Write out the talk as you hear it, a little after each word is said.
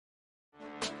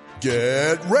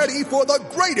Get ready for the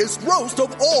greatest roast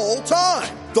of all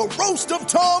time. The Roast of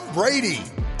Tom Brady.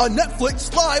 A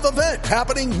Netflix live event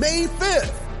happening May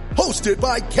 5th. Hosted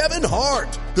by Kevin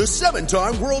Hart. The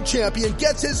 7-time world champion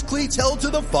gets his cleats held to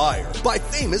the fire by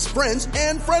famous friends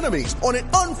and frenemies on an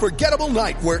unforgettable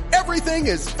night where everything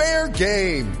is fair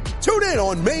game. Tune in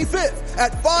on May 5th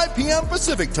at 5 p.m.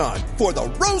 Pacific time for the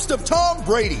Roast of Tom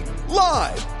Brady.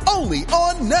 Live only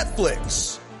on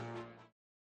Netflix.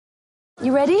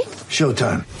 You ready?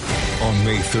 Showtime. On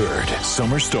May 3rd,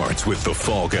 summer starts with The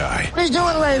Fall Guy. Let's do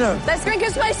it later. Let's drink a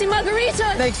spicy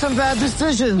margarita. Make some bad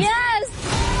decisions. Yes.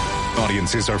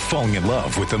 Audiences are falling in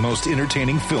love with the most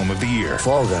entertaining film of the year.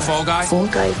 Fall Guy. Fall Guy? Fall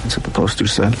Guy. That's what the poster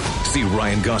said. See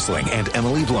Ryan Gosling and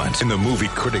Emily Blunt in the movie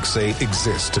critics say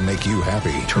exists to make you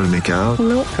happy. Trying to make it out?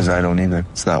 Nope. Because I don't either.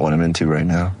 It's not what I'm into right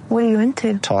now. What are you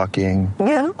into? Talking.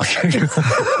 Yeah.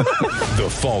 The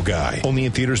Fall Guy. Only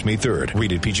in theaters May 3rd.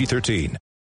 Rated PG-13.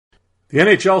 The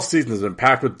NHL season has been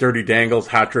packed with dirty dangles,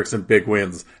 hat tricks, and big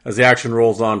wins. As the action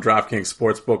rolls on, DraftKings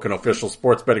Sportsbook, an official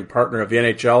sports betting partner of the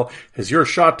NHL, has your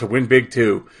shot to win big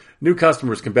too. New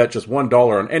customers can bet just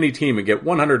 $1 on any team and get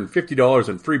 $150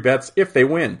 in free bets if they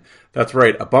win. That's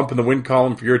right, a bump in the win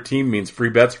column for your team means free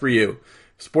bets for you.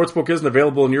 If Sportsbook isn't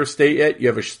available in your state yet,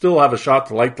 you still have a shot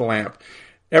to light the lamp.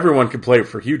 Everyone can play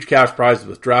for huge cash prizes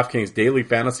with DraftKings Daily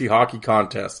Fantasy Hockey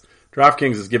Contests.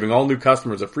 DraftKings is giving all new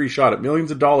customers a free shot at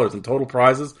millions of dollars in total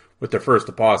prizes with their first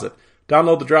deposit.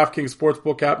 Download the DraftKings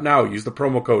Sportsbook app now. Use the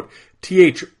promo code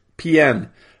THPN.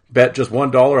 Bet just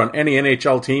 $1 on any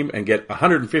NHL team and get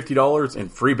 $150 in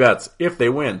free bets if they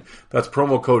win. That's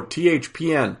promo code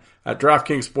THPN at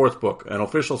DraftKings Sportsbook, an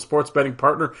official sports betting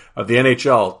partner of the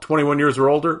NHL. 21 years or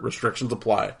older. Restrictions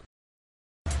apply.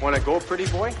 Want to go, pretty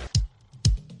boy?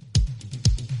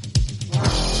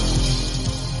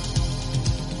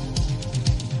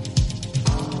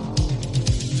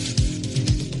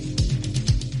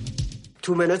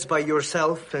 Two minutes by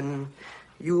yourself and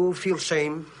you feel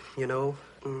shame, you know,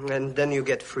 and then you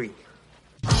get free.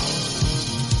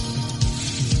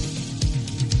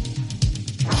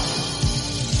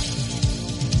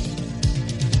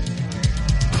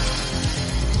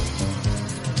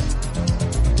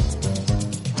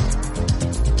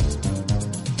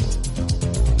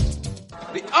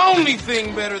 The only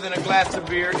thing better than a glass of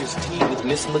beer is tea with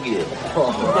Miss McGill.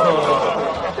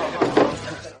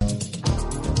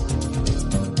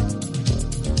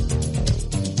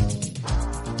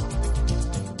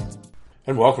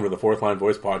 And welcome to the Fourth Line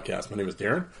Voice Podcast. My name is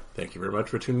Darren. Thank you very much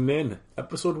for tuning in.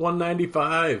 Episode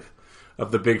 195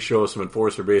 of the Big Show, some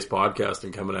Enforcer-based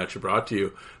podcasting coming at you, brought to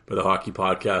you by the Hockey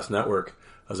Podcast Network.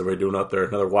 How's everybody doing out there?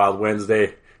 Another wild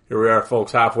Wednesday. Here we are,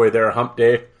 folks, halfway there, hump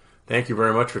day. Thank you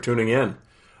very much for tuning in.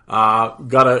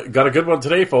 Got a good one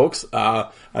today, folks.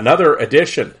 Another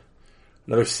addition,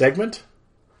 another segment,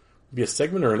 be a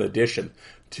segment or an addition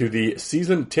to the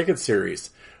season ticket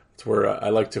series. It's where I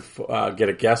like to get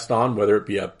a guest on, whether it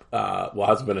be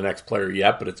hasn't been an ex-player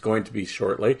yet, but it's going to be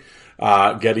shortly.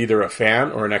 Get either a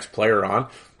fan or an ex-player on,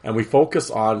 and we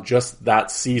focus on just that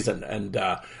season and,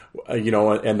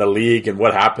 and the league and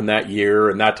what happened that year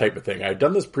and that type of thing. I've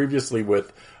done this previously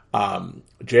with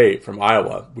Jay from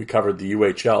Iowa. We covered the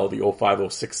UHL, the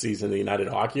 05-06 season of the United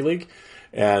Hockey League.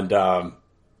 And, and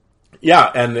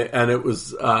it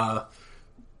was...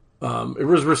 it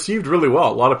was received really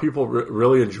well. A lot of people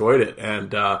really enjoyed it,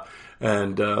 and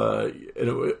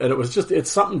it was just, it's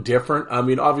something different. I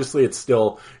mean, obviously it's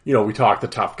still, we talk the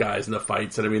tough guys and the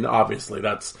fights, and I mean, obviously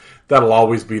that'll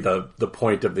always be the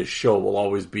point of this show, will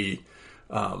always be,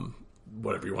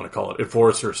 whatever you want to call it,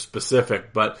 Enforcer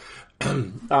specific, but,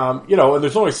 and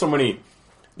there's only so many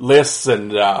lists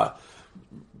and,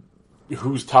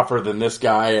 who's tougher than this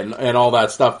guy and all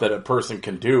that stuff that a person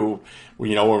can do,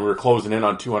 when we're closing in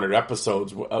on 200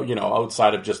 episodes,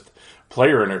 outside of just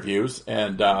player interviews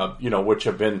and, which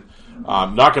have been,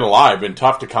 not going to lie, been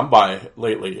tough to come by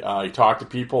lately. You talk to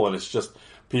people and it's just,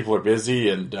 people are busy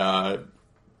and,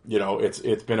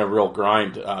 it's been a real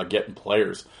grind, getting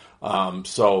players. But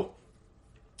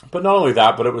not only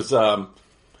that, but it was, it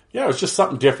was just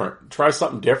something different. Try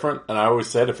something different. And I always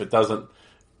said, if it doesn't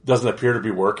appear to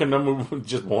be working, then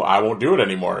I won't do it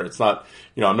anymore. It's not,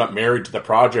 I'm not married to the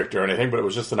project or anything, but it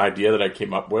was just an idea that I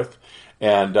came up with.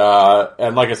 And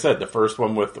like I said, the first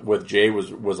one with Jay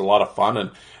was a lot of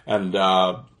fun and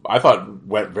I thought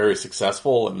went very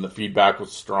successful and the feedback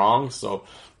was strong. So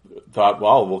thought,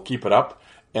 well, we'll keep it up.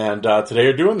 And today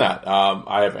you're doing that.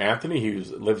 I have Anthony, who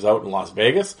lives out in Las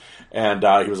Vegas, and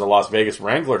he was a Las Vegas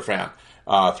Wrangler fan.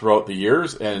 throughout the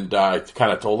years, and I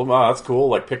kind of told him, "Oh, that's cool.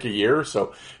 Like, pick a year."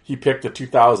 So he picked the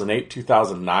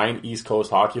 2008-2009 East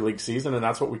Coast Hockey League season, and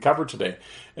that's what we covered today.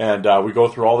 And we go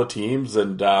through all the teams,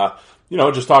 and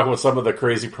just talking about some of the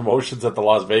crazy promotions that the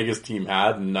Las Vegas team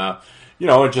had, and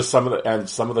and just some of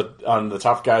the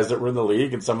tough guys that were in the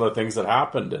league, and some of the things that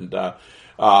happened. And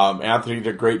Anthony did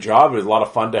a great job. It was a lot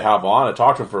of fun to have on. I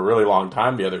talked to him for a really long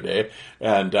time the other day,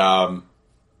 and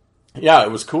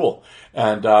it was cool.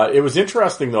 And it was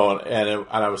interesting, though, and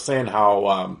I was saying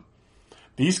how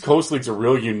the East Coast League's a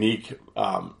real unique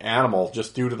animal,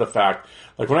 just due to the fact,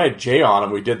 like when I had Jay on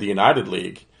and we did the United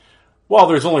League, well,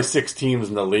 there's only 6 teams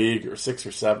in the league, or 6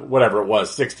 or 7, whatever it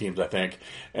was, 6 teams, I think.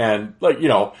 And,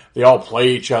 they all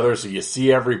play each other, so you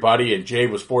see everybody, and Jay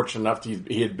was fortunate enough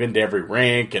he had been to every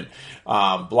rink, and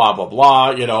blah, blah,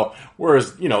 blah,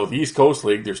 Whereas, the East Coast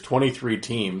League, there's 23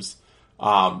 teams,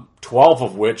 12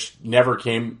 of which never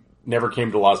came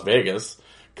to Las Vegas,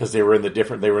 because they were in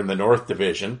the North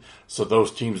Division, so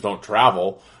those teams don't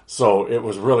travel. So it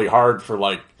was really hard for,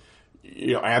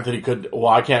 Anthony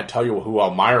I can't tell you who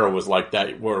Elmira was like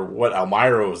that, or what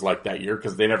Elmira was like that year,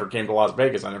 because they never came to Las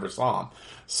Vegas. I never saw them.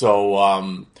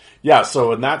 So,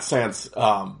 so in that sense,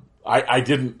 I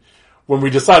didn't, when we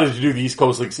decided to do the East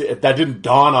Coast League, that didn't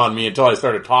dawn on me until I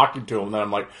started talking to him. Then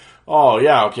I'm like, oh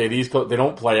yeah, okay, the East Coast, they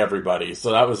don't play everybody.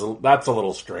 So that's a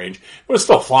little strange. It was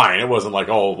still fine. It wasn't like,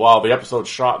 oh, well, the episode's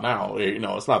shot now.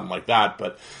 It's nothing like that,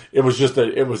 but it was just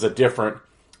it was a different,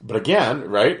 but again,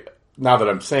 right? Now that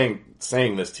I'm saying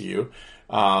this to you,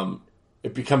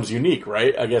 it becomes unique,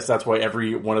 right? I guess that's why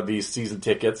every one of these season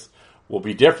tickets will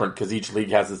be different, because each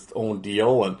league has its own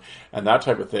deal and that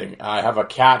type of thing. I have a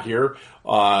cat here,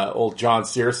 old John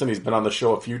Searson. He's been on the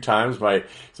show a few times.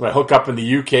 He's my hookup in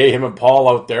the UK, him and Paul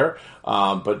out there.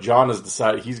 But John has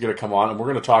decided he's going to come on, and we're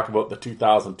going to talk about the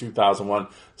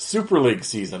 2000-2001 Super League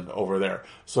season over there.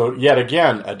 So yet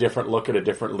again, a different look at a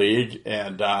different league,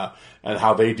 and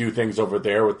how they do things over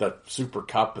there with the Super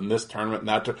Cup and this tournament and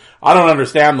that. I don't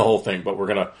understand the whole thing, but we're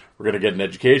gonna get an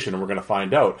education, and we're gonna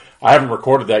find out. I haven't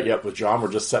recorded that yet with John.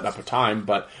 We're just setting up a time,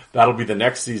 but that'll be the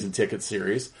next season ticket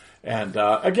series. And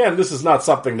again, this is not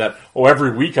something that,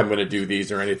 every week I'm going to do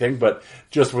these or anything, but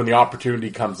just when the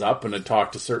opportunity comes up and I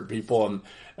talk to certain people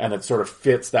and it sort of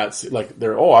fits that, like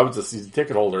I was a season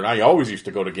ticket holder and I always used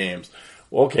to go to games.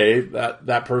 Well, okay,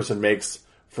 that person makes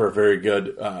for a very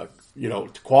good,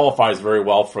 qualifies very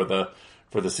well for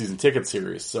the season ticket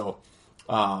series. So,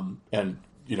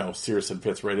 Searson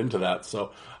fits right into that.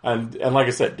 So, and like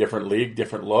I said, different league,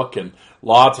 different look, and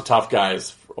lots of tough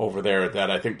guys over there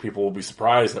that I think people will be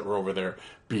surprised that we're over there.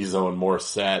 Bezo and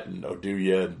Morissette and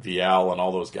Oduya and Viel and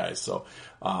all those guys. So,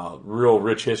 real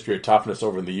rich history of toughness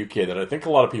over in the UK that I think a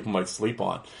lot of people might sleep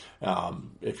on,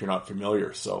 if you're not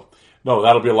familiar. So, no,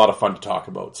 that'll be a lot of fun to talk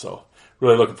about. So,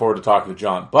 really looking forward to talking to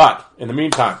John. But in the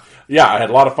meantime, I had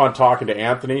a lot of fun talking to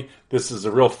Anthony. This is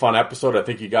a real fun episode. I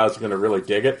think you guys are going to really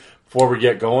dig it. Before we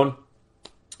get going,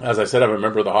 as I said, I'm a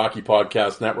member of the Hockey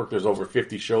Podcast Network. There's over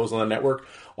 50 shows on the network.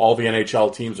 All the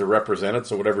NHL teams are represented,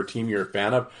 so whatever team you're a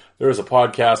fan of, there is a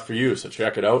podcast for you, so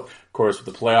check it out. Of course,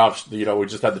 with the playoffs, we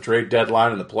just had the trade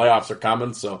deadline, and the playoffs are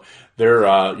coming, so they're,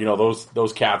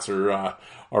 those cats are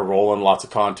rolling. Lots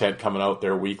of content coming out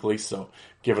there weekly, so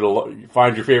give it a look.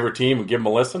 Find your favorite team and give them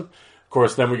a listen. Of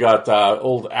course, then we got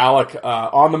old Alec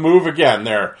on the move again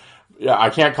there. Yeah,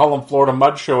 I can't call him Florida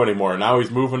Mud Show anymore. Now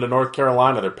he's moving to North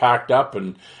Carolina. They're packed up,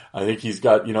 and I think he's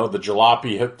got, the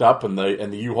jalopy hooked up and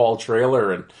the U-Haul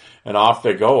trailer, and off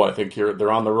they go. I think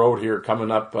they're on the road here coming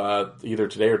up either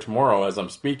today or tomorrow as I'm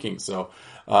speaking. So,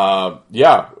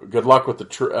 good luck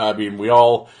with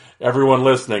everyone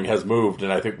listening has moved,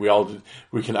 and I think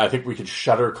we can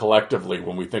shudder collectively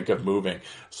when we think of moving.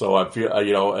 So I feel,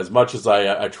 as much as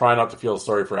I try not to feel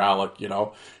sorry for Alec,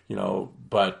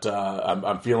 but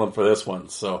I'm feeling for this one.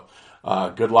 So,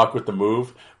 good luck with the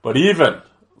move. But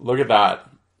look at that.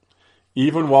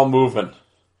 Even while moving,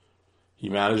 he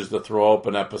manages to throw up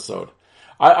an episode.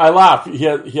 I laugh. He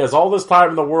has all this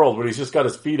time in the world when he's just got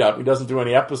his feet up. He doesn't do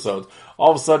any episodes. All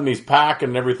of a sudden, he's packing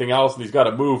and everything else, and he's got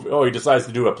to move. Oh, he decides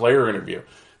to do a player interview.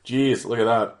 Jeez, look at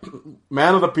that.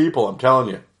 Man of the people, I'm telling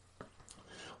you.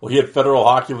 Well, he had Federal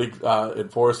Hockey League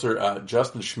enforcer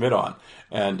Justin Schmidt on.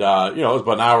 And, it was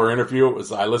about an hour interview.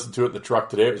 I listened to it in the truck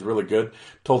today. It was really good.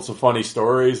 Told some funny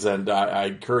stories, and I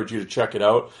encourage you to check it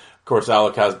out. Of course,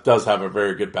 Alec does have a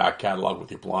very good back catalog with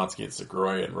Yablonsky and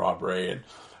Segura and Rob Ray,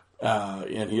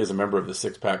 and he is a member of the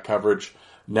Six Pack Coverage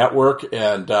Network,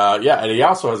 and he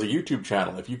also has a YouTube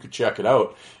channel. If you could check it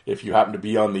out, if you happen to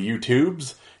be on the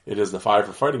YouTubes It is the Five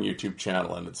for Fighting YouTube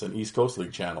channel, and it's an East Coast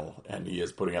League channel, and he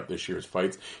is putting up this year's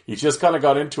fights. He just kind of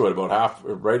got into it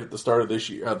right at the start of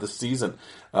this season,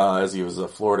 as he was a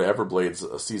Florida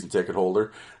Everblades season ticket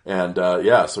holder, and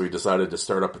so he decided to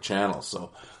start up a channel.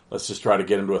 So let's just try to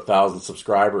get him to 1,000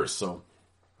 subscribers. So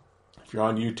if you're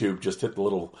on YouTube, just hit the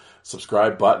little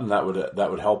subscribe button. That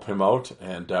would help him out.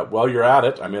 And while you're at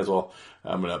it, I'm going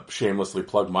to shamelessly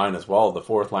plug mine as well, the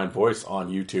Fourth Line Voice on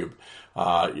YouTube.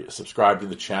 Subscribe to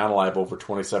the channel. I have over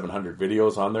 2,700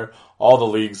 videos on there. All the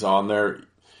leagues on there.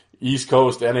 East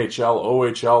Coast, NHL,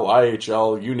 OHL,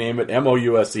 IHL, you name it,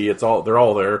 MOUSE, they're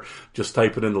all there. Just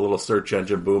type it in the little search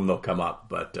engine, boom, they'll come up.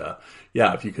 But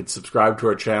if you could subscribe to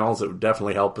our channels, it would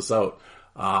definitely help us out.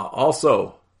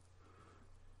 Also,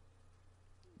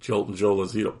 Jolt and Joe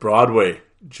Lazito, Broadway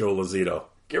Joe Lazito.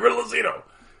 Get rid of Lazito.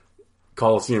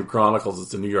 Coliseum Chronicles,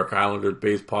 it's a New York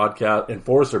Islanders-based podcast,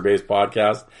 Enforcer-based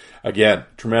podcast. Again,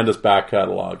 tremendous back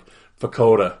catalog.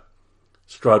 Fakota,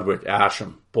 Strudwick,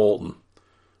 Asham, Bolton,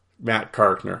 Matt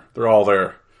Karkner, they're all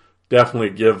there. Definitely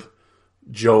give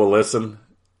Joe a listen.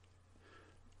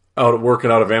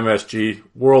 Working out of MSG,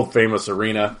 world-famous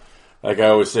arena. Like I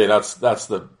always say, that's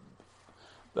the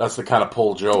kind of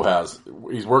pull Joe has.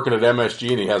 He's working at MSG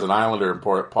and he has an Islander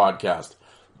podcast.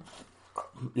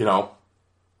 You know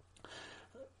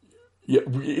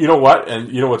what?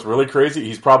 And you know what's really crazy?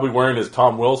 He's probably wearing his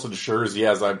Tom Wilson jersey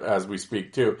as we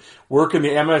speak too. Working the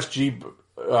MSG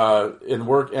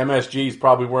MSG, he's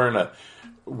probably wearing a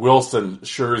Wilson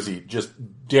jersey, just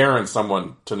daring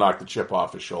someone to knock the chip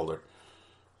off his shoulder.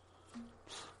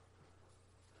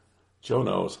 Joe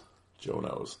knows.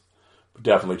 But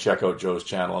definitely check out Joe's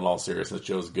channel in all seriousness.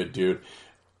 Joe's a good dude.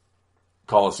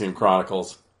 Coliseum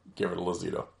Chronicles. Give it a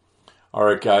Lazito. All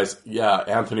right, guys. Yeah,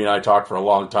 Anthony and I talked for a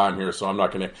long time here, so I'm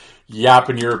not going to yap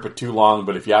in Europe for too long.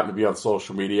 But if you happen to be on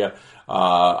social media,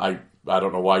 I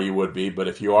don't know why you would be, but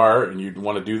if you are and you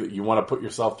want to do that, you want to put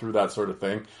yourself through that sort of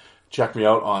thing, check me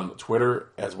out on Twitter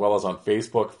as well as on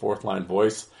Facebook, Fourth Line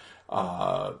Voice.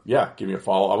 Give me a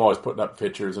follow. I'm always putting up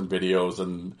pictures and videos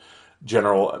and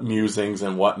general musings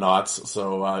and whatnots.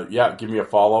 So give me a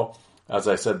follow. As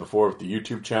I said before, with the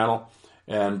YouTube channel.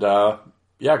 And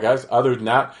guys, other than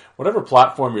that, whatever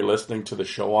platform you're listening to the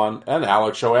show on, and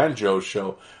Alex show and Joe's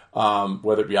show,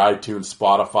 whether it be iTunes,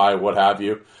 Spotify, what have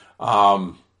you,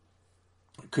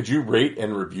 could you rate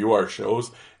and review our shows?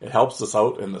 It helps us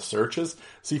out in the searches.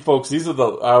 See, folks, I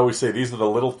always say these are the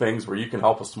little things where you can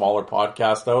help a smaller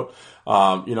podcast out.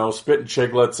 Spit and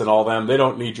Chiglets and all them, they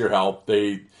don't need your help.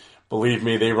 Believe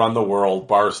me, they run the world,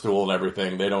 Barstool and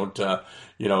everything. They don't,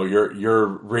 your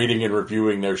rating and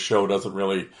reviewing their show doesn't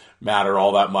really matter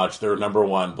all that much. They're number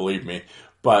one, believe me.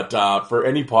 But for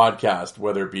any podcast,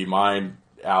 whether it be mine,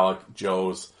 Alec,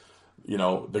 Joe's,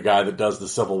 the guy that does the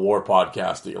Civil War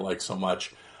podcast that you like so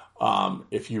much,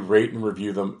 if you rate and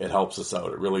review them, it helps us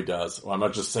out. It really does. Well, I'm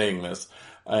not just saying this.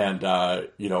 And,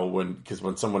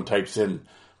 when someone types in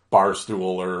Barstool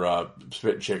or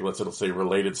Spit and Chiglets, it'll say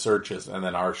related searches, and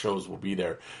then our shows will be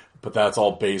there. But that's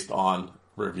all based on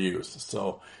reviews.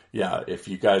 So, if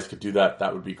you guys could do that,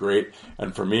 that would be great.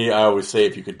 And for me, I always say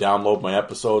if you could download my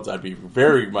episodes, I'd be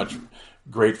very much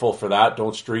grateful for that.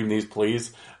 Don't stream these,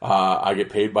 please. I get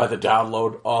paid by the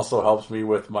download. Also helps me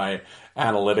with my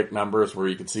analytic numbers where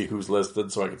you can see who's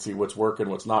listed, so I can see what's working,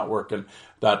 what's not working,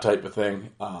 that type of thing.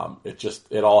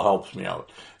 It all helps me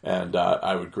out, and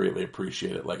I would greatly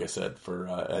appreciate it. Like I said,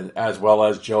 and as well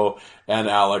as Joe and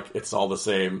Alec, it's all the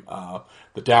same.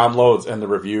 The downloads and the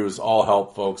reviews all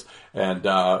help, folks. And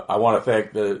I want to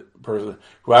thank the person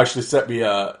who actually sent me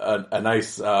a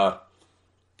nice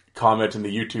comment in the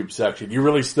YouTube section. You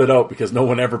really stood out because no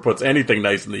one ever puts anything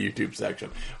nice in the YouTube section,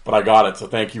 but I got it. So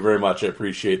thank you very much. I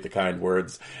appreciate the kind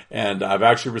words. And I've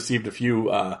actually received a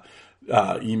few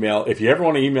email. If you ever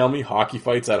want to email me,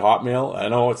 hockeyfights@hotmail. I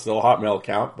know it's still a Hotmail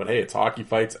account, but hey, it's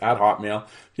hockeyfights@hotmail.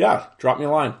 Yeah, drop me a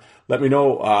line. Let me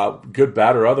know, good,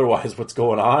 bad, or otherwise, what's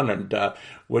going on and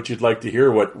what you'd like to hear,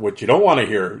 what you don't want to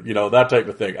hear, that type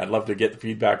of thing. I'd love to get the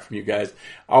feedback from you guys.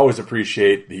 I always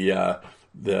appreciate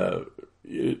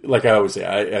like I always say,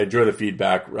 I enjoy the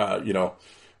feedback,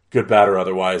 good, bad, or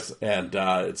otherwise. And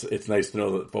it's nice to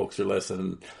know that folks are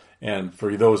listening. And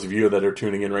for those of you that are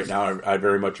tuning in right now, I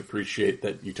very much appreciate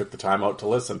that you took the time out to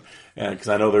listen. And because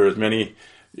I know there is many,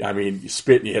 you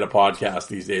spit and you hit a podcast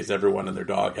these days. Everyone and their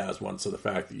dog has one. So the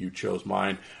fact that you chose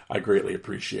mine, I greatly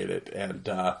appreciate it.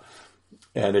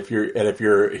 And if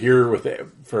you're here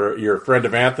for you're a friend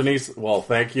of Anthony's, well,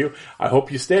 thank you. I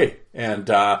hope you stay. And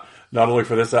not only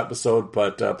for this episode,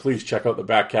 but please check out the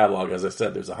back catalog. As I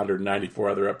said, there's 194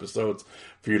 other episodes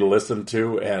for you to listen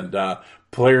to. And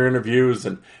player interviews,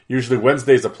 and usually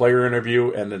Wednesday's a player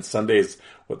interview, and then Sunday's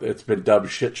it's been dubbed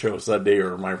Shit Show Sunday,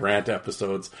 or my rant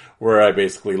episodes, where I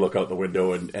basically look out the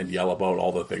window and yell about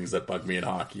all the things that bug me in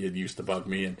hockey and used to bug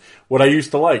me and what I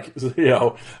used to like.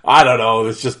 I don't know.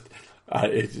 It's just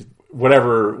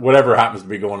whatever happens to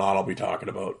be going on, I'll be talking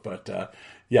about. But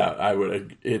I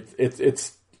would.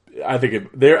 I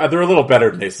think they're a little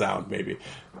better than they sound, maybe,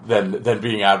 than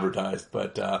being advertised.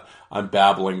 But I'm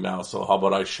babbling now, so how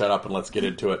about I shut up and let's get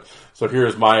into it. So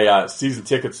here's my season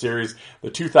ticket series, the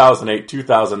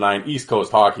 2008-2009 East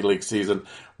Coast Hockey League season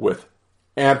with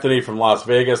Anthony from Las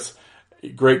Vegas.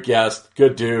 Great guest,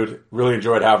 good dude. Really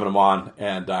enjoyed having him on,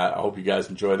 and I hope you guys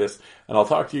enjoy this. And I'll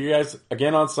talk to you guys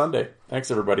again on Sunday.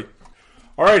 Thanks, everybody.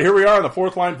 All right, here we are on the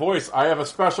Fourth Line Voice. I have a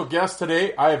special guest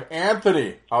today. I have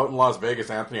Anthony out in Las Vegas.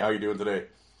 Anthony, how are you doing today?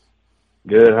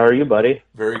 Good. How are you, buddy?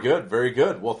 Very good. Very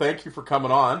good. Well, thank you for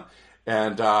coming on.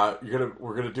 And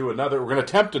we're gonna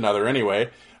attempt another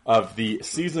anyway of the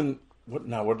season. What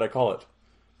did I call it?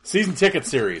 Season ticket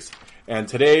series. And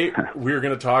today we're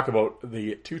going to talk about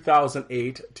the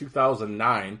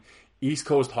 2008-2009 East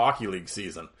Coast Hockey League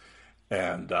season.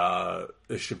 And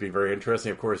this should be very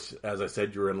interesting. Of course, as I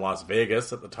said, you were in Las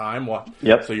Vegas at the time.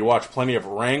 Yep. So you watched plenty of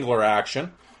Wrangler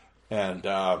action. And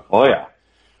oh yeah,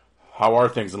 how are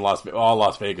things in Las Vegas? Oh,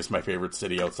 Las Vegas, my favorite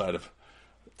city outside of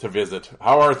to visit.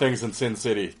 How are things in Sin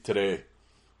City today?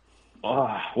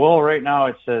 Well, right now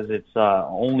it says it's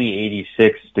only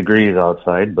 86 degrees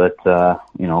outside, but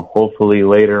hopefully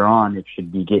later on it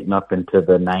should be getting up into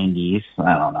the 90s.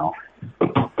 I don't know.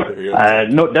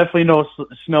 Definitely no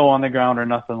snow on the ground or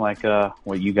nothing like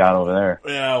what you got over there.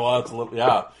 Yeah, well, it's a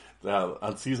little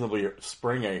unseasonably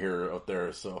spring I hear out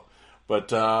there. So,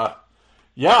 but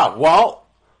well,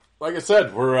 like I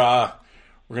said, we're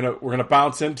gonna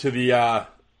bounce into the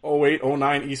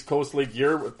 08-09 East Coast League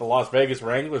year with the Las Vegas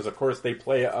Wranglers. Of course, they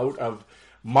play out of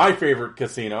my favorite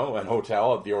casino and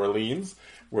hotel at the Orleans,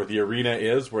 where the arena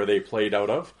is, where they played out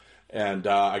of. And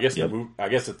I guess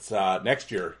it's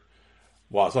next year.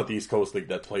 Well, it's not the East Coast League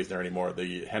that plays there anymore.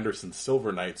 The Henderson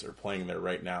Silver Knights are playing there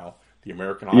right now. The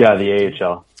American Hockey League the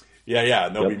AHL. Yeah,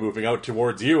 and they'll be moving out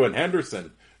towards you in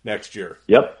Henderson next year.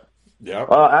 Yep.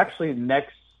 Actually,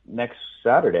 next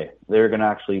Saturday, they're going to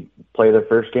actually play their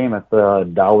first game at the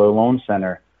Dollar Loan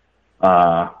Center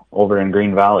over in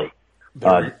Green Valley.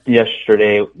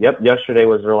 Yesterday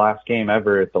was their last game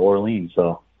ever at the Orleans.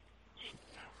 So,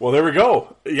 well, there we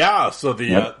go. Yeah, so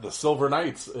the Silver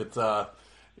Knights. It's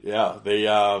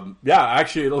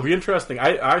actually it'll be interesting.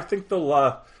 I think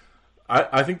they'll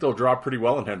draw pretty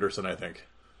well in Henderson. I think.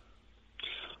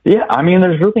 Yeah, I mean,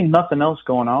 there's really nothing else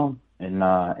going on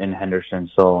in Henderson,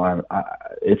 so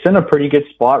it's in a pretty good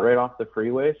spot right off the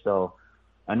freeway. So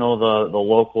I know the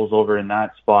locals over in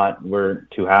that spot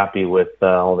weren't too happy with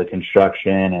all the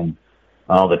construction and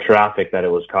all the traffic that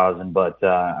it was causing, but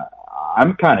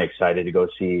I'm kind of excited to go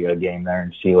see a game there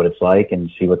and see what it's like and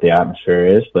see what the atmosphere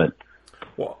is. But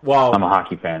well, I'm a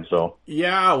hockey fan, so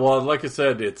yeah. Well, like I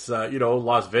said, it's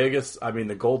Las Vegas. I mean,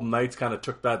 the Golden Knights kind of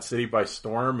took that city by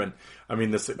storm, and I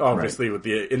mean, this obviously with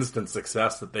the instant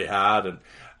success that they had, and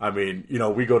I mean,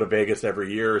 we go to Vegas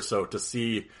every year, so to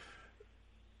see,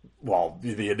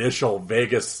 the initial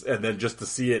Vegas, and then just to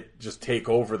see it just take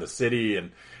over the city,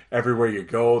 and everywhere you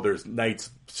go, there's Knights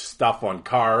stuff on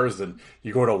cars, and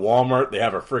you go to Walmart, they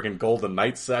have a friggin' Golden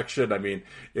Knights section. I mean,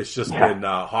 it's just been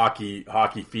hockey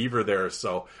fever there.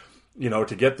 So,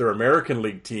 to get their American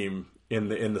League team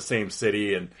in the same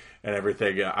city and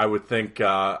everything, I would think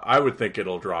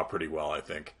it'll draw pretty well. I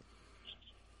think.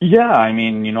 Yeah, I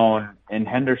mean, in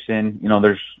Henderson,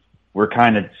 we're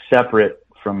kind of separate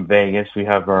from Vegas. We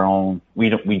have our own.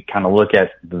 We kind of look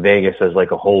at Vegas as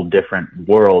like a whole different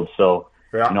world. So.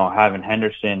 Yeah. Having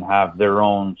Henderson have their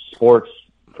own sports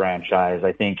franchise,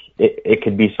 I think it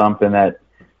could be something that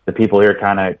the people here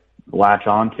kind of latch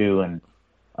onto, and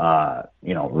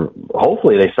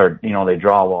hopefully they start, they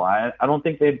draw well. I don't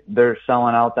think they're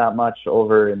selling out that much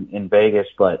over in Vegas,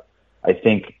 but I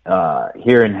think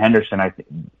here in Henderson, I think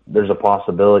there's a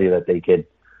possibility that they could,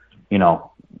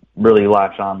 really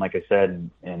latch on, like I said,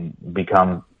 and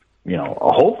become,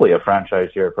 hopefully a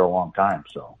franchise here for a long time.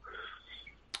 So.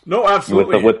 No,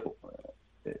 absolutely.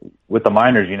 With the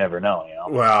minors, you never know.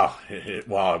 Well,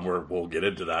 we'll get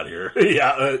into that here.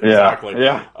 Yeah, exactly.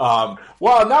 Yeah. And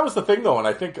that was the thing, though, and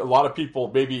I think a lot of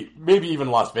people, maybe even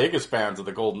Las Vegas fans of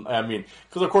the Golden. I mean,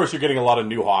 because of course you're getting a lot of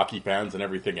new hockey fans and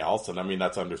everything else, and I mean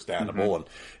that's understandable. Mm-hmm.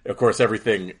 And of course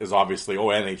everything is obviously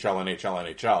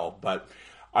NHL. But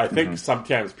I think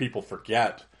sometimes people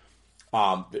forget,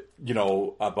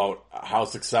 about how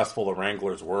successful the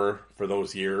Wranglers were for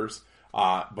those years.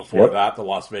 Before that, the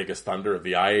Las Vegas Thunder of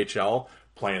the IHL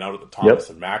playing out at the Thomas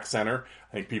and Mack Center.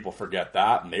 I think people forget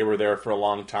that, and they were there for a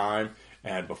long time.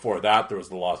 And before that, there was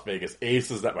the Las Vegas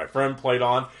Aces that my friend played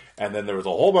on. And then there was a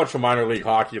whole bunch of minor league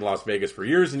hockey in Las Vegas for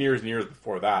years and years and years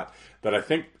before that I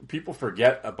think people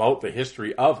forget about the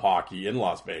history of hockey in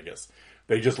Las Vegas.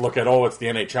 They just look at, it's the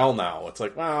NHL now. It's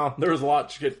like, well, there was a lot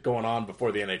of shit going on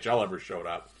before the NHL ever showed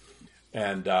up.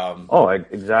 And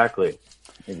exactly.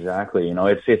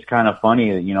 It's kind of funny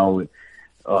that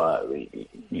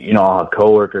how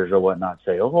coworkers or whatnot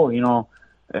say,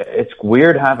 it's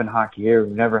weird having hockey here.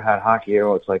 We've never had hockey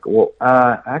here. It's like,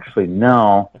 actually,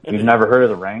 no. You've never heard of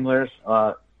the Wranglers?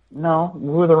 No.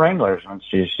 Who are the Wranglers? And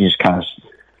you just kind of,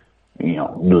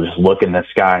 just look in the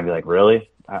sky and be like, really?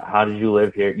 How did you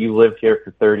live here? You lived here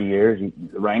for 30 years.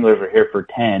 The Wranglers were here for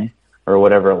 10 or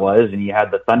whatever it was, and you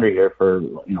had the Thunder here for,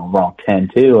 around 10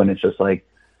 too. And it's just like,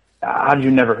 how did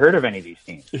you never heard of any of these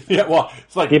teams? Yeah, well,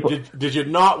 it's like, did you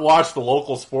not watch the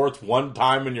local sports one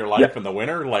time in your life in the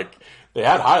winter? Like, they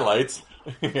had highlights,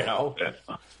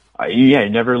 You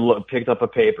never picked up a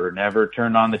paper, never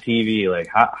turned on the TV. Like,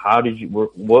 how did you?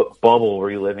 What bubble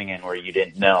were you living in where you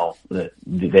didn't know that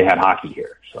they had hockey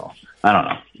here? So I don't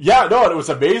know. Yeah, no, it was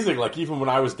amazing. Like, even when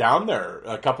I was down there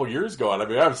a couple years ago, and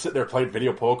I was sitting there playing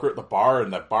video poker at the bar,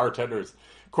 and the bartenders,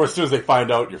 of course, as soon as they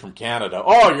find out you're from Canada,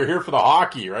 you're here for the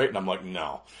hockey, right? And I'm like,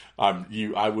 no,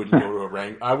 I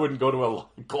wouldn't go to a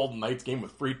Golden Knights game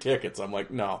with free tickets. I'm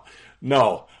like, no,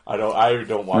 I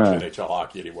don't watch NHL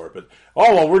hockey anymore. But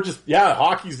we're just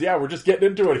we're just getting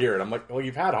into it here. And I'm like, well,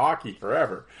 you've had hockey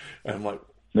forever. And I'm like,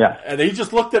 yeah. And he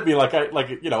just looked at me like I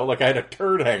had a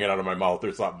turd hanging out of my mouth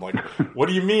or something. Like, what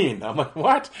do you mean? I'm like,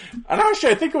 what? And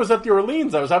actually, I think it was at the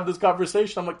Orleans. I was having this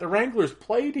conversation. I'm like, the Wranglers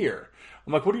played here.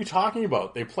 I'm like, what are you talking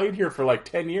about? They played here for like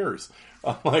 10 years.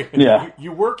 I'm like,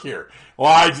 you work here.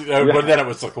 But then it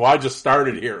was like, I just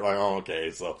started here. Like,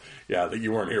 okay. So, that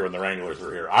you weren't here when the Wranglers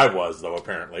were here. I was, though,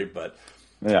 apparently. But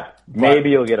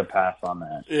maybe you'll get a pass on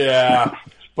that. Yeah.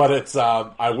 But it's,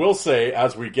 I will say,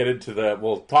 as we get into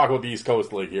we'll talk about the East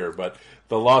Coast League here, but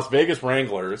the Las Vegas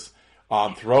Wranglers,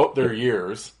 throughout their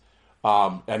years,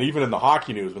 and even in the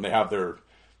hockey news, when they have their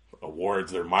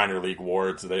awards, their minor league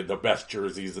awards, the best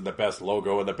jerseys and the best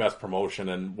logo and the best promotion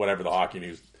and whatever the hockey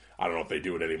news, I don't know if they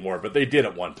do it anymore, but they did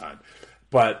at one time.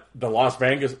 But the Las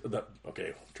Vegas,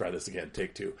 try this again,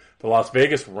 take two. The Las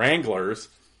Vegas Wranglers,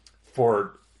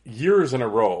 for years in a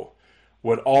row,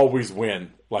 would always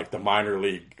win, like, the minor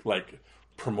league, like,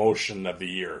 promotion of the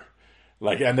year.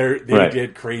 Like, and they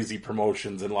did crazy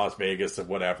promotions in Las Vegas and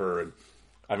whatever. And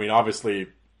I mean, obviously,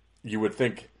 you would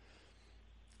think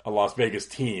a Las Vegas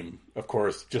team, of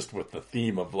course, just with the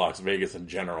theme of Las Vegas in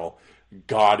general,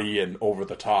 gaudy and over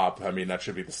the top. I mean, that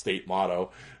should be the state motto.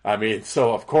 I mean,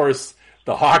 so of course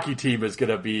the hockey team is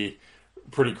going to be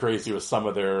pretty crazy with some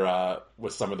of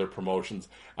their promotions.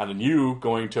 And then you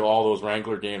going to all those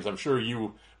Wrangler games, I'm sure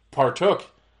you partook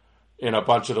in a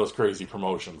bunch of those crazy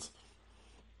promotions.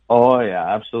 Oh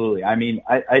yeah, absolutely. I mean,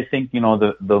 I think,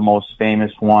 the most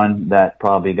famous one that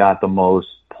probably got the most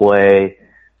play,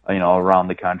 around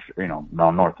the country, around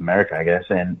North America, I guess.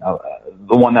 And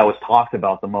the one that was talked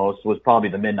about the most was probably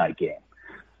the midnight game,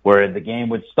 where the game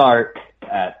would start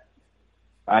at,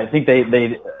 I think they'd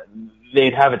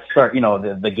have it start,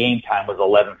 the game time was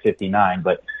 11:59,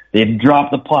 but they'd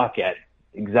drop the puck at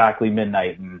exactly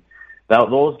midnight. And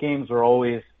those games were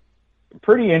always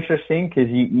pretty interesting because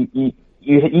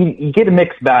you get a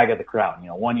mixed bag of the crowd.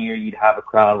 One year you'd have a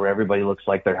crowd where everybody looks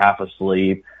like they're half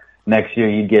asleep. Next year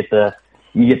you get the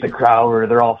crowd where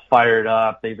they're all fired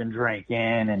up, they've been drinking,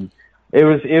 and it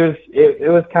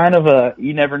was kind of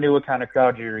you never knew what kind of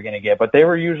crowd you were going to get, but they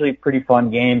were usually pretty fun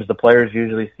games. The players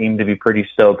usually seemed to be pretty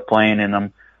stoked playing in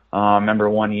them. I remember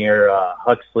one year,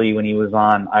 Huxley, when he was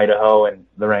on Idaho and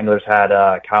the Wranglers had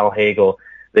Kyle Hagel,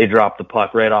 they dropped the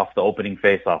puck right off the opening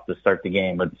faceoff to start the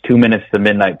game, but 2 minutes to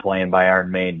midnight playing by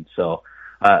Iron Maiden. So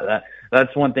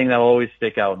that's one thing that will always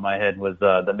stick out in my head was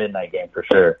the midnight game for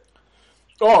sure.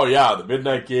 Oh yeah, the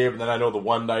midnight game, and then I know the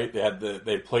one night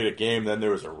they played a game, then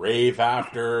there was a rave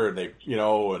after, and they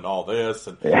and all this,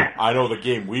 and I know the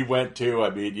game we went to. I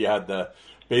mean, you had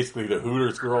basically the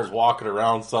Hooters girls walking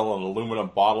around selling aluminum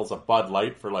bottles of Bud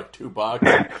Light for like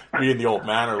 $2. Me and the old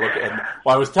man are looking, and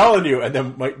I was telling you, and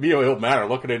then me and the old man are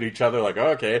looking at each other like,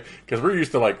 okay, because we're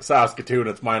used to like Saskatoon,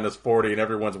 it's -40, and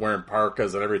everyone's wearing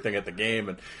parkas and everything at the game,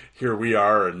 and here we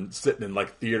are and sitting in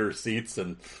like theater seats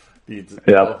and. These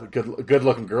good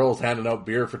looking girls handing out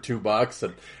beer for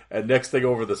 $2, and next thing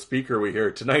over the speaker we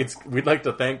hear we'd like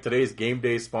to thank today's game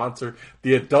day sponsor,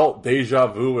 the Adult Deja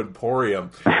Vu Emporium,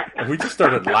 And we just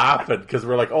started laughing because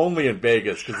we're like, only in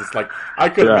Vegas. Because it's like, I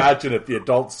could imagine if the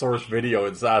Adult Source Video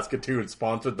in Saskatoon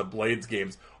sponsored the Blades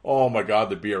games. Oh my God,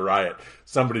 there'd be a riot.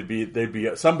 Somebody'd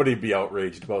be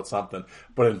outraged about something.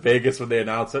 But in Vegas, when they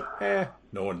announce it,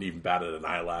 no one even batted an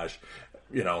eyelash.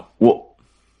 You know.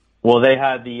 Well, they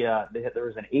had there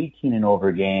was an 18 and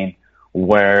over game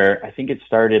where I think it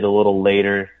started a little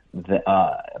later,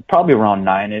 probably around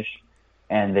 9ish,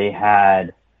 and they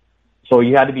had. So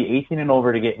you had to be 18 and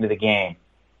over to get into the game,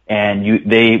 and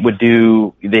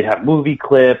they'd have movie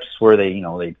clips where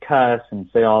they'd cuss and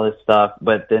say all this stuff,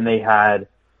 but then they had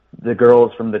the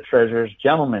girls from the Treasures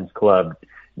Gentlemen's Club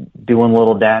doing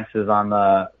little dances on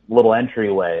the little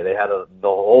entryway. They had the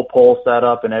whole pole set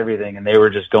up and everything, and they were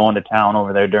just going to town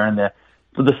over there during the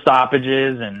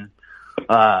stoppages and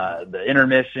the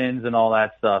intermissions and all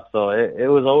that stuff. So it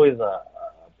was always a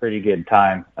pretty good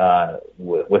time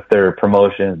with their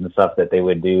promotions and stuff that they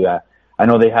would do. I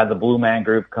know they had the Blue Man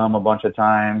Group come a bunch of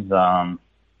times. They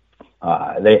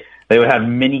would have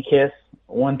Mini Kiss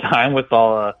one time with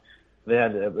all.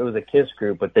 It was a Kiss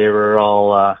group, but they were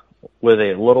all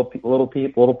little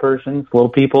people.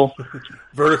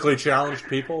 Vertically challenged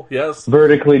people, yes.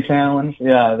 Vertically challenged,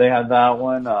 yeah. They had that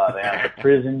one. They had the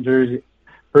prison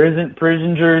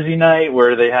jersey night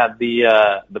where they had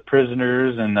the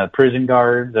prisoners and the prison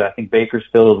guards. I think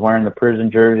Bakersfield was wearing the prison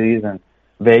jerseys, and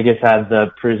Vegas had the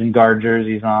prison guard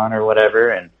jerseys on or whatever.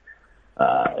 And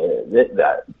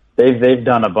they've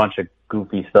done a bunch of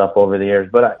goofy stuff over the years,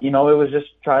 but it was just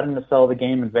trying to sell the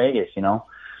game in Vegas. It was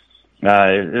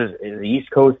the East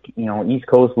Coast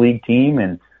League team,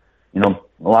 and a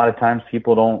lot of times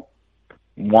people don't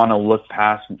want to look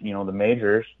past the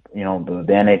majors, the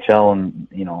NHL and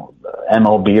the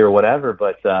MLB or whatever,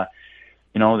 but the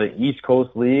East Coast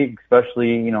League,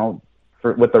 especially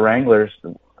with the Wranglers,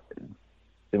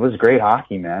 it was great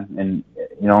hockey, man. And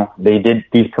they did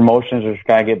these promotions to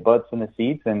try to get butts in the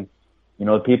seats, and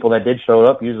the people that did show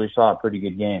up usually saw a pretty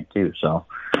good game too. So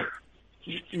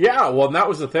yeah, well, and that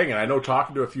was the thing. And I know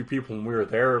talking to a few people when we were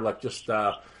there, like just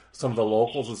some of the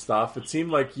locals and stuff, it seemed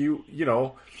like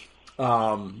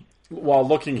while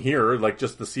looking here, like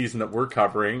just the season that we're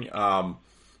covering,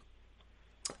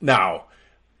 now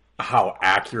how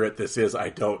accurate this is, I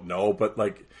don't know, but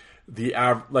like they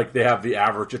have the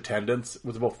average attendance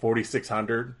was about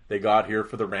 4,600. They got here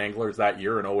for the Wranglers that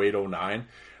year in 08-09.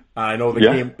 I know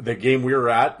the game we were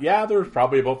at, there was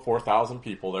probably about 4,000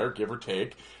 people there, give or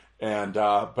take. And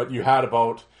but you had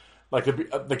about like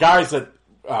the guys that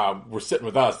were sitting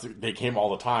with us, they came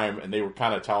all the time, and they were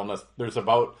kind of telling us there was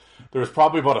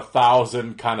probably about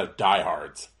 1,000 kind of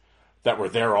diehards that were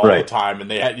there all the time,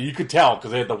 and you could tell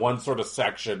because they had the one sort of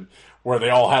section where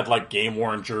they all had like game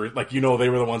worn jerseys, like they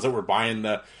were the ones that were buying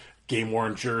the game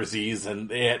worn jerseys, and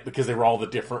because they were all the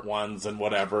different ones and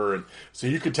whatever, and so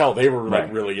you could tell they were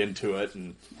like really into it.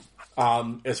 And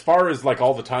as far as like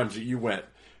all the times that you went,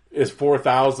 is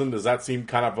 4,000? Does that seem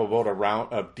kind of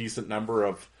about a decent number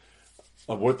of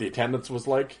what the attendance was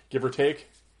like, give or take?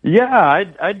 Yeah,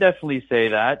 I'd definitely say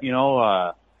that.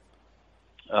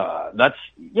 That's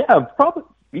probably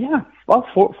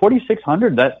about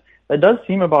 4,600. That does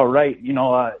seem about right.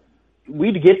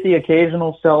 We'd get the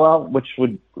occasional sellout, which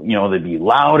would they'd be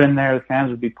loud in there, the fans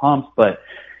would be pumped, but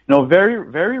very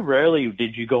very rarely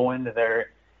did you go into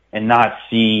there and not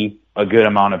see a good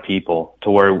amount of people to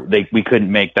where we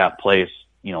couldn't make that place,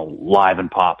 live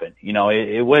and popping.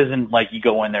 It wasn't like you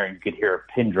go in there and you could hear a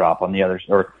pin drop on the other,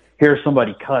 or hear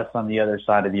somebody cuss on the other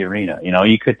side of the arena.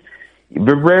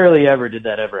 But rarely ever did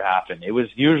that ever happen. It was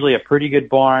usually a pretty good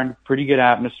barn, pretty good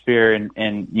atmosphere, and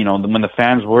when the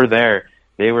fans were there,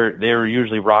 they were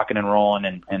usually rocking and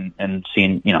rolling and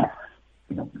seeing,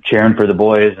 cheering for the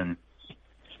boys and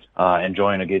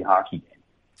enjoying a good hockey game.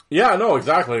 Yeah, no,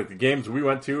 exactly. The games we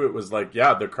went to, it was like,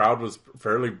 the crowd was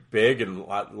fairly big and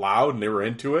loud, and they were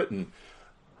into it. And,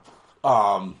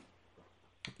 and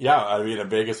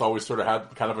Vegas always sort of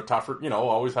had kind of a tougher,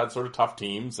 always had sort of tough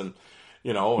teams, and,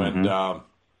 and the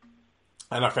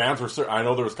fans were, I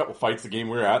know there was a couple fights the game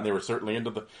we were at, and they were certainly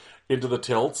into the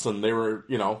tilts, and they were,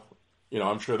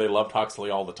 I'm sure they loved Huxley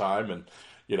all the time, and,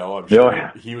 I'm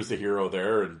sure he was the hero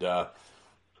there, and, and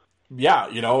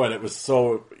it was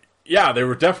so... Yeah, they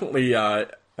were definitely, and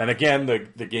again, the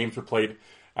games were played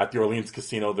at the Orleans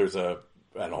Casino. There's an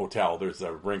hotel. There's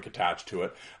a rink attached to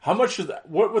it. How much is that?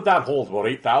 What would that hold? About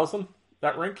 8,000?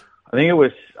 That rink? I think it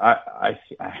was. I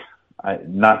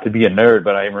not to be a nerd,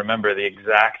 but I remember the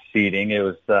exact seating. It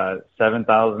was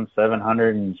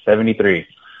 7,773.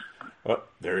 Oh,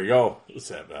 there you go.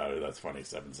 That's funny.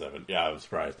 7,7. Yeah, I was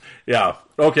surprised. Yeah.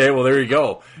 Okay. Well, there you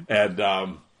go. And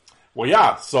Well,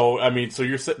 yeah. So I mean, so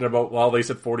you're sitting about, well, they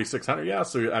said 4,600. Yeah.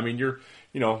 So I mean, you're,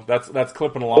 that's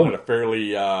clipping along at a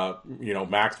fairly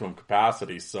maximum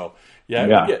capacity. So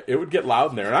yeah, it would get loud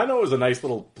in there. And I know it was a nice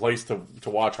little place to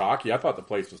watch hockey. I thought the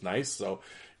place was nice. So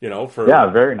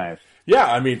very nice. Yeah,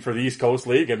 I mean, for the East Coast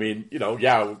League, I mean,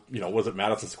 was it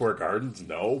Madison Square Gardens?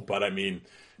 No, but I mean,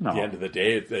 at the end of the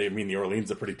day, the Orleans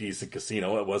is a pretty decent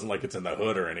casino. It wasn't like it's in the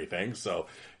hood or anything. So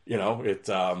it's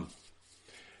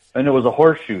And it was a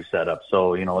horseshoe setup,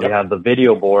 so they had the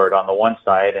video board on the one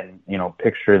side, and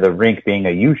picture the rink being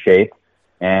a U shape,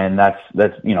 and that's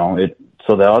it.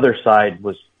 So the other side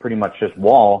was pretty much just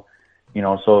wall,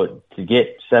 So to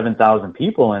get 7,000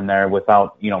 people in there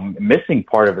without missing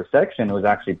part of a section was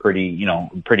actually pretty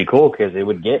cool, because it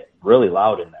would get really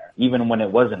loud in there, even when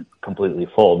it wasn't completely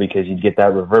full, because you'd get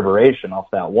that reverberation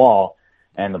off that wall,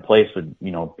 and the place would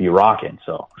be rocking.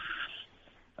 So.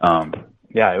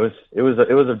 Yeah, it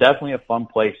was definitely a fun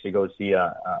place to go see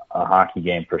a hockey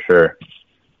game for sure.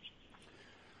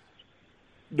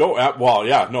 No,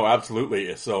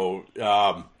 absolutely. So,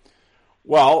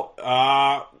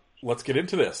 let's get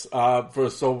into this.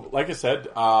 Like I said,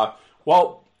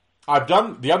 I've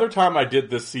done the other time I did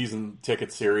this season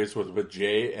ticket series was with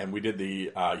Jay, and we did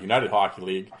the United Hockey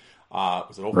League.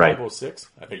 Was it 05, 06?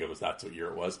 I think that's what year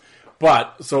it was.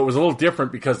 But, so it was a little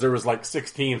different because there was like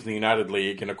 6 teams in the United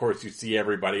League, and of course you see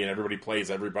everybody, and everybody plays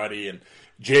everybody, and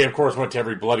Jay, of course, went to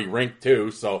every bloody rink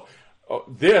too. So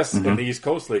this, in the East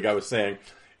Coast League, I was saying,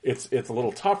 it's a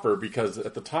little tougher because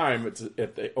at the time, it's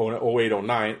at the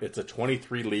 08-09, it's a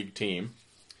 23 league team.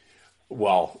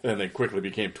 Well, and they quickly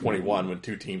became 21 when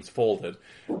 2 teams folded.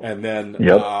 And then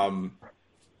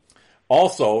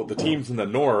also the teams in the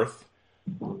North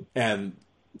and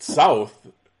South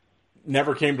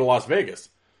never came to Las Vegas.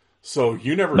 So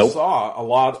you never saw a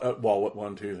lot of,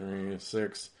 1, 2, 3,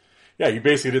 6. Yeah, you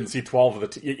basically didn't see 12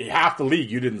 of the half the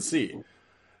league you didn't see.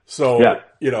 So,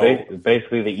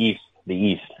 basically the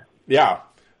East. Yeah.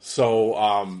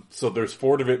 So, so there's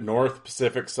 4 divisions: North,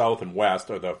 Pacific, South, and West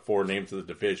are the 4 names of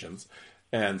the divisions.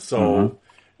 And so,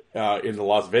 in the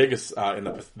Las Vegas,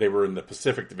 they were in the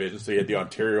Pacific division. So you had the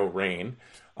Ontario Reign,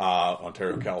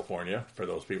 Ontario, California, for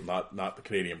those people not the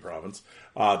Canadian province.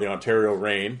 The Ontario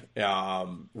Reign,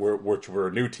 which were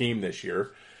a new team this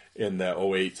year in the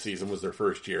 08 season, was their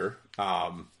first year.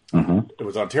 It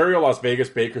was Ontario, Las Vegas,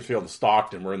 Bakersfield, and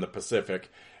Stockton were in the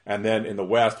Pacific. And then in the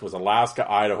West was Alaska,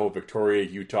 Idaho, Victoria,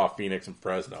 Utah, Phoenix, and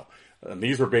Fresno. And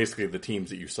these were basically the teams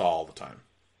that you saw all the time.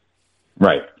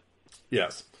 Right.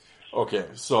 Yes. Okay.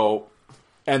 So,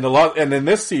 and then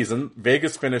this season,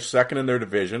 Vegas finished second in their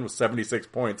division with 76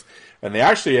 points, and they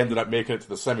actually ended up making it to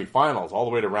the semifinals all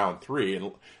the way to round 3,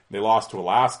 and they lost to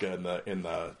Alaska in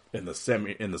the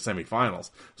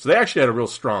semifinals. So they actually had a real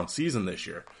strong season this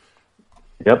year.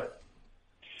 Yep.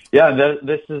 Yeah,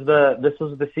 this was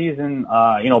the season.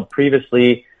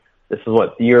 Previously, this is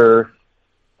what year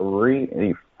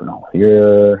 3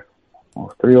 or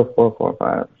 4, 5.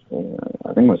 I think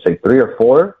I'm going to say 3 or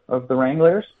 4 of the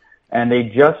Wranglers, and they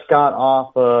just got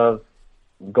off of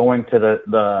going to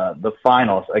the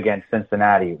finals against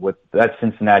Cincinnati. With that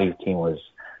Cincinnati team was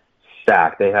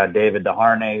stacked. They had David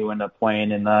Desharnais, who ended up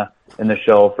playing in the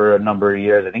show for a number of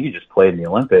years. I think he just played in the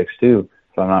Olympics too,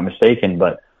 if I'm not mistaken.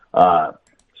 But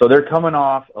so they're coming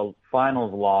off a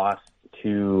finals loss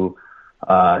to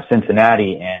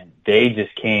Cincinnati, and they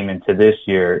just came into this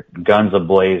year guns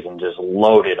ablaze and just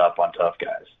loaded up on tough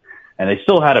guys. And they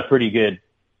still had a pretty good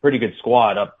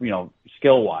squad up,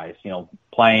 skill wise,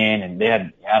 playing, and they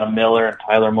had Adam Miller and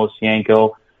Tyler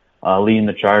Mosienko leading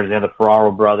the charge. They had the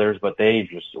Ferraro brothers, but they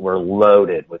just were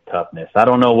loaded with toughness. I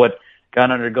don't know what got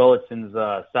under Gullitson's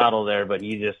saddle there, but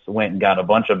he just went and got a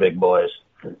bunch of big boys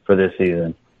for this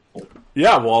season.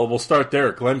 Yeah, well, we'll start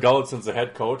there. Glenn Gullitson's the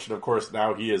head coach, and of course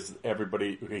now he is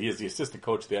the assistant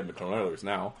coach of the Edmonton Oilers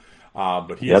now.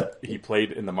 But he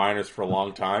played in the minors for a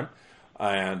long time,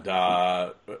 and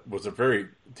was a very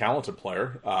talented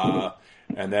player.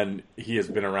 And then he has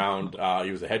been around.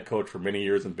 He was a head coach for many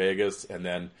years in Vegas, and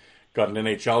then got an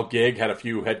NHL gig, had a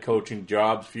few head coaching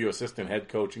jobs, a few assistant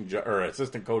coaching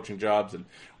jobs, and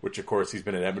which of course he's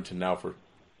been at Edmonton now for.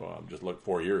 Well, just look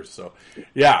 4 years. So,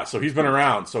 yeah, so he's been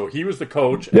around. So he was the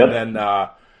coach, and then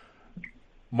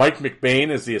Mike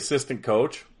McBain is the assistant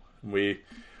coach. We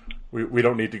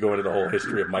don't need to go into the whole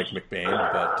history of Mike McBain,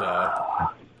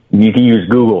 but you can use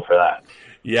Google for that.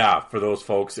 Yeah, for those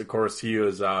folks. Of course, he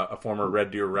was a former Red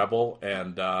Deer Rebel,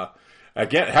 and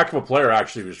again, heck of a player.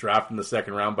 Actually, he was drafted in the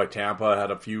second round by Tampa.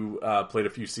 Had played a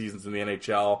few seasons in the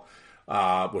NHL.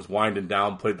 Was winding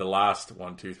down, played the last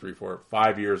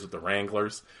 5 years with the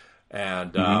Wranglers,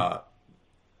 and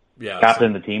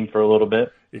captained the team for a little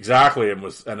bit. Exactly, and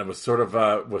it was sort of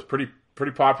was pretty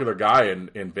popular guy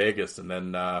in Vegas, and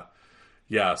then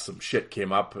some shit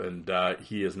came up, and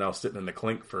he is now sitting in the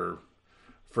clink for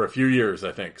a few years,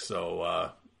 I think.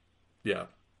 So yeah.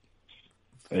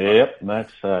 Yep,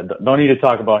 that's don't need to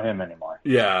talk about him anymore.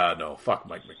 Yeah, no, fuck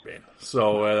Mike McBain.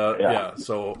 So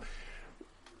so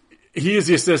he is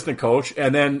the assistant coach,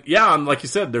 and then and like you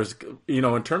said, there's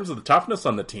in terms of the toughness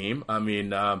on the team. I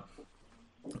mean,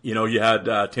 you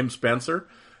had Tim Spencer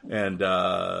and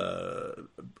Brandon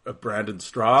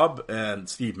Straub and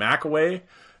Steve McAway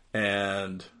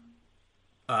and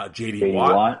JD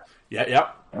Watt. Yeah.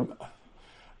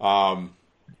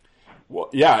 Well,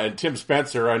 yeah, and Tim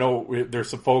Spencer. I know there's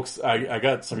some folks. I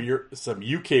got some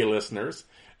UK listeners,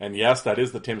 and yes, that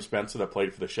is the Tim Spencer that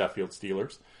played for the Sheffield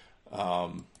Steelers.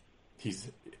 He's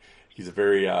a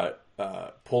very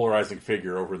polarizing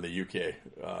figure over in the UK.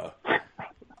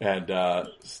 And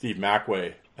Steve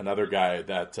McAway, another guy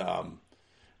that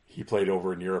he played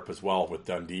over in Europe as well with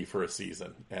Dundee for a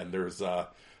season. And there's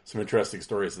some interesting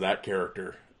stories of that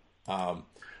character.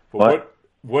 But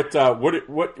what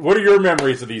are your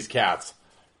memories of these cats?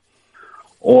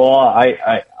 Well,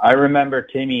 I remember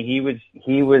Timmy. He was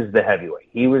the heavyweight.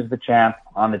 He was the champ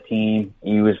on the team.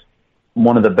 He was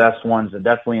one of the best ones,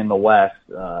 definitely in the West,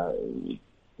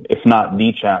 if not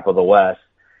the champ of the West.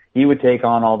 He would take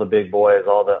on all the big boys,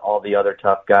 all the other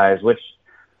tough guys, which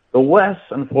the West,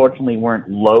 unfortunately, weren't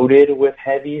loaded with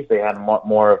heavies. They had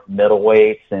more of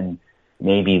middleweights and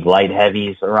maybe light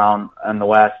heavies around in the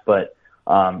West. But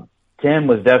Tim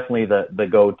was definitely the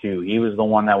go-to. He was the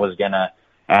one that was going to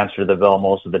answer the bell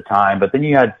most of the time. But then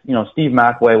you had, Steve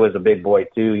McAway was a big boy,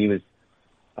 too. He was,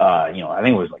 I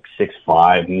think it was like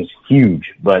 6'5". He was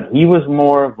huge. But he was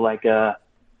more of like a,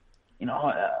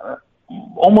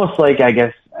 almost like, I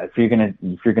guess, if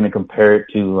you're gonna compare it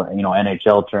to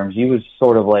NHL terms, he was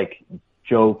sort of like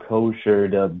Joe Kocur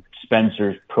to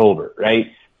Spencer's Probert,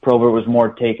 right? Probert was more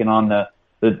taking on the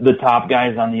top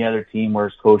guys on the other team,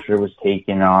 whereas Kocur was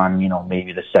taking on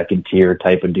maybe the second tier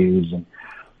type of dudes, and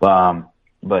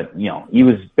but he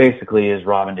was basically his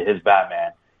Robin to his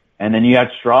Batman. And then you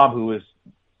had Straub, who was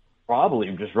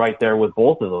probably just right there with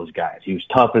both of those guys. He was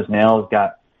tough as nails,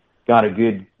 got a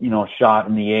good, shot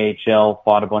in the AHL,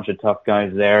 fought a bunch of tough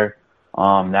guys there.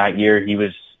 That year he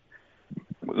was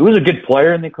a good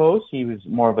player in the Coast. He was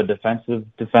more of a defensive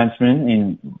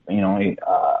defenseman,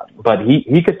 but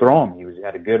he could throw him. He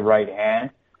had a good right hand.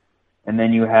 And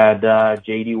then you had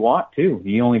JD Watt too.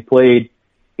 He only played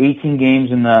 18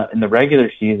 games in the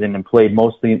regular season and played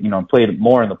mostly, played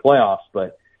more in the playoffs,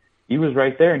 but he was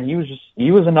right there, and he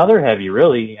was another heavy,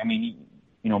 really. I mean,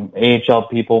 AHL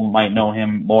people might know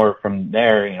him more from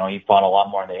there. He fought a lot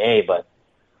more in the A, but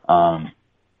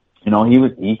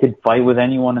he could fight with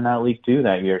anyone in that league too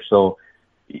that year. So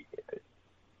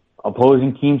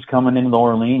opposing teams coming into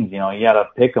Orleans, you had to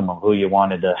pick them of who you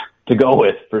wanted to go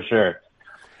with for sure.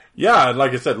 Yeah, and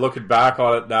like I said, looking back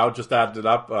on it now, just added it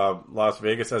up. Las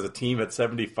Vegas has a team at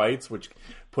 70 fights, which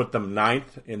put them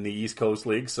 9th in the East Coast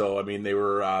League. So I mean, they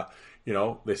were,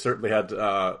 they certainly had.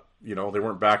 They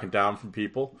weren't backing down from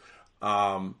people.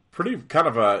 Pretty kind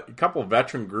of a couple of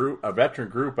veteran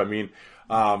group. I mean,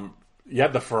 you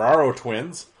had the Ferraro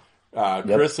twins,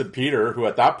 Chris and Peter, who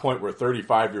at that point were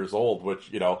 35 years old,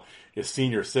 which is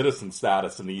senior citizen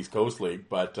status in the East Coast League.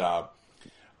 But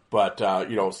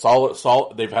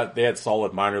solid. They had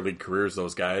solid minor league careers,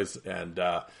 those guys, and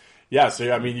so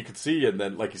I mean, you could see, and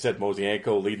then like you said,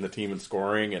 Mosienko leading the team in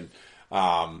scoring, and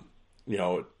and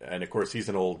of course he's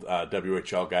an old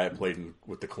WHL guy that played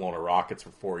with the Kelowna Rockets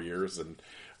for 4 years, and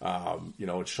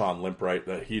and Sean Limpright,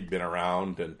 that he'd been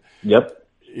around, and he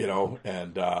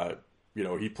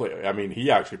played. I mean, he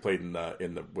actually played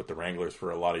with the Wranglers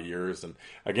for a lot of years, and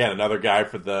again, another guy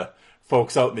for the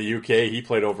folks out in the UK. He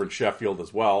played over in Sheffield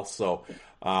as well, so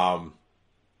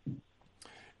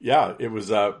it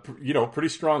was a pretty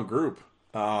strong group.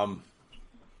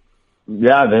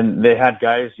 Then they had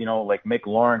guys, like Mick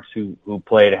Lawrence, who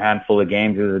played a handful of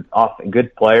games. He was a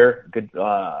good player, good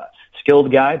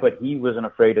skilled guy, but he wasn't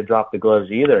afraid to drop the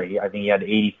gloves either. I think he had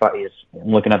 85.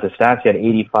 I'm looking at the stats. He had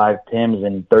 85 Tims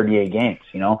in 38 games.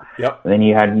 Yep. And then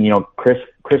you had Chris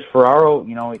Ferraro.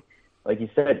 Like you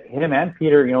said, him and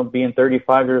Peter, being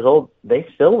 35 years old, they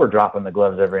still were dropping the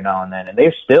gloves every now and then, and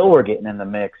they still were getting in the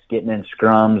mix, getting in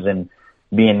scrums and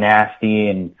being nasty,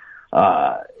 and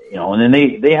and then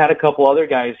they had a couple other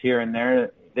guys here and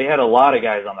there. They had a lot of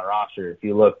guys on the roster. If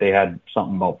you look, they had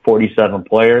something about 47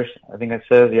 players. I think it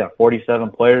says, 47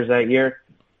 players that year.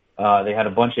 They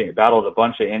had battled a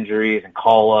bunch of injuries and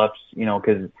call-ups,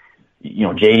 because,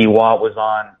 JD Watt was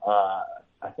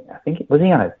I think was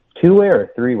he on a 2-way or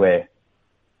a 3-way?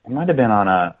 It might have been on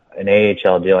an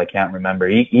AHL deal. I can't remember.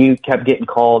 He kept getting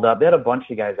called up. They had a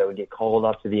bunch of guys that would get called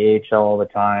up to the AHL all the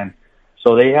time.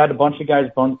 So they had a bunch of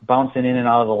guys bouncing in and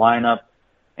out of the lineup.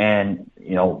 And,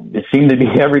 it seemed to be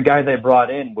every guy they brought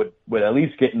in would at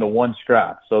least get into one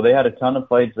scrap. So they had a ton of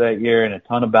fights that year and a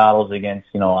ton of battles against,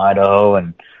 Idaho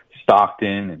and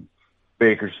Stockton and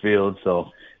Bakersfield.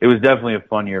 So it was definitely a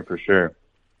fun year for sure.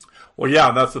 Well, yeah,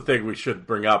 and that's the thing we should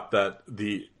bring up, that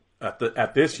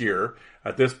at this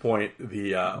point,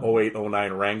 the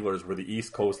 08-09 Wranglers were the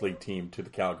East Coast League team to the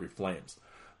Calgary Flames.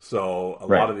 So a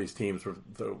lot of these teams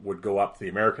would go up to the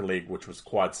American League, which was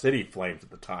Quad City Flames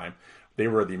at the time. They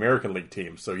were the American League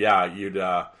team. So so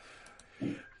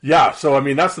I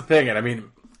mean, that's the thing.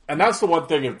 And that's the one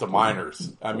thing at the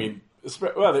minors. I mean,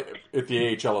 at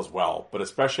the AHL as well, but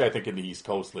especially I think in the East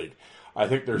Coast League. I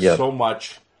think there's so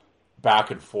much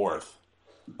back and forth.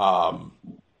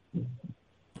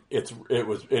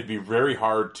 It'd be very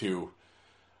hard to,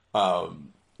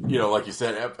 like you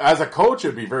said, as a coach,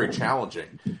 it'd be very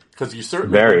challenging because you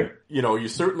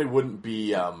certainly wouldn't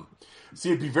be.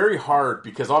 It'd be very hard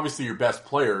because obviously your best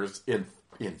players in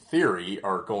theory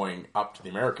are going up to the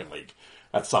American League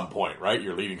at some point, right?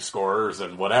 Your leading scorers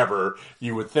and whatever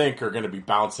you would think are going to be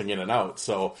bouncing in and out.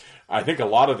 So I think a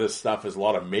lot of this stuff is a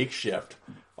lot of makeshift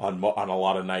on a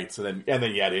lot of nights, and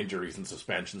then you add injuries and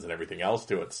suspensions and everything else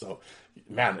to it. So,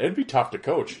 man, it'd be tough to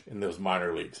coach in those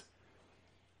minor leagues.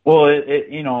 Well,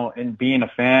 and being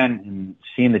a fan and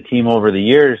seeing the team over the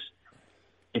years,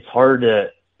 it's hard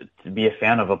to be a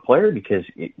fan of a player because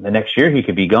the next year he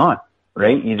could be gone,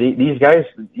 right? These guys,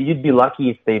 you'd be lucky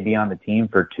if they'd be on the team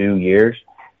for 2 years.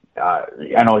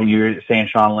 I know you were saying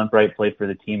Sean Limpright played for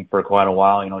the team for quite a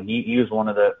while. He was one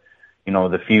of the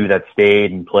few that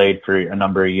stayed and played for a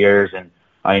number of years. And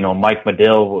Mike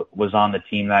Medill was on the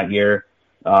team that year.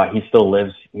 He still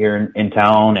lives here in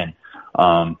town, and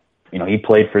he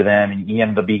played for them, and he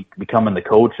ended up becoming the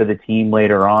coach of the team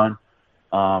later on.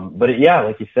 But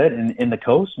like you said, in the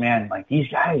coast, man, like these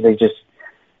guys,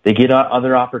 they get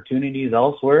other opportunities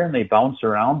elsewhere and they bounce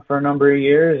around for a number of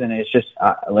years. And it's just,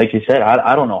 like you said,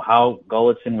 I don't know how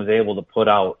Gulutzan was able to put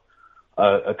out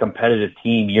a competitive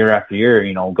team year after year,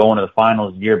 going to the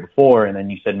finals the year before. And then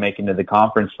you said making to the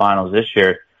conference finals this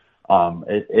year. Give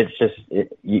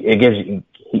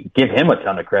him a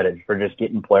ton of credit for just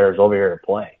getting players over here to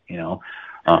play,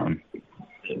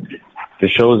 it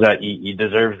shows that he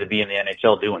deserves to be in the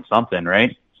NHL doing something,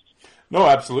 right? No,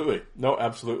 absolutely.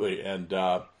 And,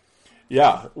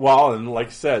 and like I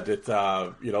said,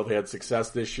 they had success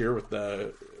this year with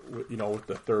the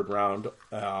third round.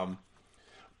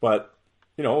 But,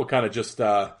 kind of just,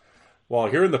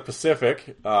 here in the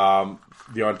Pacific,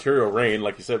 the Ontario Reign,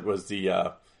 like you said, was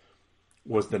the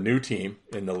new team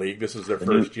in the league. This was their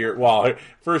first year. Well,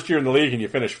 first year in the league, and you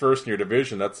finish first in your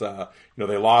division. That's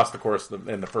they lost, of course,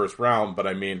 in the first round. But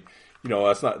I mean,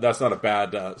 that's not a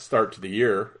bad start to the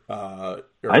year.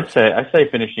 I'd say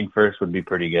finishing first would be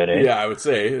pretty good. Eh? Yeah, I would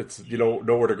say it's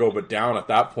nowhere to go but down at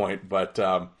that point. But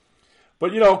kind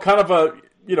of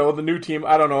the new team.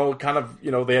 I don't know. Kind of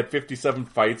they had 57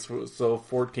 fights, so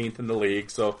 14th in the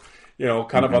league. So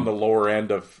kind of on the lower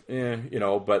end of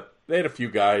but. They had a few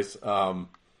guys. I'm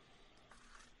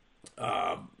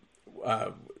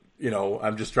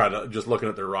just looking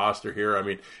at their roster here. I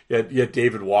mean, you had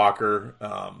David Walker,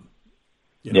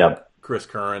 Chris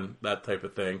Curran, that type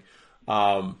of thing.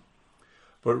 But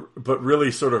really,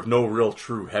 sort of no real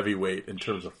true heavyweight in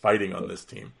terms of fighting on this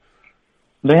team.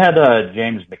 They had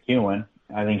James McEwen.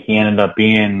 I think he ended up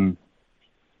being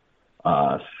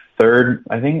third.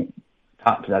 I think.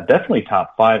 Definitely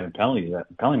top 5 in fighting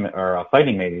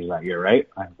majors that year, right?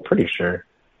 I'm pretty sure.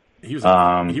 He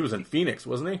was in Phoenix,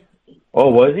 wasn't he? Oh,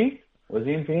 was he? Was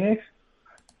he in Phoenix?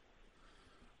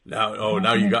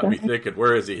 Now you got me thinking.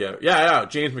 Where is he here? Yeah,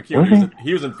 James McEwen.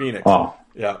 He was in Phoenix. Oh,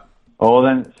 yeah. Oh,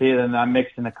 then I'm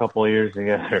mixing a couple of years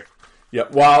together. Yeah,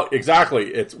 well,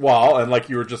 exactly. And like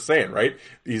you were just saying, right?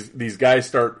 These guys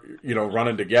start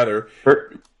running together.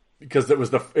 Because it was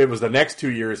the next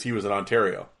 2 years he was in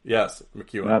Ontario. Yes,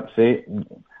 McEwen. Yep, see,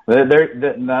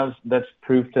 that's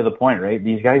proof to the point, right?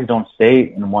 These guys don't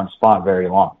stay in one spot very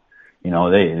long.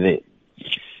 They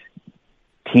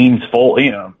teams fold.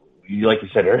 Like you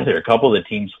said earlier, a couple of the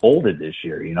teams folded this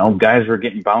year. Guys were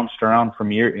getting bounced around from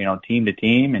team to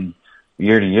team and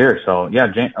year to year. So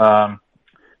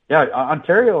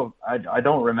Ontario, I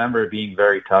don't remember it being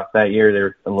very tough that year. They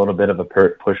were a little bit of a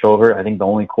pushover. I think the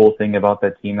only cool thing about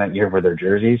that team that year were their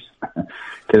jerseys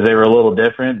because they were a little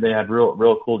different. They had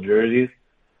real cool jerseys.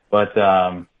 But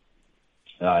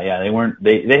They weren't.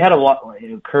 They had a lot.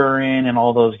 Curran and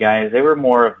all those guys. They were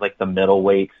more of like the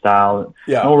middleweight style.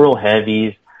 Yeah. No real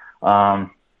heavies.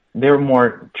 They were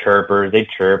more chirpers. They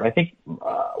chirp. I think.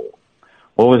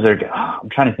 What was their? I'm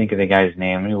trying to think of the guy's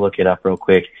name. Let me look it up real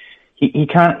quick. He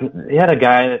had a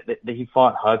guy that he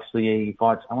fought Huxley. He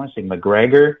fought. I want to say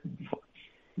McGregor.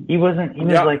 He was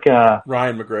like a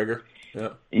Ryan McGregor. Yeah.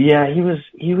 Yeah, he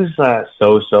was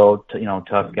so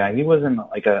tough guy. He wasn't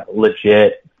like a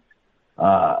legit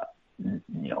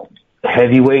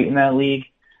heavyweight in that league.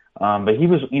 But he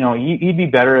was, he'd be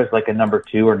better as like a number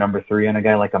 2 or number 3 on a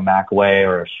guy like a McAway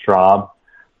or a Straub.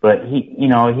 But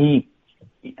he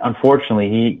unfortunately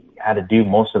he had to do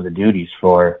most of the duties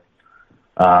for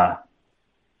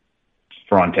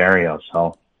Ontario.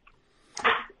 So.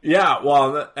 Yeah,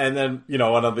 well, and then, and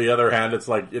on the other hand, it's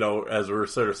like, as we're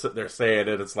sort of sitting there saying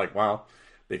it, it's like, well,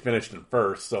 they finished in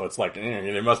first, so it's like,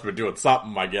 they must have been doing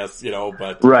something, I guess,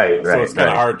 but right, so it's kind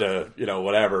of hard to,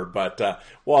 whatever, but,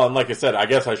 well, and like I said, I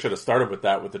guess I should have started with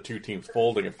that, with the two teams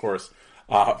folding, of course.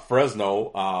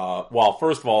 Fresno,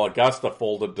 first of all, Augusta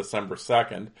folded December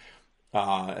 2nd,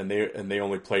 and they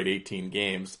only played 18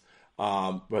 games.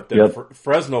 But then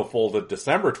Fresno folded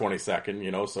December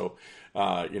 22nd, so,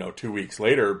 2 weeks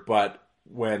later. But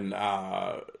when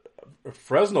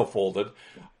Fresno folded,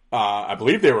 I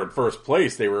believe they were in first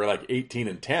place. They were like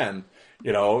 18-10,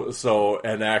 so,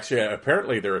 and actually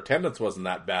apparently their attendance wasn't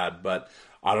that bad, but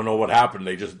I don't know what happened.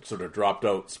 They just sort of dropped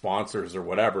out sponsors or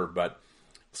whatever. But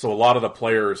so a lot of the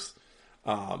players,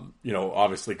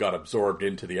 obviously got absorbed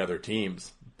into the other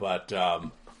teams, but,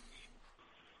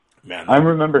 man, I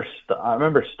remember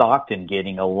Stockton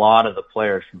getting a lot of the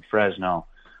players from Fresno,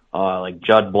 like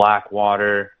Judd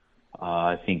Blackwater.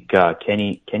 I think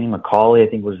Kenny McCauley, I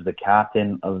think, was the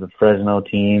captain of the Fresno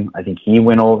team. I think he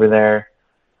went over there.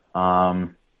 I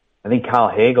think Kyle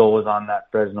Hagel was on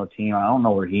that Fresno team. I don't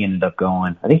know where he ended up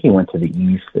going. I think he went to the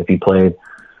East if he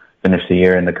finished the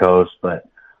year in the Coast. But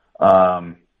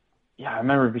I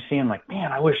remember seeing like,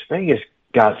 man, I wish Vegas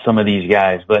got some of these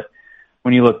guys, but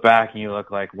when you look back and you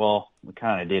look like, well, we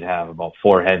kind of did have about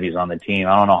 4 heavies on the team.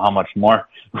 I don't know how much more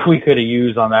we could have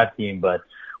used on that team, but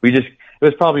it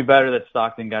was probably better that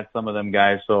Stockton got some of them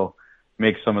guys, so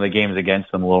make some of the games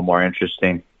against them a little more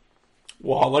interesting.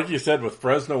 Well, like you said with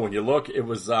Fresno, when you look, it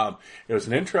was an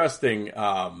interesting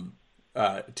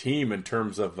team in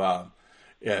terms of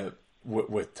they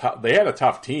had a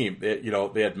tough team.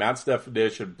 They had Matt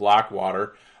Stefanish and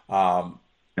Blackwater,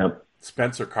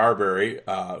 Spencer Carberry,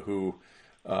 who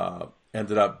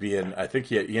ended up being, I think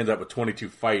he ended up with 22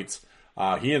 fights.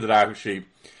 He ended up actually,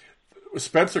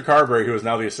 Spencer Carberry, who is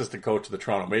now the assistant coach of the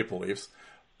Toronto Maple Leafs,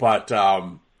 but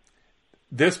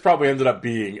this probably ended up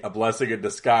being a blessing in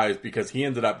disguise because he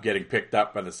ended up getting picked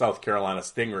up by the South Carolina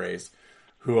Stingrays,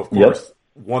 who of course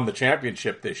won the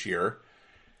championship this year.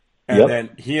 And then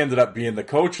he ended up being the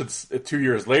coach 2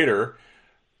 years later.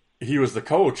 He was the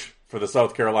coach for the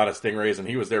South Carolina Stingrays, and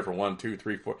he was there for 1, 2,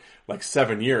 3, 4, like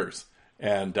 7 years.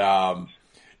 And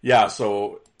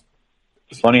so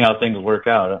it's funny how things work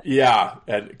out. Yeah,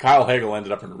 and Kyle Hagel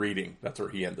ended up in Reading. That's where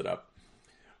he ended up.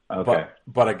 Okay.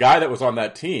 But a guy that was on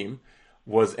that team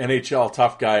was NHL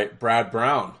tough guy Brad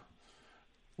Brown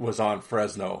was on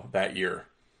Fresno that year.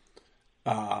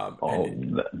 I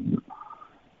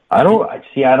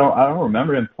don't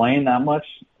remember him playing that much.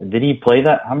 Did he play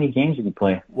that? How many games did he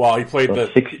play? Well, he played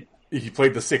he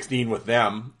played the 16 with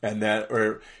them, and then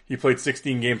he played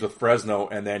 16 games with Fresno,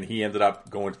 and then he ended up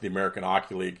going to the American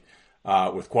Hockey League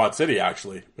with Quad City,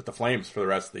 actually, with the Flames for the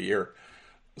rest of the year.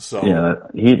 So yeah,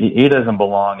 he doesn't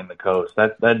belong in the Coast.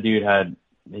 That dude had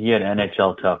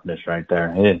NHL toughness right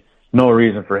there. No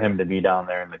reason for him to be down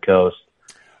there in the Coast.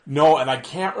 No, and I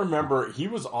can't remember. He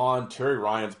was on Terry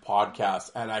Ryan's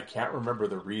podcast, and I can't remember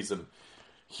the reason.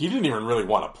 He didn't even really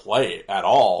want to play at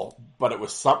all, but it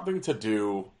was something to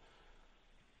do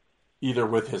either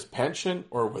with his pension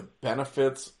or with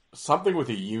benefits, something with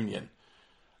a union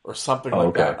or something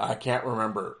like that. I can't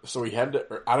remember. So he had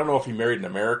to, I don't know if he married an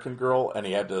American girl and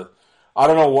he had to, I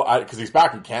don't know what, because he's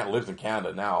back in Canada, lives in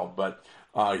Canada now, but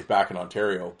he's back in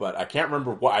Ontario, but I can't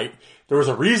remember why. There was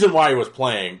a reason why he was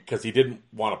playing, because he didn't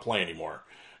want to play anymore,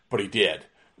 but he did.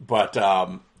 But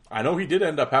I know he did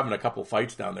end up having a couple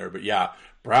fights down there. But yeah,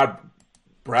 Brad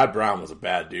Brown was a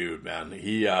bad dude, man.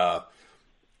 He,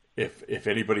 if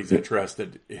anybody's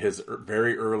interested, his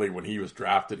very early when he was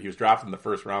drafted in the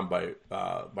first round by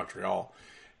Montreal.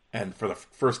 And for the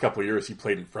first couple of years, he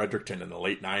played in Fredericton in the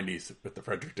late 90s with the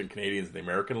Fredericton Canadians in the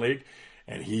American League.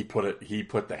 and he put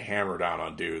the hammer down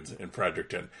on dudes in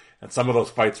Fredericton. And some of those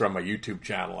fights are on my YouTube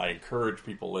channel. I encourage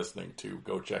people listening to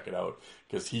go check it out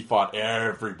because he fought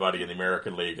everybody in the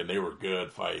American League, and they were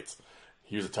good fights.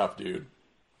 He was a tough dude.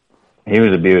 He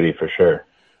was a beauty for sure.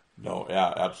 No,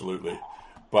 yeah, absolutely.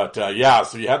 But, so you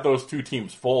had those two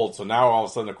teams fold. So now all of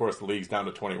a sudden, of course, the league's down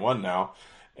to 21 now.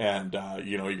 And,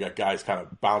 you got guys kind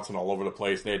of bouncing all over the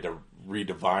place. They had to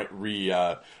redesign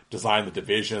the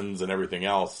divisions and everything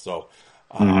else. So,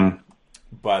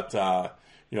 but,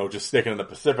 just sticking in the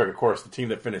Pacific, of course, the team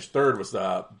that finished third was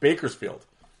Bakersfield.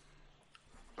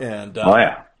 And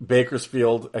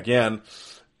Bakersfield, again,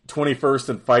 21st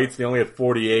in fights. They only had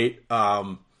 48.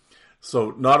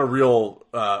 So not a real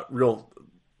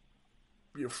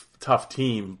tough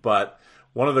team, but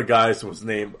one of the guys was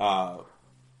named Liam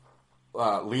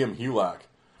Hulak.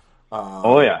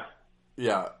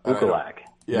 Yeah. Hukulak.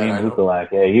 Yeah, Liam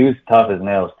Hukulak. Yeah, he was tough as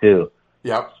nails too.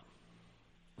 Yep.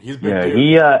 He's been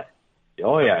good.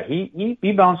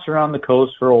 He bounced around the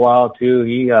coast for a while too.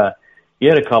 He had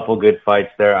a couple good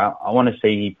fights there. I want to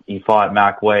say he fought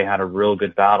McWay, had a real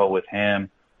good battle with him.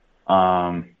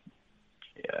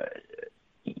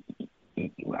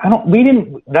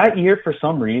 That year for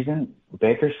some reason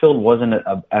Bakersfield wasn't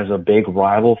as a big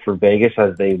rival for Vegas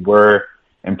as they were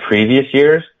in previous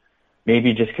years.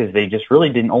 Maybe just because they just really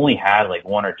didn't only had like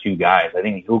one or two guys. I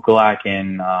think Hukulak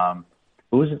and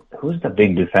who's the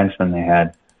big defenseman they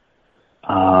had?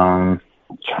 I'm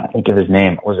trying to think of his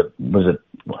name. Was it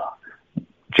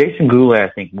Jason Goulet? I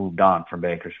think moved on from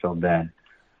Bakersfield then.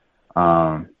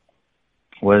 Was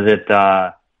it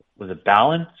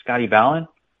Ballin? Scotty Ballin?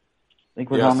 I think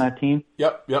was on that team.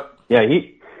 Yep. Yeah,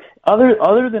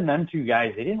 other than them two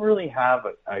guys, they didn't really have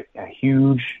a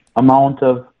huge amount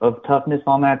of toughness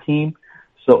on that team.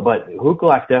 So, but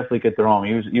Hukulak definitely could throw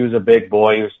him. He was a big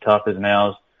boy. He was tough as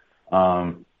nails.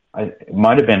 It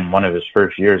might have been one of his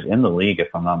first years in the league, if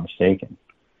I'm not mistaken.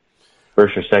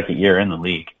 First or second year in the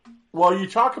league. Well, you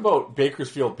talk about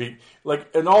Bakersfield,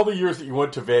 like in all the years that you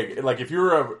went to Vegas. Like if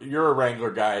you're a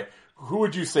Wrangler guy, who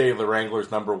would you say the Wranglers'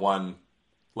 number one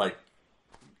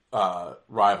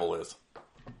rival is?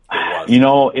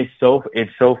 It's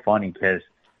so funny because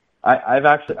I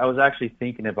was actually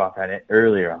thinking about that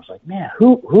earlier. I was like, man,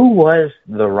 who was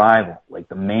the rival, like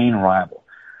the main rival?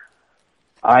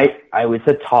 It's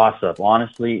a toss up,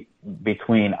 honestly,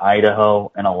 between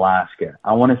Idaho and Alaska.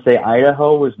 I want to say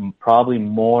Idaho was probably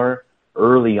more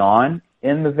early on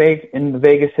in the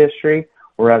Vegas history,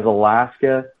 whereas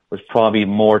Alaska was probably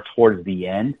more towards the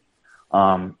end.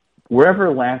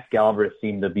 Wherever Lance Galbraith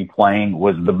seemed to be playing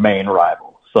was the main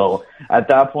rival. So at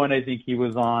that point, I think he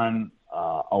was on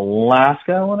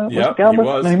Alaska when it was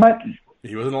Galbraith.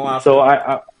 He was in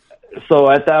Alaska. So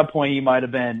at that point, it might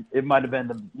have been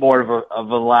more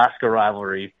of Alaska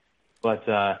rivalry, but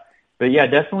yeah,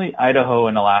 definitely Idaho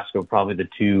and Alaska were probably the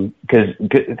two.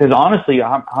 Because honestly,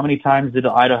 how many times did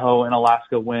Idaho and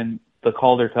Alaska win the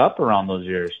Calder Cup around those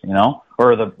years?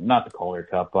 Or not the Calder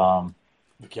Cup,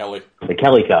 the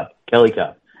Kelly Cup.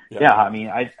 Yep. Yeah, I mean,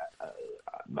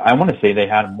 I want to say they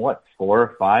had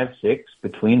 4, 5, 6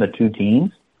 between the two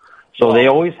teams, so they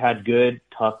always had good,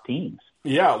 tough teams.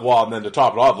 Yeah, well, and then to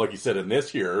top it off, like you said, in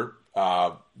this year,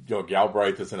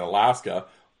 Galbraith is in Alaska.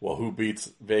 Well, who beats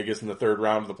Vegas in the third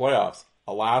round of the playoffs?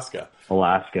 Alaska.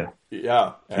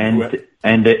 Yeah, and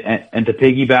to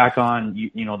piggyback on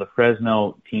the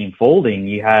Fresno team folding,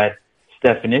 you had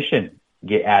Stefanition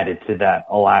get added to that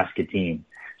Alaska team.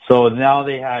 So now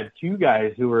they had two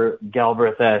guys who were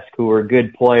Galbraith-esque, who were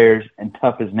good players and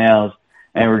tough as nails,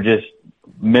 and were just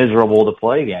miserable to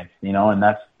play against, and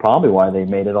that's probably why they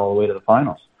made it all the way to the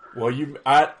finals. Well, you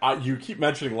keep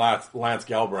mentioning Lance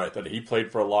Galbraith, and he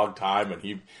played for a long time, and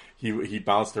he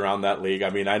bounced around that league. I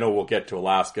mean, I know we'll get to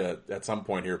Alaska at some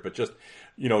point here, but just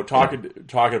talking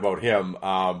about him,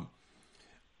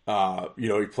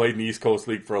 he played in the East Coast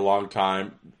League for a long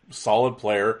time, solid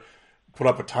player, put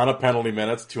up a ton of penalty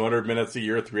minutes, 200 minutes a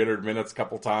year, 300 minutes a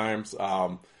couple times.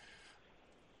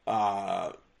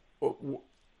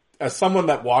 As someone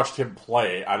that watched him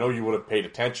play, I know you would have paid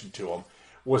attention to him.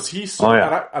 Was he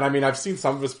and I mean, I've seen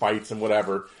some of his fights and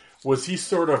whatever. Was he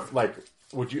sort of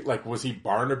was he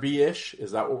Barnaby-ish?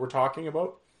 Is that what we're talking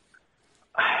about?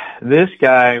 This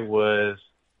guy was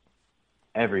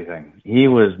everything. He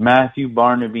was Matthew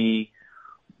Barnaby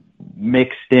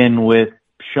mixed in with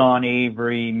Sean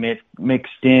Avery,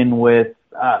 mixed in with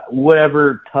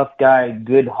whatever tough guy,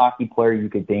 good hockey player you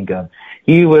could think of.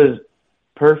 He was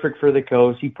perfect for the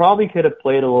coast. He probably could have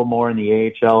played a little more in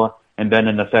the AHL and been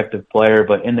an effective player,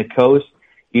 but in the coast,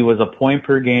 he was a point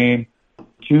per game,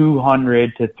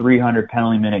 200 to 300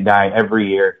 penalty minute guy every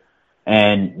year.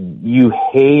 And you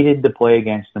hated to play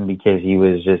against him because he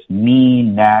was just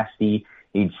mean, nasty.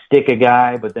 He'd stick a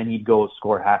guy, but then he'd go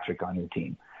score a hat trick on your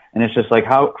team. And it's just like,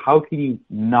 how could you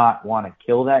not want to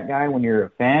kill that guy when you're a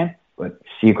fan, but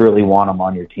secretly want him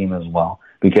on your team as well?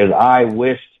 Because I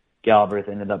wished Galbraith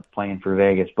ended up playing for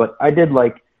Vegas, but I did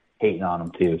like hating on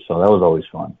him too, so that was always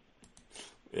fun.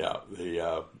 Yeah,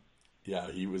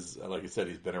 he was, like I said,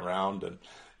 he's been around, and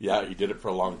yeah, he did it for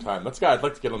a long time. That's a guy I'd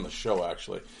like to get on the show,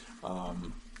 actually.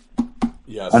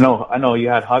 Yes. I know. You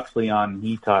had Huxley on.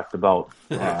 He talked about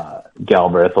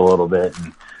Galbraith a little bit.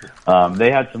 And,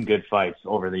 they had some good fights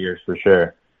over the years for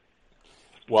sure.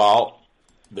 Well,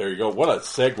 there you go. What a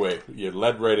segue! You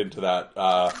led right into that.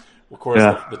 Of course,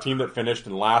 the team that finished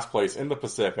in last place in the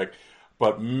Pacific.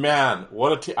 But man,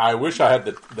 what a team! I wish I had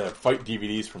the fight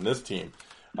DVDs from this team.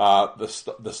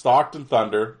 The Stockton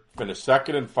Thunder finished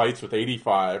second in fights with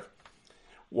 85.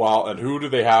 And who do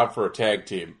they have for a tag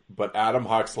team but Adam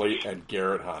Huxley and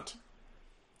Garrett Hunt?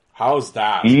 How's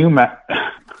that?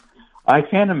 I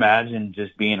can't imagine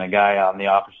just being a guy on the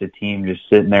opposite team, just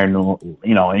sitting there, and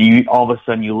you all of a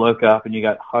sudden you look up and you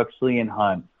got Huxley and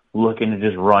Hunt looking to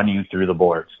just run you through the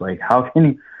boards. Like, how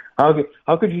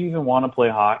could you even want to play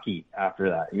hockey after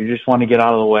that? You just want to get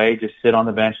out of the way, just sit on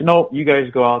the bench. No, you guys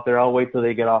go out there. I'll wait till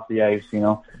they get off the ice.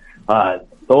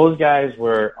 Those guys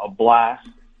were a blast.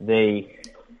 They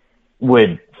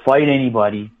would fight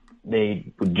anybody.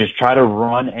 They would just try to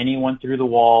run anyone through the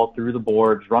wall, through the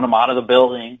boards, run them out of the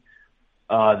building.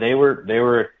 They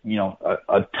were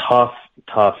a tough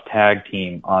tag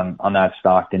team on that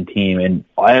Stockton team. And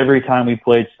every time we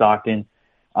played Stockton,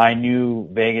 I knew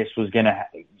Vegas was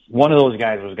one of those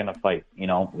guys was gonna fight.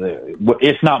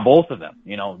 It's not both of them.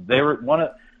 They were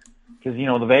because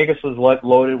the Vegas was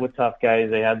loaded with tough guys.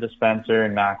 They had the Spencer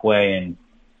and McWay, and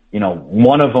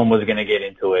one of them was gonna get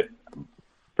into it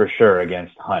for sure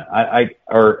against Hunt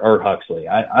or Huxley.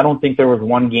 I don't think there was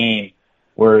one game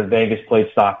where Vegas played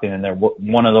Stockton and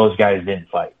one of those guys didn't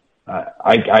fight.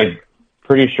 I'm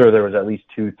pretty sure there was at least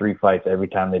 2-3 fights every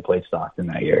time they played Stockton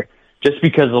that year, just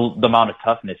because of the amount of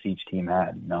toughness each team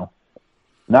had.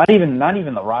 Not even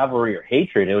the rivalry or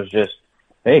hatred. It was just,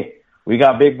 hey, we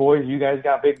got big boys, you guys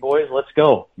got big boys, let's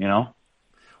go.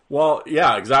 Well,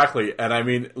 yeah, exactly. And I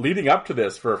mean, leading up to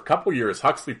this, for a couple years,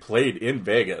 Huxley played in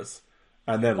Vegas.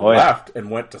 And then left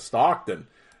and went to Stockton.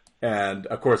 And,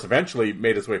 of course, eventually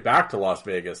made his way back to Las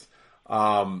Vegas.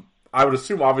 I would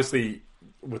assume, obviously,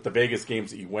 with the Vegas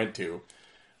games that you went to,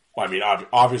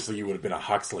 obviously you would have been a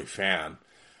Huxley fan.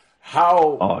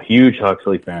 Huge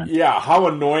Huxley fan. Yeah, how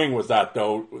annoying was that,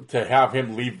 though, to have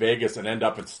him leave Vegas and end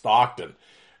up in Stockton?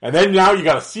 And then now you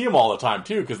got to see him all the time,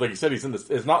 too, because like you said,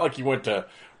 it's not like he went to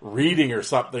Reading or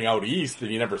something out east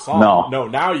and you never saw him. No,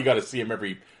 now you got to see him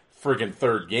every friggin'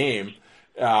 third game.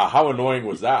 How annoying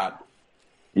was that?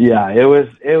 Yeah, it was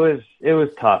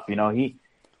tough.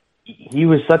 He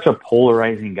was such a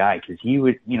polarizing guy because he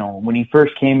would, when he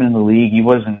first came into the league, he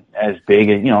wasn't as big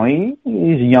as,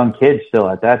 he's a young kid still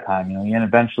at that time. He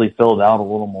eventually filled out a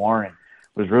little more and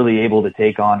was really able to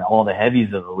take on all the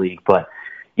heavies of the league. But,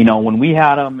 when we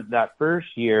had him that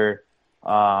first year, he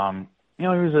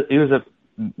was a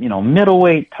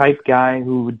middleweight type guy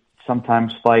who would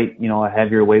sometimes fight, a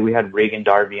heavier weight. We had Reagan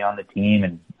Darby on the team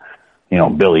and,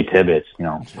 Billy Tibbetts,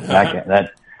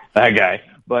 that guy.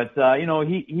 But,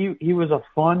 he was a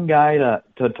fun guy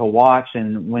to watch.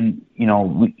 And when,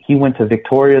 he went to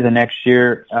Victoria the next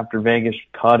year after Vegas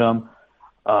cut him,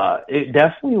 it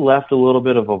definitely left a little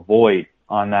bit of a void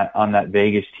on that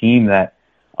Vegas team that,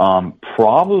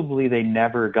 probably they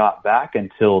never got back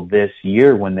until this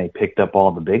year when they picked up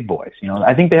all the big boys.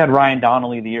 I think they had Ryan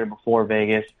Donnelly the year before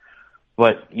Vegas.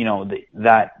 But,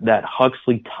 that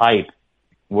Huxley type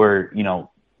where,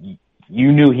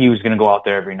 you knew he was going to go out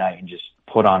there every night and just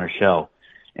put on a show.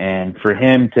 And for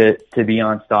him to be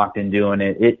on Stockton doing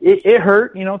it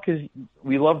hurt, because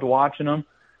we loved watching him.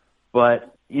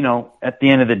 But, at the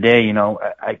end of the day,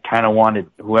 I kind of wanted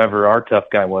whoever our tough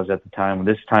guy was at the time,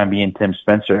 this time being Tim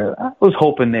Spencer, I was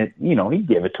hoping that, he'd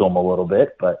give it to him a little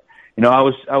bit. But, I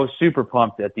was super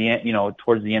pumped at the end,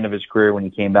 towards the end of his career when he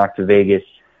came back to Vegas.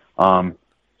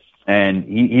 And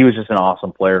he was just an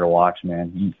awesome player to watch,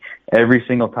 man. Every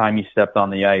single time he stepped on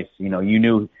the ice, you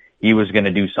knew he was going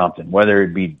to do something, whether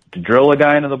it be to drill a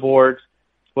guy into the boards,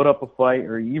 put up a fight,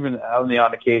 or even on the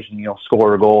odd occasion,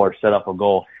 score a goal or set up a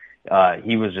goal.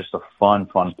 He was just a fun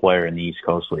player in the East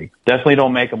Coast League. Definitely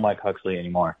don't make him like Huxley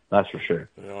anymore. That's for sure.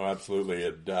 No, absolutely.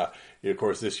 And, of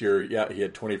course, this year, he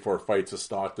had 24 fights with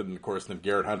Stockton, and of course, then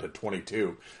Garrett Hunt had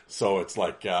 22. So it's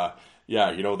like,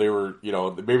 they were,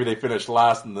 maybe they finished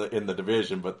last in the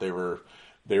division, but they were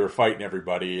they were fighting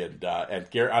everybody, and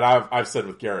Garrett, and I've said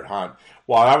with Garrett Hunt,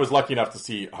 well, I was lucky enough to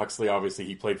see Huxley. Obviously,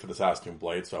 he played for the Saskatoon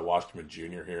Blades, so I watched him in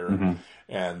junior here,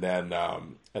 and then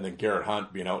Garrett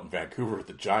Hunt being out in Vancouver with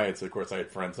the Giants. Of course, I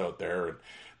had friends out there, and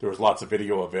there was lots of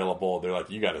video available. They're like,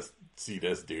 "You got to see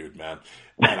this dude, man,"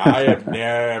 and I have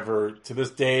never, to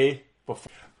this day,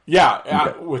 before.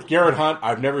 Yeah, with Garrett Hunt,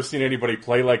 I've never seen anybody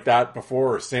play like that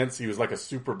before or since. He was like a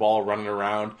super ball running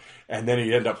around, and then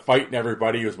he'd end up fighting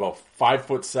everybody. He was about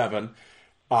 5'7",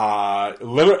 a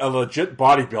legit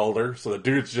bodybuilder, so the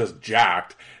dude's just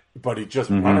jacked, but he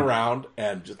just run around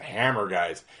and just hammer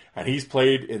guys. And he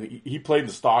played in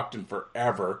Stockton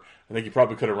forever. I think he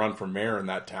probably could have run for mayor in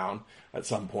that town at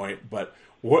some point. But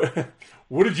what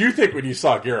did you think when you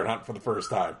saw Garrett Hunt for the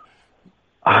first time?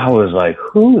 I was like,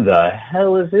 who the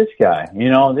hell is this guy? You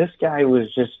know, this guy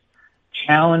was just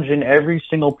challenging every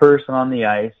single person on the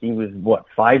ice. He was,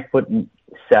 5'7",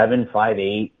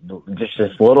 5'8", just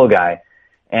this little guy.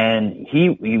 And he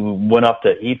went up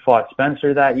to, he fought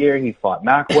Spencer that year. He fought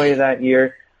McWay that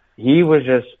year. He was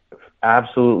just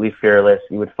absolutely fearless.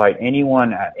 He would fight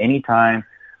anyone at any time.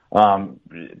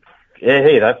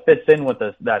 Hey, that fits in with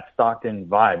that Stockton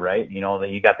vibe, right? You know,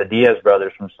 you got the Diaz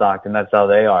brothers from Stockton. That's how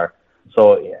they are.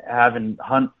 So having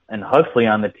Hunt and Huxley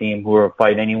on the team who were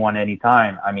fight anyone,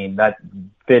 anytime, I mean, that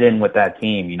fit in with that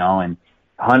team, you know, and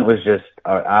Hunt was just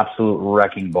an absolute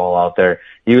wrecking ball out there.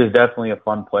 He was definitely a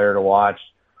fun player to watch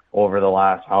over the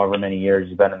last however many years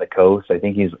he's been in the coast. I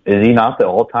think is he not the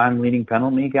all-time leading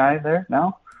penalty guy there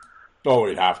now? Oh,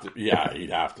 he'd have to. Yeah,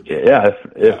 he'd have to be. Yeah,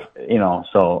 if you know,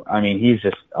 so, I mean, he's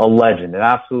just a legend, an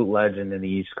absolute legend in the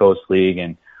East Coast League,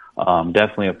 and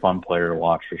definitely a fun player to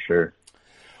watch for sure.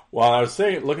 Well, I was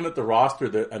saying, looking at the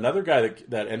roster, another guy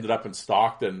that ended up in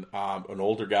Stockton, an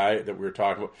older guy that we were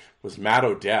talking about, was Matt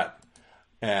Odette.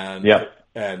 And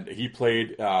he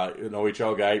played an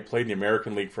OHL guy. He played in the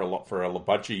American League for a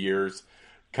bunch of years.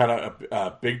 Kind of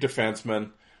a big defenseman.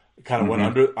 Kind of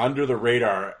went under the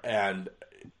radar. And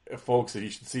folks, you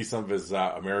should see some of his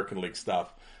American League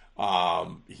stuff.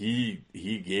 He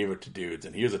gave it to dudes,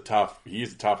 and he's a tough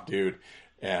dude.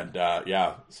 And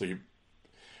so you.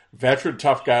 Veteran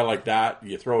tough guy like that,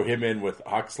 you throw him in with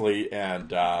Huxley and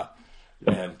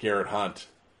Garrett Hunt.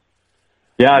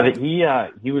 Yeah,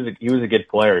 he was a good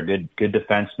player, good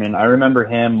defenseman. I remember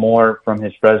him more from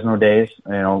his Fresno days,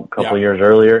 you know, a couple of years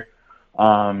earlier. You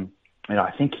know,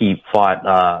 I think he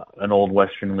fought an old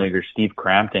Western Leaguer, Steve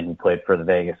Crampton, who played for the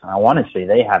Vegas. And I want to say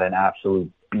they had an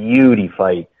absolute beauty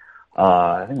fight.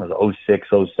 I think it was 06,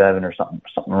 07 or something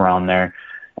around there.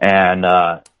 And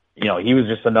you know, he was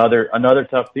just another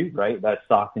tough dude, right? That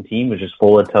Stockton team was just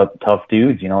full of tough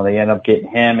dudes. You know, they ended up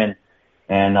getting him and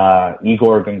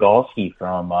Igor Gongalski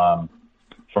from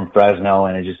Fresno,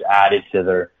 and it just added to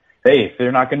their, hey, if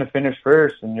they're not going to finish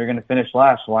first and you're going to finish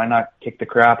last, why not kick the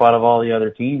crap out of all the other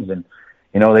teams? And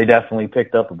you know, they definitely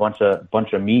picked up a bunch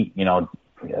of meat, you know,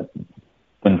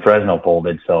 when Fresno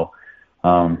folded. So,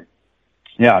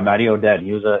 Matty Odette,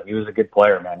 he was a good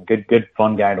player, man. Good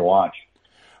fun guy to watch.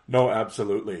 No,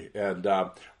 absolutely. And,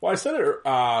 I said it,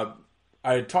 I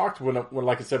had talked when,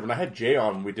 like I said, when I had Jay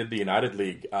on, we did the United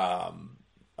League,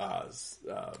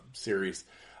 series.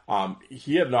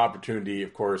 He had an opportunity,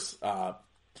 of course,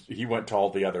 he went to all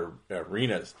the other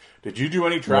arenas. Did you do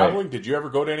any traveling? Right. Did you ever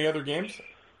go to any other games?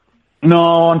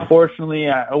 No, unfortunately.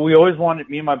 We always wanted,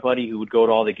 me and my buddy who would go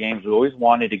to all the games, we always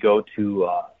wanted to go to,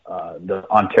 the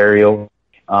Ontario.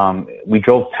 We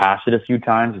drove past it a few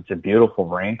times. It's a beautiful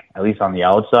rink, at least on the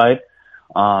outside.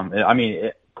 I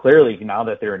mean, clearly now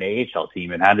that they're an AHL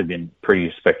team, it had to have been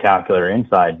pretty spectacular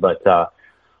inside. But,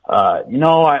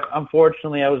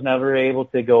 unfortunately, I was never able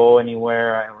to go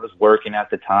anywhere. I was working at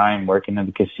the time, working at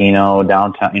the casino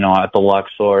downtown, you know, at the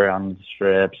Luxor on the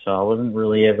Strip. So I wasn't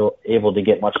really able to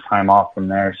get much time off from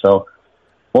there. So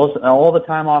all the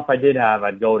time off I did have,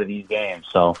 I'd go to these games.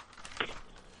 So.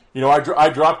 You know, I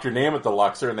dropped your name at the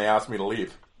Luxor, and they asked me to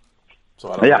leave.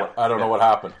 So I don't know what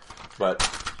happened, but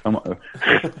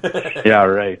yeah,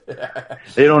 right.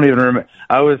 They don't even remember.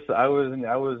 I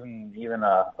wasn't even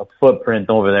a footprint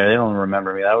over there. They don't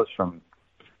remember me. That was from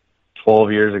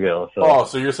 12 years ago. So.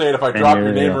 So you're saying if I drop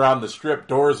your name around the Strip,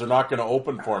 doors are not going to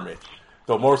open for me?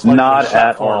 They'll most likely not shut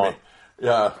at for all. me.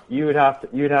 Yeah, you'd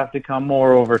have to come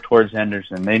more over towards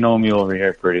Henderson. They know me over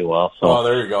here pretty well. So. Oh,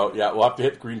 there you go. Yeah, we'll have to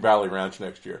hit Green Valley Ranch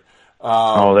next year.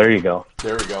 There you go.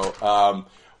 There we go.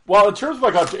 Well, in terms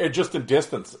of just in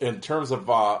distance, in terms of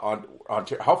on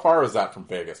how far is that from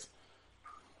Vegas?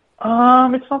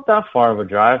 It's not that far of a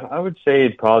drive. I would say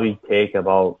it'd probably take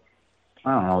about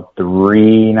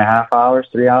 3.5 hours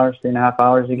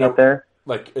to get there.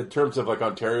 Like in terms of like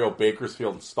Ontario,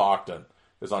 Bakersfield, and Stockton.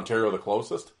 Is Ontario the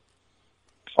closest?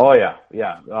 Oh yeah.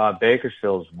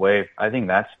 Bakersfield's I think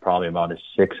that's probably about a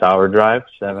 6-hour drive,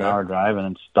 7-hour drive, and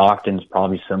then Stockton's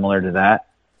probably similar to that.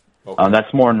 Okay.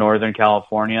 That's more Northern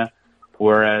California,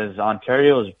 whereas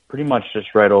Ontario is pretty much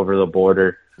just right over the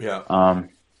border. Yeah.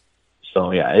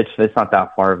 So yeah, it's not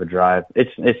that far of a drive.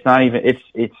 It's not even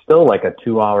it's still like a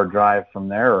 2-hour drive from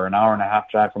there, or an hour and a half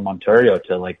drive from Ontario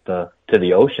to like to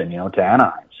the ocean, to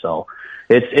Anaheim. So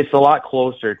it's a lot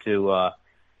closer to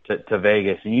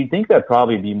Vegas, and you'd think that'd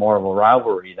probably be more of a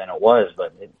rivalry than it was,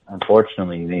 but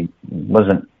unfortunately, it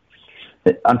wasn't.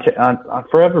 For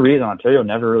whatever reason, Ontario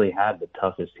never really had the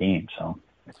toughest team. So,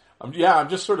 I'm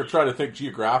just sort of trying to think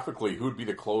geographically who would be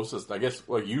the closest. I guess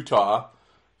like Utah,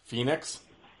 Phoenix,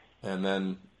 and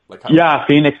then like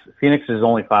Phoenix is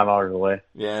only 5 hours away.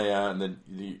 Yeah, and then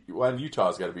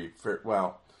Utah's got to be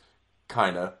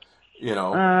kind of. They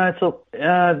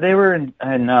were in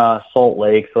Salt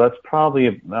Lake, so that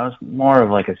was more of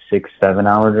like a 6-7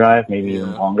 hour drive, maybe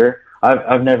even longer.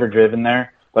 I've never driven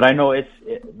there, but I know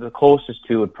the closest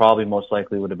to would probably most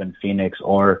likely would have been Phoenix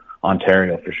or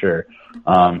Ontario for sure.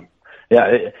 I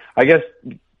guess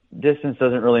distance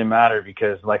doesn't really matter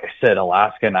because, like I said,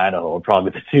 Alaska and Idaho are probably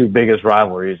the two biggest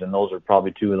rivalries, and those are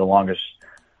probably two of the longest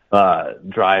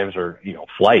drives or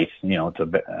flights,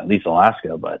 to at least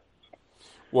Alaska, but.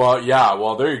 Well, yeah.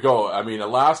 Well, there you go. I mean,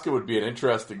 Alaska would be an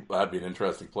interesting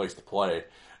place to play,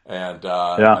 and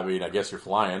I mean, I guess you're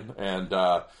flying, and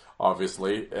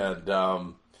obviously, and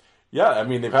I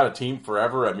mean, they've had a team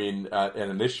forever. I mean,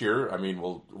 and this year, I mean,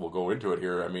 we'll go into it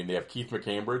here. I mean, they have Keith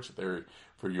McCambridge. They're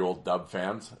for you old Dub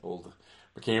fans. Old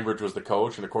McCambridge was the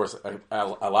coach, and of course,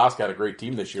 Alaska had a great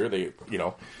team this year. They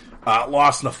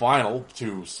lost in the final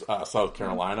to South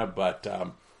Carolina, but.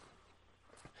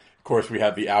 Of course, we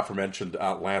had the aforementioned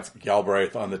Lance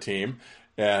Galbraith on the team,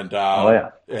 and and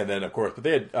then of course, but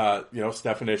they had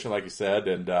Stefan Isham, like you said,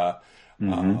 and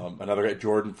another guy,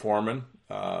 Jordan Foreman,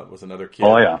 was another kid.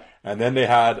 Oh yeah, and then they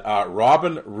had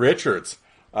Robin Richards,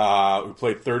 who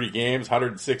played 30 games,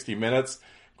 160 minutes.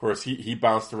 Of course, he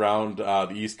bounced around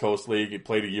the East Coast League. He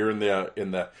played a year in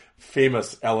the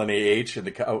famous LNAH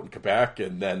out in Quebec,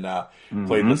 and then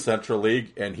played in the Central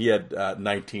League, and he had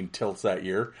 19 tilts that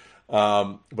year.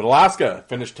 But Alaska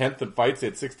finished 10th in fights. They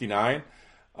had 69.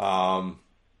 So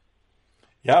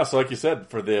like you said,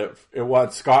 it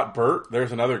was Scott Burt.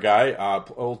 There's another guy,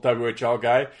 old WHL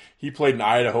guy. He played in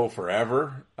Idaho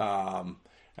forever, and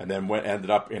then ended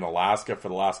up in Alaska for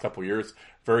the last couple of years.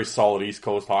 Very solid East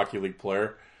Coast Hockey League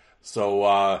player.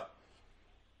 So,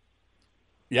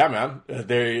 man,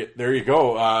 there you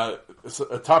go. It's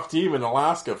a tough team in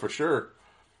Alaska for sure.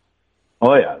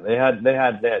 Oh yeah, they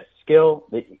had skill.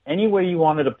 Any way you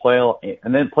wanted to play,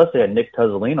 and then plus they had Nick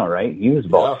Tuzzolino, right? He was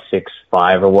about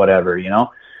 6'5" or whatever,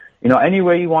 any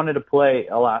way you wanted to play,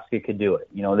 Alaska could do it.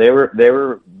 They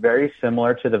were very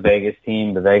similar to the Vegas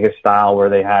team, the Vegas style, where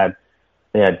they had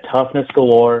toughness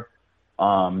galore.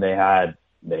 They had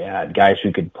guys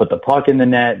who could put the puck in the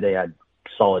net. They had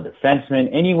solid defensemen.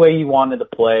 Any way you wanted to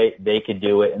play, they could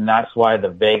do it, and that's why the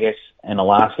Vegas and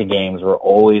Alaska games were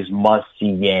always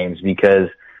must-see games, because,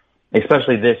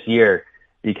 especially this year,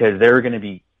 because they're going to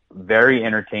be very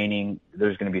entertaining.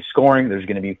 There's going to be scoring. There's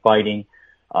going to be fighting.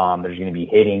 There's going to be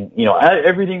hitting.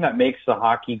 Everything that makes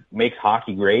hockey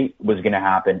great was going to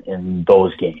happen in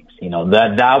those games.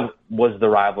 That was the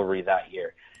rivalry that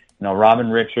year.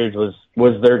 Robin Richards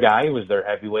was their guy. He was their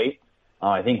heavyweight.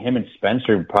 I think him and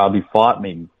Spencer probably fought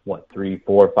maybe 3,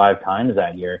 4, 5 times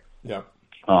that year. Yeah.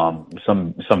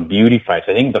 Some beauty fights.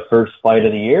 I think the first fight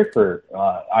of the year for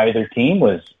either team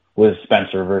was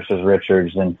Spencer versus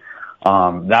Richards, and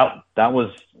that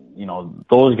was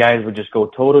those guys would just go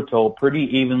toe to toe,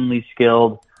 pretty evenly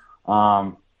skilled.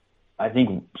 I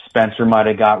think Spencer might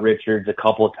have got Richards a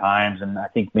couple of times, and I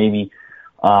think maybe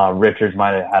Richards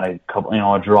might have had a couple,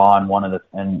 a draw in one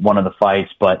of the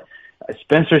fights, but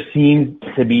Spencer seemed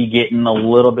to be getting a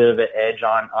little bit of an edge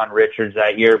on Richards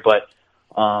that year, but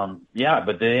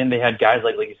then they had guys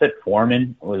like you said,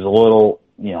 Foreman was a little,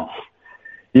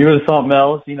 he was something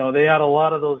else. They had a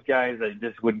lot of those guys that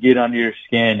just would get under your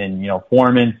skin, and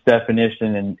Foreman, Stefan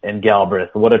Isham, and Galbraith.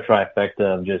 What a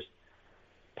trifecta of just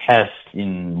pest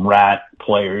and rat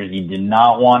players you did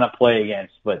not want to play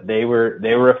against, but they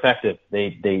were effective.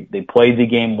 They played the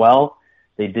game well.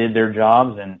 They did their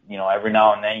jobs, and every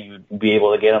now and then you'd be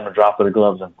able to get them to drop their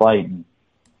gloves and fight.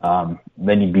 And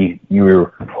then you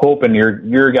were hoping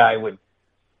your guy would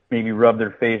maybe rub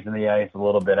their face in the ice a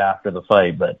little bit after the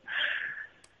fight, but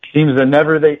seems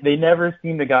that they never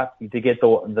seem to get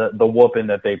the whooping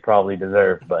that they probably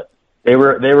deserved. But they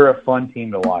were a fun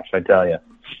team to watch, I tell you.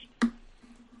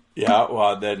 Yeah,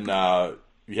 well then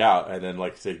and then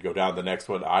like I said, go down the next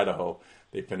one, Idaho.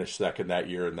 They finished second that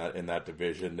year in that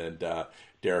division, and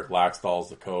Derek Laxdal's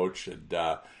the coach, and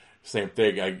same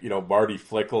thing. Marty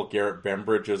Flickle, Garrett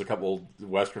Bembridge. There's a couple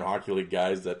Western Hockey League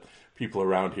guys that people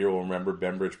around here will remember.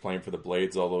 Bembridge playing for the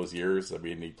Blades all those years. I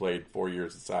mean, he played 4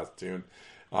 years at Saskatoon.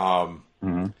 But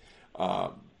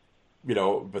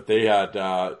they had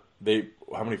how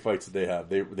many fights did they have?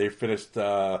 They finished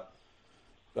seventh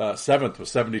with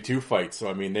 72 fights. So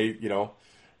I mean, they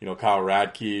Kyle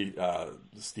Radke,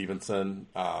 Stevenson,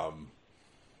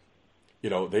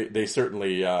 they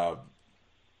certainly and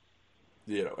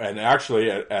actually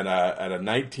and a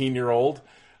 19-year-old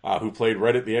who played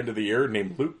right at the end of the year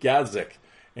named Luke Gazdick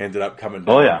ended up coming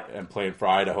down and playing for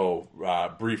Idaho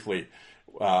briefly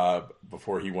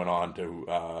before he went on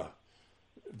to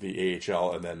the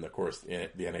AHL and then, of course, the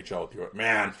NHL.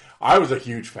 Man, I was a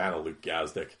huge fan of Luke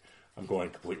Gazdick. I'm going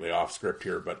completely off script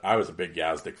here, but I was a big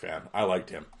Gazdick fan. I liked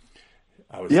him.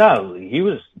 He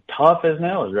was tough as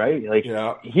nails, right?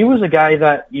 He was a guy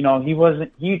that,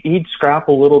 he'd scrap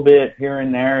a little bit here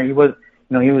and there. He was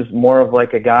more of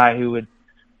like a guy who would,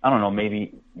 I don't know,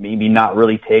 maybe not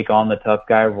really take on the tough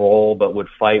guy role, but would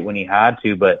fight when he had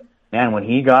to. But man, when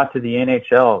he got to the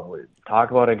NHL,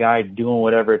 talk about a guy doing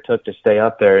whatever it took to stay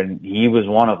up there, and he was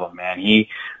one of them, man.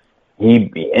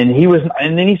 And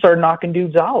then he started knocking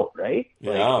dudes out, right?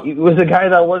 Yeah. He was a guy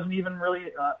that wasn't even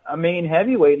really a main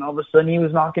heavyweight, and all of a sudden he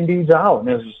was knocking dudes out. And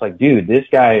it was just like, dude, this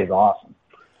guy is awesome.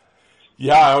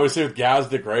 Yeah, I always say with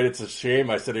Gazdick, right? It's a shame.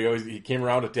 I said he came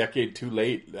around a decade too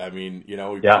late. I mean, he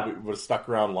probably would have stuck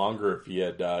around longer if he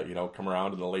had, come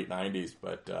around in the late 90s.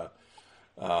 But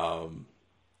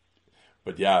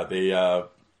yeah, they. I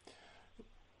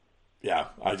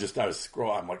was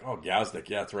scrolling. I'm like, oh, Gazdick.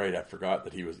 Yeah, that's right. I forgot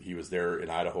that he was there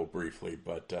in Idaho briefly.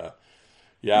 But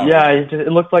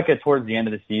it looked like it towards the end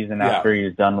of the season after he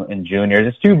was done in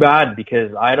juniors. It's too bad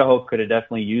because Idaho could have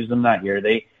definitely used him that year.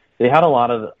 They had a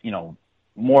lot of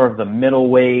more of the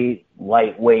middleweight,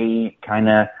 lightweight kind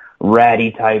of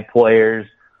ratty type players.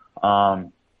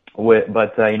 Kyle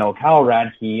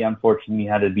Radke unfortunately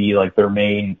had to be like their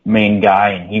main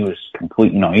guy, and he was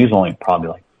complete. He was only probably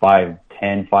like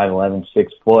 5'10", 5'11",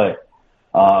 6 foot.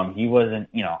 He wasn't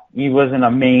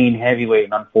a main heavyweight,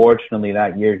 and unfortunately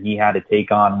that year he had to take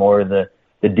on more of the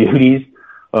duties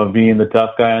of being the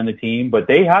tough guy on the team. But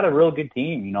they had a real good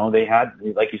team. They had,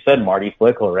 like you said, Marty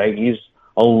Flickle, right? He's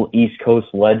an East Coast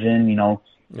legend,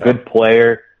 good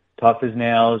player, tough as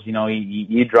nails.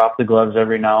 He dropped the gloves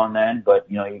every now and then, but,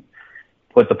 he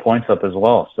put the points up as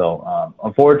well. So,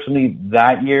 unfortunately,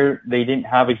 that year they didn't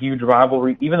have a huge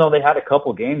rivalry, even though they had a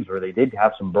couple games where they did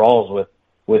have some brawls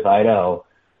with Idaho,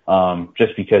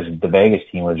 just because the Vegas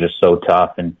team was just so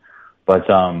tough. When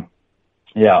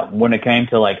it came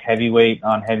to like heavyweight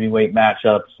on heavyweight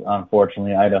matchups,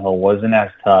 unfortunately, Idaho wasn't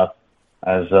as tough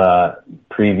as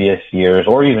previous years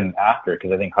or even after,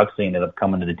 because I think Huxley ended up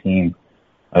coming to the team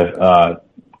a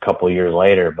couple of years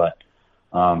later. But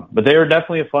they were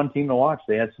definitely a fun team to watch.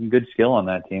 They had some good skill on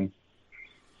that team.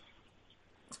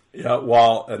 Yeah,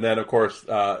 well, and then, of course,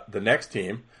 the next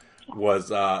team was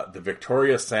the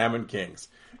Victoria Salmon Kings.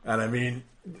 And, I mean,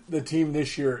 the team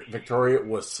this year, Victoria,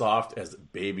 was soft as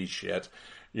baby shit.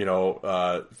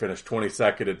 Finished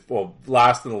 22nd,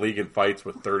 last in the league in fights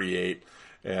with 38.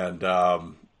 And,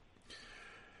 although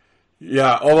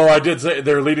I did say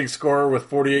their leading scorer with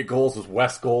 48 goals was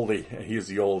Wes Goldie. He's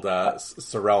the old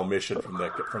Sorel Mission from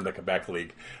the Quebec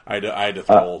League. I had to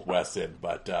throw old Wes in,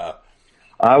 but...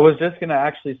 I was just going to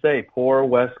actually say, poor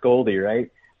Wes Goldie, right?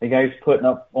 The guy's putting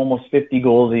up almost 50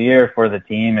 goals a year for the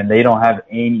team, and they don't have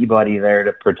anybody there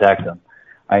to protect him.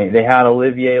 They had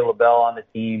Olivier LaBelle on the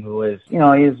team, who is,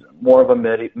 he's more of a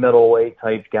middleweight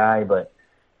type guy, but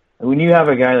when you have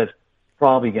a guy that's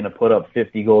probably going to put up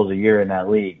 50 goals a year in that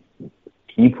league,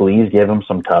 can you please give him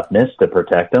some toughness to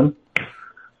protect him?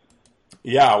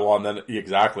 Yeah, well, and then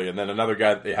exactly, and then another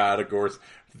guy that they had, of course,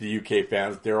 the UK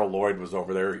fans, Daryl Lloyd was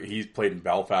over there. He's played in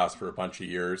Belfast for a bunch of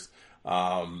years.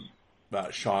 Sean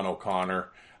O'Connor,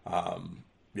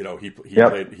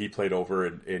 he played over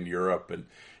in Europe, and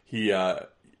he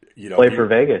played for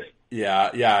Vegas.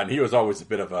 Yeah, and he was always a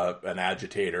bit of an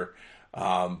agitator.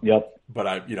 But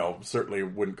I, certainly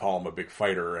wouldn't call him a big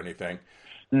fighter or anything.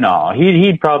 No,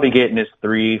 he'd probably get in his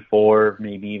 3, 4,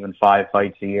 maybe even 5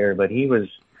 fights a year, but he was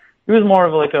more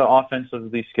of like an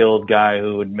offensively skilled guy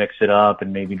who would mix it up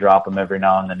and maybe drop him every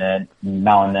now and then.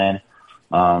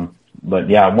 But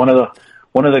yeah, one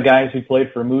of the guys who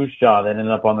played for Moose Jaw that ended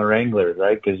up on the Wranglers,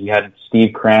 right? Because you had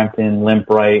Steve Crampton,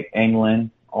 Limpright, Englund,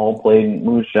 all played in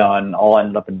Moose Jaw and all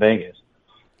ended up in Vegas.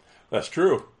 That's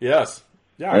true. Yes.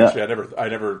 Yeah. Actually, I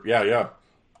never. Yeah.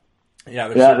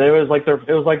 It was like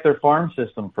their farm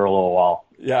system for a little while.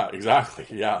 Yeah, exactly.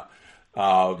 Yeah.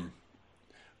 And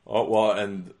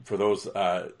for those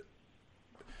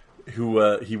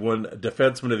who he won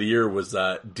Defenseman of the Year was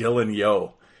Dylan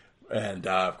Yeo. And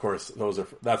of course,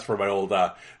 that's for my old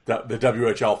the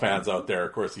WHL fans out there.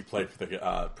 Of course, he played for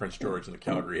the Prince George and the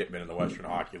Calgary Hitmen in the Western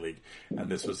Hockey League, and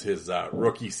this was his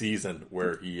rookie season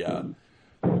where he.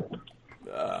 He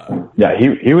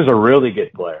was a really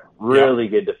good player, really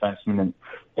good defenseman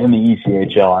in the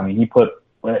ECHL. I mean, he put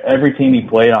every team he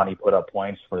played on, he put up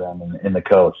points for them in the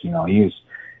coast. You know, he was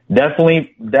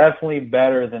definitely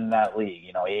better than that league.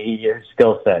 You know, his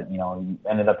skill set. You know, he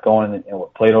ended up going and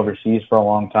played overseas for a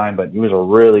long time, but he was a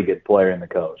really good player in the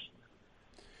coast.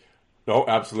 No,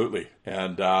 absolutely.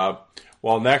 And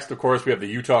next, of course, we have the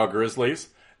Utah Grizzlies,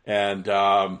 and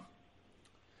the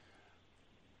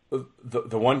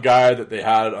one guy that they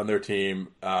had on their team.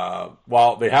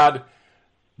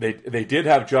 They did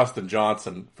have Justin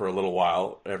Johnson for a little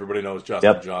while. Everybody knows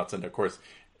Justin Johnson, of course.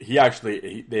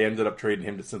 They ended up trading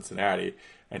him to Cincinnati,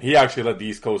 and he actually led the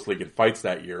East Coast League in fights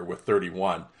that year with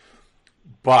 31.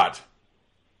 But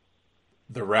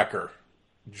the wrecker,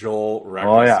 Joel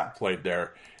Reckles, played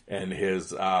there, and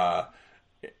his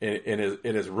in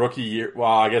his rookie year.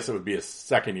 Well, I guess it would be his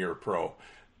second year pro.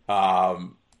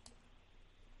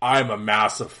 I'm a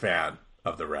massive fan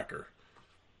of the wrecker.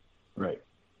 Right.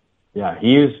 Yeah,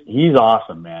 he's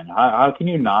awesome, man. How can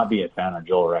you not be a fan of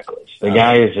Joel Reckles? The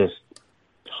guy is just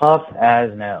tough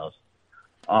as nails.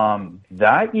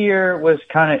 That year was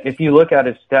kind of, if you look at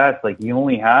his stats, like he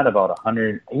only had about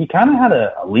 100. He kind of had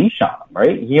a leash on him,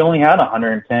 right? He only had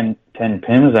 110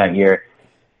 PIMs that year.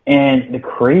 And the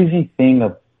crazy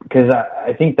thing, because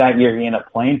I think that year he ended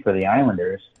up playing for the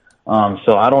Islanders.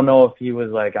 So I don't know if he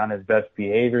was like on his best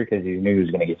behavior because he knew he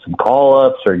was going to get some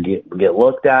call-ups or get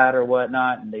looked at or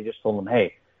whatnot. And they just told him,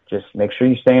 hey, just make sure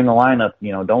you stay in the lineup.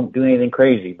 You know, don't do anything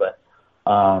crazy. But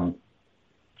every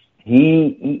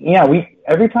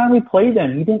time we played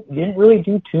them, he didn't really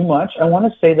do too much. I want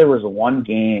to say there was one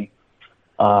game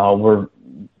where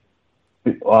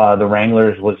the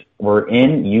Wranglers were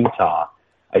in Utah.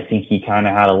 I think he kind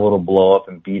of had a little blow up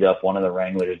and beat up one of the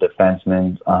Wranglers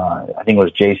defensemen. I think it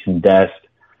was Jason Dest.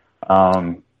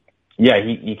 I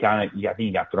think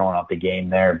he got thrown out the game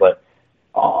there, but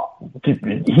I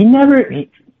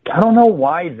don't know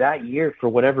why that year, for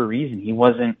whatever reason, he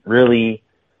wasn't really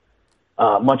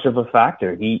much of a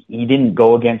factor. He didn't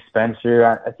go against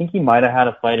Spencer. I think he might have had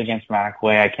a fight against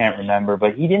McAway. I can't remember,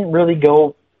 but he didn't really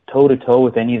go toe to toe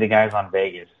with any of the guys on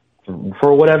Vegas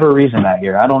for whatever reason that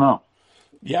year. I don't know.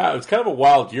 Yeah, it's kind of a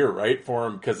wild year, right, for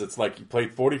him, because it's like he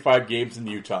played 45 games in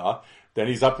Utah, then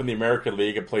he's up in the American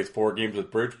League and plays 4 games with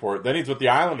Bridgeport, then he's with the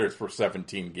Islanders for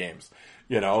 17 games,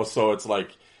 you know, so it's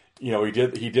like, you know, he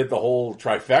did the whole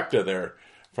trifecta there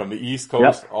from the East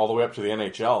Coast all the way up to the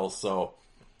NHL, so,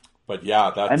 but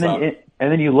yeah, that's... And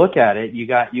then you look at it, you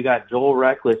got Joel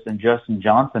Reckles and Justin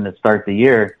Johnson to start the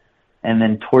year, and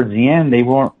then towards the end, they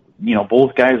weren't, you know,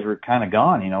 both guys were kind of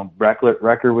gone. You know,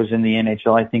 Recker was in the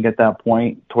NHL, I think, at that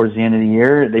point. Towards the end of the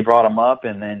year, they brought him up,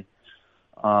 and then,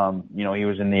 you know, he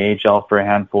was in the AHL for a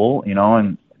handful, you know,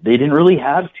 and they didn't really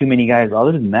have too many guys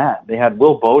other than that. They had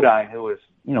Will Bodine, who was,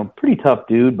 you know, pretty tough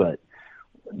dude, but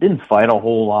didn't fight a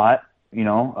whole lot, you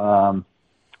know.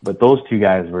 But those two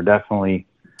guys were definitely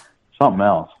something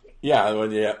else. Yeah,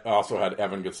 and you also had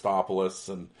Evan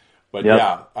Gostopoulos,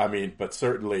 but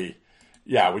certainly...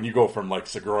 Yeah, when you go from like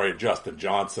Segura and Justin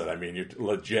Johnson, I mean, you're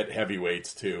legit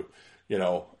heavyweights too, you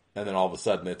know, and then all of a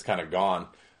sudden it's kind of gone.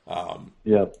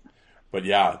 But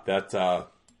yeah, the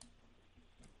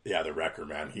wrecker,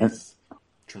 man, he's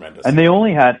tremendous. And they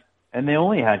only had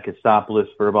Gostopoulos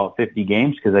for about 50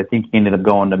 games because I think he ended up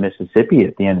going to Mississippi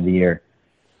at the end of the year.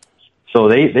 So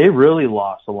they really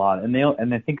lost a lot,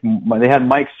 and I think they had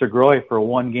Mike Segura for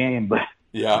 1 game, but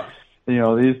yeah. You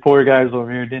know, these poor guys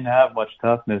over here didn't have much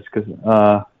toughness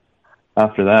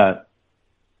after that.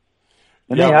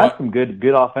 And they had some good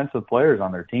offensive players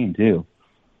on their team, too.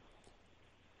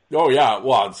 Oh, yeah.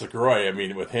 Well, and Segura, I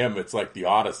mean, with him, it's like the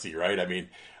Odyssey, right? I mean,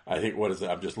 I think, what is it?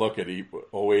 I'm just looking.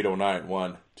 08, 09,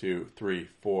 1, 2, 3,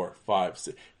 4, 5,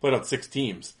 6. Played on 6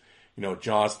 teams. You know,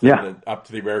 Johnston then up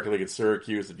to the American League at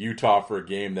Syracuse, and Utah for a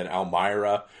game, then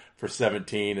Elmira for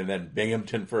 17, and then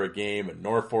Binghamton for a game, and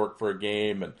Norfolk for a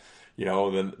game, and... You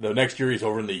know, then the next year he's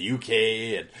over in the UK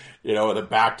and, you know, and then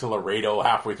back to Laredo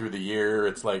halfway through the year.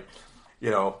 It's like,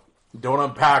 you know, don't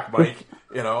unpack, Mike.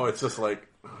 You know, it's just like...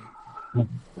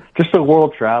 Just a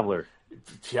world traveler.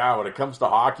 Yeah, when it comes to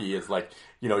hockey, it's like,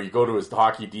 you know, you go to his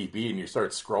hockey DB and you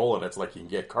start scrolling, it's like you can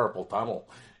get carpal tunnel.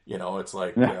 You know, it's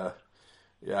like,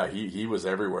 he was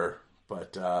everywhere.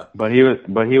 But he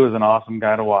was an awesome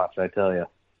guy to watch, I tell you.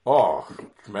 Oh,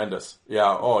 tremendous.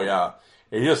 Yeah. Oh, yeah.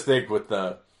 And you just think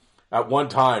at one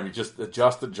time,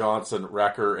 Justin Johnson,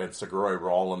 Wrecker, and Segura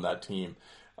were all in that team.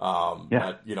 That's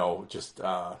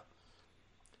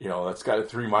got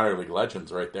 3 minor league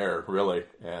legends right there, really.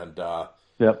 And,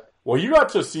 well, you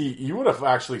would have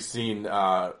actually seen,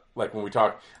 like when we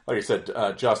talk, like I said,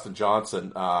 Justin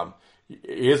Johnson,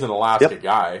 he is an Alaska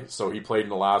guy, so he played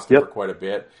in Alaska for quite a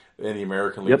bit, in the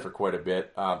American League for quite a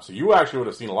bit. So you actually would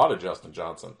have seen a lot of Justin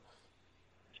Johnson.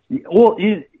 Well,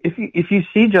 if you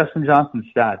see Justin Johnson's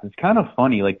stats, it's kind of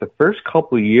funny. Like the first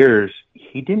couple of years,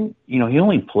 he didn't, he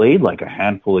only played like a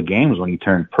handful of games when he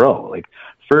turned pro. Like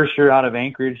first year out of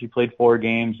Anchorage, he played 4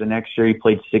 games. The next year, he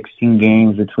played 16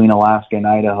 games between Alaska and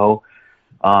Idaho.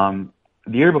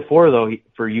 The year before, though,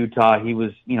 for Utah, he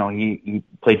was, he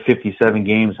played 57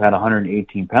 games, had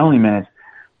 118 penalty minutes.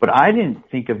 But I didn't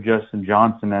think of Justin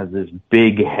Johnson as this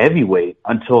big heavyweight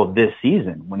until this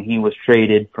season when he was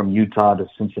traded from Utah to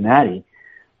Cincinnati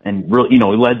and really, he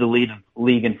led the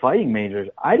league in fighting majors.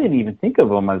 I didn't even think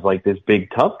of him as like this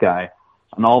big tough guy.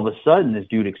 And all of a sudden, this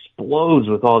dude explodes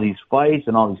with all these fights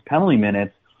and all these penalty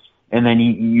minutes. And then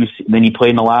he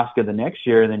played in Alaska the next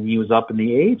year, and then he was up in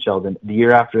the AHL the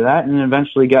year after that, and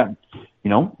eventually got,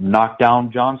 knocked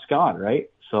down John Scott, right?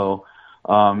 So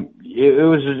it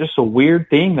was just a weird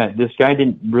thing that this guy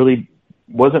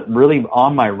wasn't really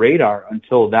on my radar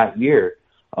until that year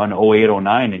on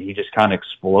 08-09, and he just kind of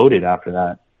exploded after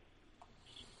that.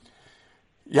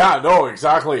 Yeah, no,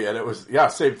 exactly, and it was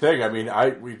same thing. I mean,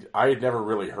 I had never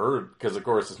really heard, because of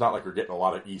course it's not like we're getting a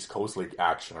lot of East Coast League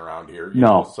action around here. You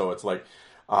know? So it's like,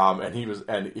 and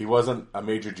he wasn't a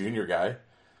major junior guy,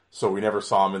 so we never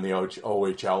saw him in the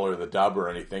OHL or the Dub or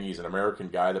anything. He's an American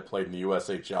guy that played in the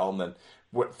USHL and then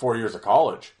 4 years of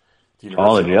college, the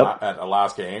University at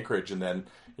Alaska Anchorage, and then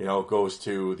goes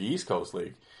to the East Coast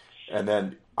League, and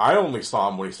then I only saw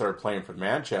him when he started playing for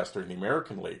Manchester in the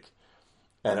American League.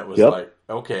 And it was like,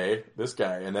 okay, this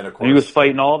guy. And then, of course... he was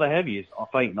fighting all the heavies.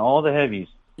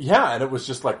 Yeah, and it was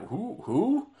just like,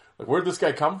 who? Like, where'd this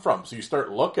guy come from? So you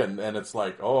start looking, and it's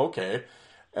like, oh, okay.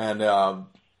 And, in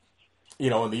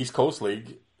the East Coast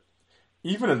League,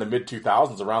 even in the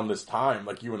mid-2000s, around this time,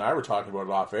 like you and I were talking about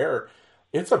it off air,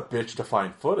 it's a bitch to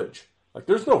find footage. Like,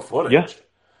 there's no footage,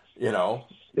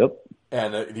 Yep.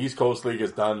 And the East Coast League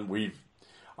has done...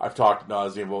 I've talked to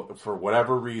nauseam about, for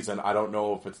whatever reason, I don't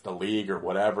know if it's the league or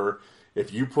whatever,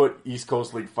 if you put East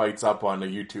Coast League fights up on a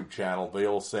YouTube channel,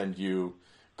 they'll send you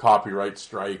copyright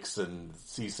strikes and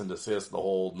cease and desist, the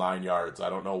whole 9 yards.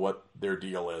 I don't know what their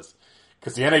deal is.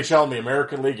 Because the NHL and the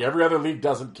American League, every other league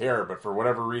doesn't care, but for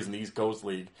whatever reason, the East Coast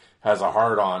League has a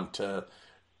hard-on to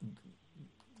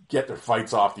get their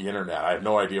fights off the internet. I have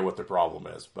no idea what the problem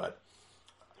is, but...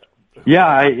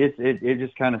 Yeah, it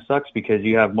just kind of sucks because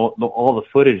you have all the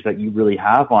footage that you really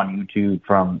have on YouTube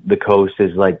from the coast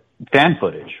is like fan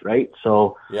footage, right?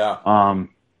 So, I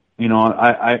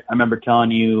remember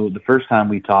telling you the first time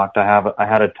we talked, I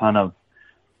had a ton of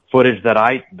footage that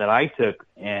I took,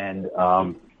 and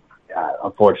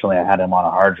unfortunately, I had him on a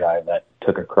hard drive that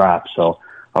took a crap. So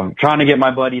I'm trying to get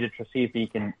my buddy to see if he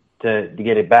can to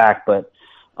get it back, but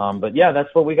yeah,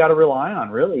 that's what we got to rely on.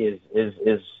 Really,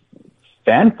 is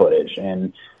fan footage.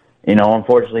 And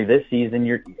unfortunately this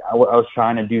season I was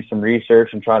trying to do some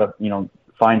research and try to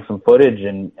find some footage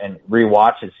and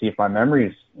rewatch it, see if my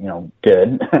memory's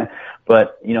good.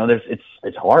 But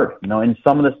it's hard, and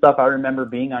some of the stuff I remember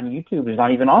being on YouTube is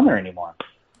not even on there anymore.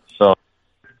 So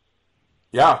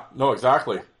yeah, no,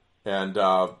 exactly. And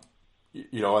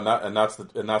and that's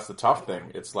the tough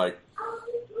thing. It's like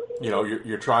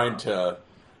you're trying to,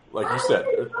 like you said,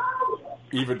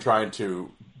 even trying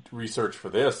to research for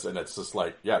this, and it's just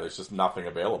like, there's just nothing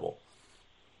available.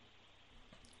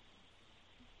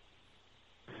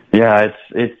 Yeah,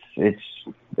 it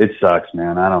sucks,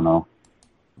 man. I don't know.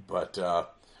 But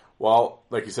well,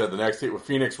 like you said, the next hit with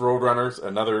Phoenix Roadrunners,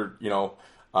 another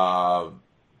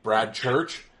Brad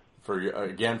Church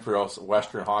for us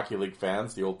Western Hockey League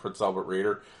fans, the old Prince Albert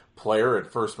Raider player and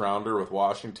first rounder with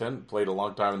Washington, played a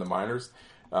long time in the minors,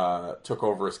 took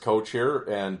over as coach here,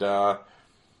 and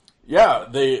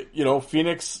they,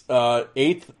 Phoenix,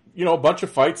 8th, a bunch of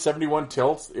fights, 71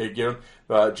 tilts. Again,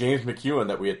 James McEwen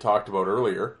that we had talked about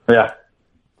earlier. Yeah.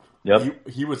 Yep.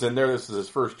 He was in there. This is his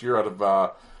first year out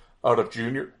of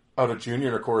junior. And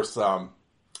of course,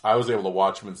 I was able to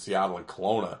watch him in Seattle and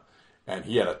Kelowna, and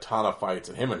he had a ton of fights.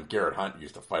 And him and Garrett Hunt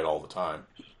used to fight all the time.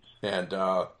 And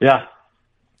so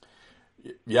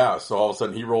all of a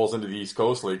sudden he rolls into the East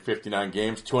Coast League, 59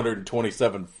 games,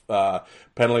 227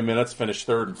 penalty minutes, finished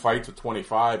third in fights with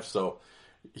 25. So,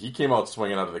 he came out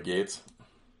swinging out of the gates.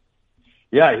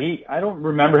 Yeah, I don't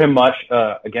remember him much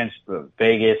against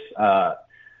Vegas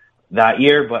that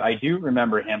year, but I do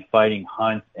remember him fighting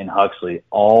Hunt and Huxley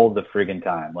all the friggin'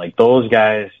 time. Like, those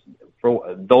guys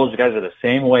are the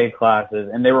same weight classes,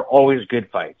 and they were always good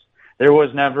fights. There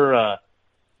was never a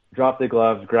drop the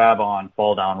gloves, grab on,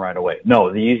 fall down right away.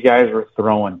 No, these guys were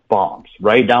throwing bombs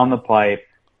right down the pipe.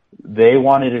 They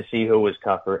wanted to see who was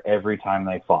tougher every time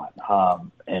they fought.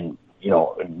 And, you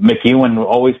know, McEwen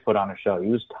always put on a show. He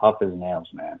was tough as nails,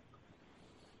 man.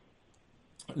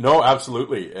 No,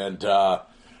 absolutely. And I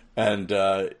was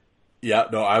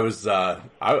a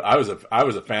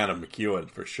fan of McEwen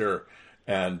for sure.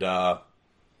 And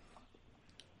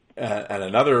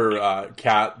another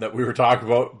cat that we were talking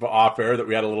about off air that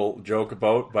we had a little joke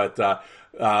about, but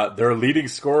their leading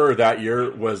scorer that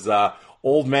year was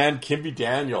old man Kimby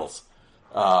Daniels.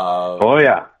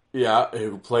 Yeah,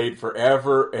 who played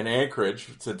forever in Anchorage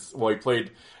he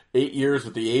played 8 years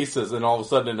with the Aces, and all of a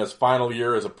sudden in his final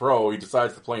year as a pro, he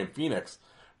decides to play in Phoenix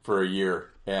for a year.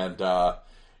 And,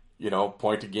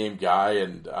 point-to-game guy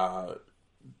and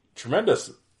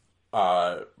tremendous,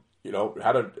 had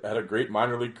a great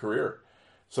minor league career.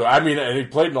 So, I mean, and he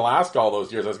played in Alaska all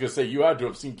those years. I was going to say, you had to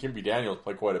have seen Kimby Daniels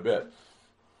play quite a bit.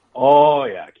 Oh,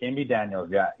 yeah, Kimby Daniels,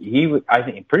 yeah.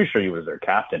 I'm pretty sure he was their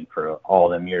captain for all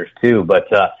them years, too. But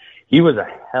he was a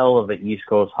hell of an East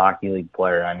Coast Hockey League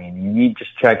player. I mean, you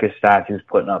just check his stats. He was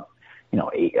putting up,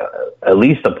 at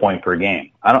least a point per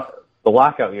game. The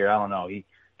lockout year, I don't know. He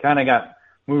kind of got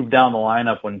moved down the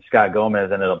lineup when Scott Gomez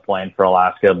ended up playing for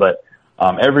Alaska. But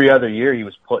every other year, he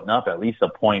was putting up at least a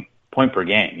point per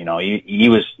game. You know, he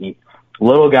was a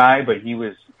little guy, but he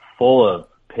was full of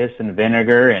piss and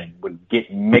vinegar and would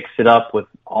mix it up with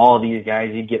all these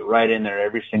guys. He'd get right in there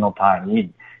every single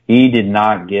time. He did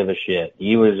not give a shit.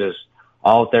 He was just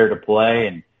out there to play.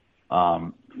 And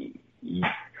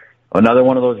another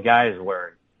one of those guys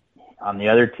where on the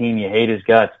other team you hate his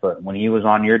guts, but when he was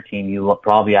on your team, you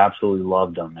probably absolutely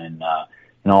loved him. And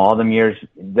all them years,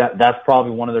 that's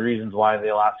probably one of the reasons why the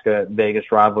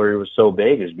Alaska-Vegas rivalry was so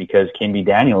big, is because Kimby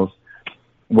Daniels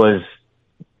was,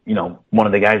 one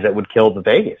of the guys that would kill the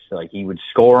Vegas. Like, he would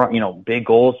score, big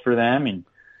goals for them and,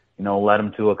 led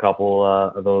them to a couple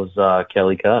of those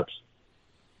Kelly Cups.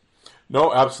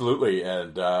 No, absolutely.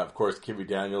 And, of course, Kimby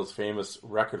Daniels, famous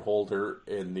record holder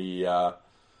in the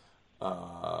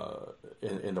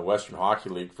in the Western Hockey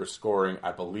League for scoring,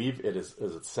 I believe is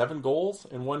it 7 goals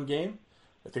in one game?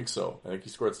 I think so. I think he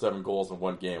scored 7 goals in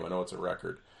one game. I know it's a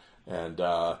record. And,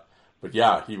 but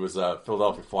yeah, he was a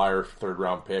Philadelphia Flyer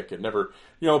 3rd-round pick and never,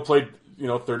 played,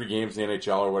 30 games in the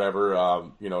NHL or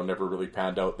whatever, never really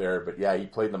panned out there. But yeah, he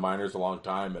played in the minors a long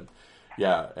time. And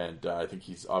yeah, I think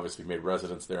he's obviously made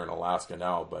residence there in Alaska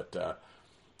now. But,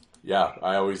 yeah,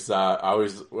 I always,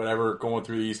 whenever going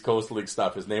through the East Coast League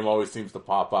stuff, his name always seems to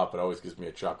pop up. It always gives me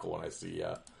a chuckle when I see,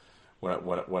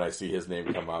 when I see his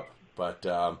name come up. But,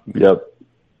 yep.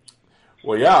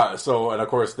 Well, yeah. So, and of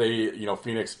course they,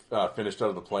 Phoenix, finished out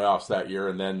of the playoffs that year.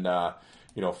 And then,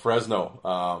 Fresno,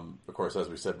 of course, as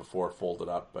we said before, folded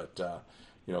up, but,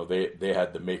 they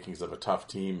had the makings of a tough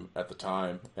team at the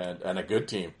time and a good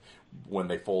team when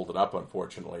they folded up,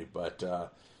 unfortunately. But,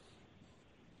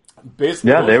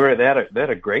 basically, yeah, they had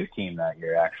a great team that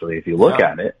year, actually, if you look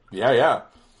at it. Yeah,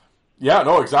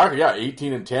 no, exactly. Yeah,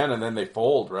 18-10, and then they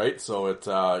fold, right? So it's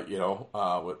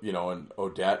and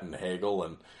Odette and Hagel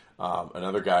and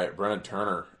another guy, Brennan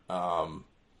Turner.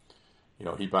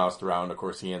 He bounced around. Of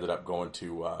course, he ended up going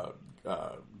to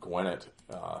Gwinnett.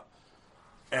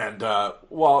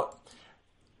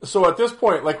 So at this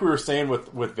point, like we were saying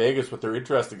with Vegas, with their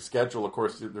interesting schedule, of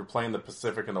course, they're playing the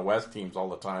Pacific and the West teams all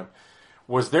the time.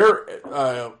 Was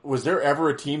there ever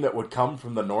a team that would come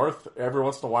from the North every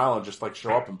once in a while and just like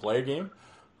show up and play a game?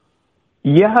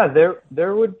 Yeah,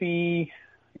 there would be.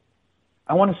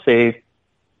 I want to say,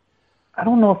 I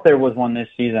don't know if there was one this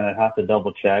season. I'd have to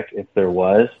double check if there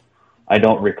was. I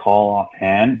don't recall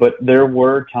offhand, but there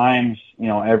were times,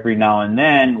 every now and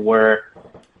then where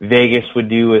Vegas would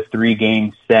do a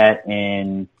 3-game set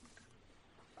in.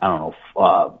 I don't know.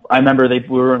 I remember they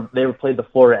played the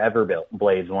Florida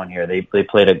Everblades one year. They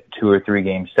played a 2 or 3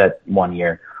 game set one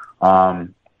year. I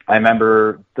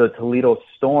remember the Toledo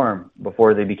Storm,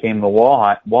 before they became the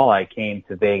Walleye, came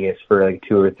to Vegas for like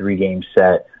 2 or 3 game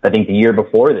set. I think the year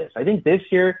before this. I think this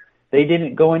year they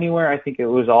didn't go anywhere. I think it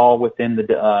was all within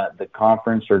the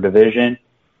conference or division.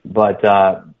 But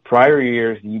prior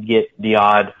years, you'd get the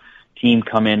odd team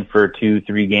come in for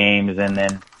 2-3 games, and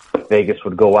then Vegas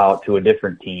would go out to a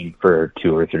different team for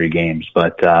 2 or 3 games.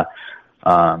 But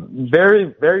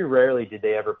very, very rarely did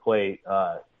they ever play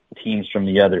teams from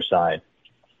the other side.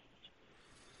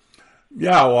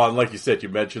 Yeah, well, and like you said, you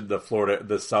mentioned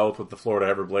the South with the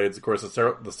Florida Everblades. Of course,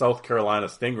 the South Carolina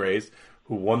Stingrays,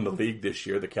 who won the league this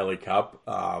year, the Kelly Cup,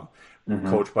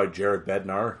 coached by Jared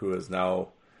Bednar, who is now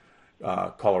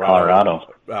Colorado.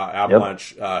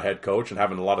 Avalanche head coach and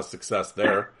having a lot of success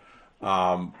there.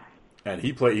 And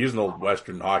he's an old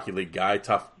Western Hockey League guy,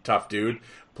 tough dude.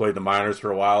 Played the minors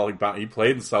for a while. He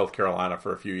played in South Carolina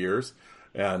for a few years.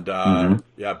 And,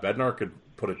 Bednar could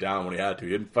put it down when he had to. He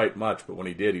didn't fight much, but when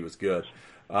he did, he was good.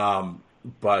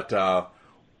 But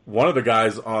one of the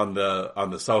guys on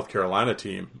the South Carolina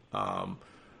team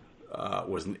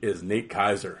is Nate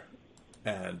Kaiser,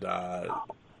 and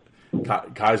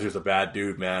Kaiser's a bad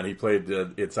dude, man. He played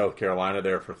in South Carolina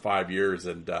there for 5 years,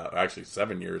 and actually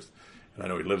 7 years, and I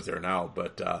know he lives there now.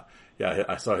 But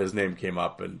I saw his name came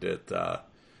up, and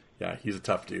he's a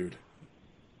tough dude.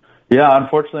 Yeah,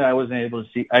 unfortunately, I wasn't able to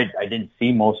see. I didn't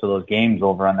see most of those games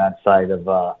over on that side of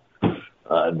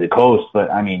the coast.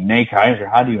 But I mean, Nate Kaiser,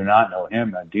 how do you not know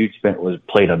him? That dude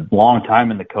played a long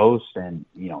time in the coast, and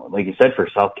like you said, for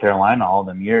South Carolina, all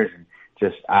them years, and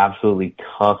just absolutely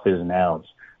tough as nails.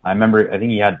 I remember, I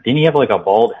think didn't he have like a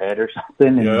bald head or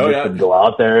something, and he would go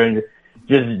out there and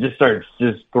just start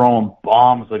throwing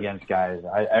bombs against guys.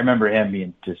 I remember him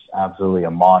being just absolutely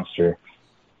a monster.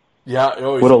 Yeah,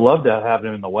 would have loved to have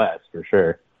him in the West for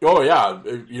sure. Oh yeah,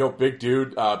 big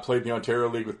dude. Played in the Ontario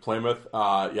League with Plymouth.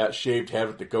 Shaved head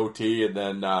with the goatee, and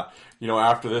then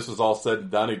after this was all said and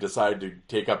done, he decided to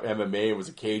take up MMA and was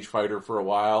a cage fighter for a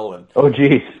while. And oh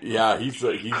geez, yeah, he's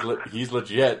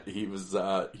legit. He's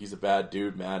a bad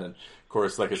dude, man. And of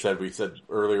course, like I said, we said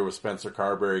earlier with Spencer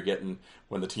Carberry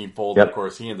when the team folded. Yep. Of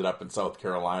course, he ended up in South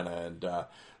Carolina, and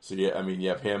so yeah, I mean, you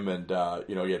have him, and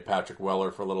you had Patrick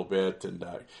Weller for a little bit, and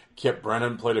Kip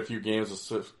Brennan played a few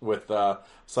games with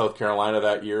South Carolina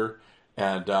that year,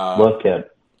 and love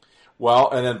Kip.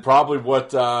 Well, and then probably what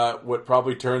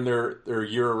probably turned their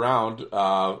year around,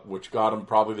 which got them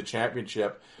probably the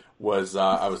championship, was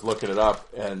I was looking it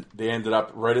up, and they ended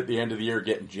up right at the end of the year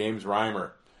getting James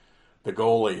Reimer, the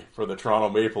goalie for the Toronto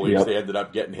Maple Leafs. Yep. They ended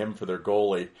up getting him for their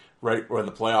goalie right when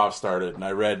the playoffs started. And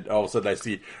I read, all of a sudden I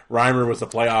see Reimer was the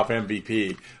playoff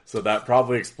MVP. So that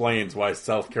probably explains why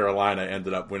South Carolina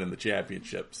ended up winning the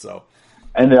championship. So,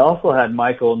 and they also had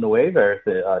Michael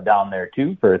Neuwirth down there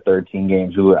too for 13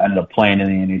 games, who ended up playing in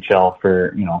the NHL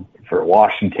for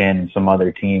Washington and some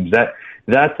other teams. That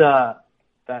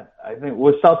I think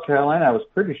was South Carolina. I was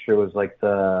pretty sure was like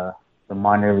the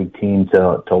minor league team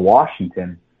to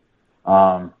Washington.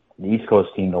 The East Coast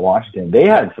team to Washington. They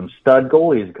had some stud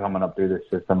goalies coming up through the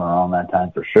system around that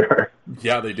time for sure.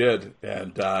 Yeah, they did,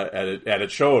 and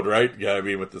it showed, right? Yeah, I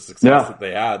mean, with the success that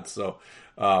they had. So,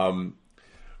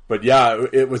 but yeah,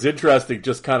 it was interesting.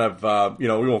 Just kind of, we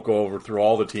won't go over through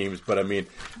all the teams, but I mean,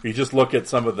 if you just look at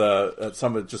some of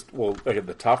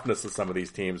the toughness of some of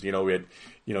these teams. You had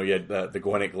the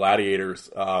Gwinnett Gladiators.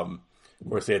 Of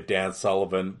course, they had Dan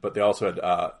Sullivan, but they also had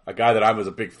a guy that I was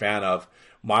a big fan of,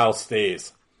 Miles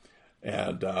Stays,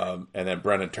 and then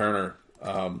Brennan Turner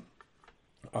on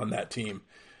that team,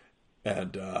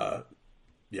 and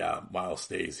Miles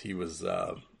Stays. He was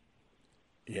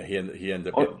he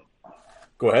ended up.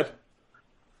 Go ahead.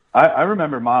 I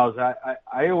remember Miles.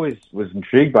 I always was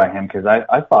intrigued by him because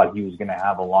I thought he was going to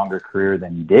have a longer career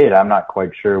than he did. I'm not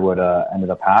quite sure what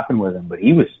ended up happening with him, but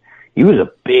he was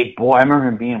a big boy. I remember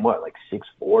him being like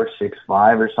 6'4",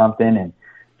 6'5", or something, and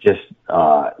just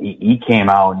he came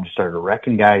out and started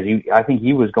wrecking guys. I think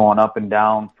he was going up and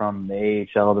down from the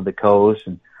AHL to the coast,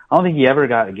 and I don't think he ever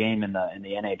got a game in the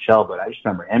NHL. But I just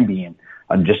remember him being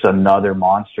just another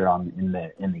monster in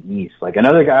the East. Like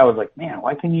another guy was like, man,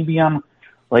 why can't he be on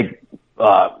like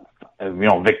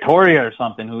Victoria or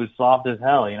something, who's soft as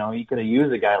hell? He could have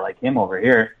used a guy like him over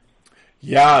here.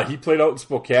 Yeah, he played out in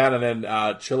Spokane and then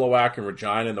Chilliwack and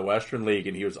Regina in the Western League,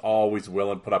 and he was always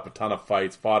willing, put up a ton of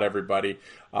fights, fought everybody,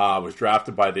 was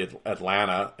drafted by the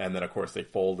Atlanta, and then, of course, they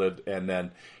folded, and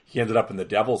then he ended up in the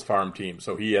Devils farm team,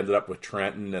 so he ended up with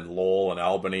Trenton and Lowell and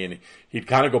Albany, and he'd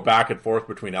kind of go back and forth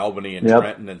between Albany and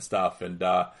Trenton and stuff, and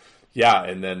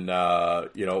and then, I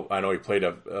know he played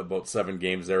about 7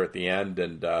 games there at the end,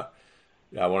 and I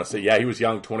want to say, he was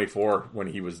young, 24, when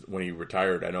he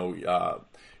retired. I know,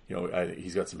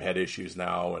 he's got some head issues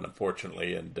now, and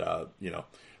unfortunately, and I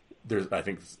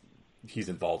think he's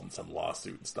involved in some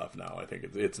lawsuit and stuff now. I think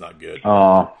it's not good,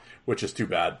 which is too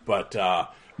bad. But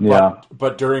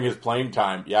but during his playing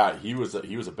time, he was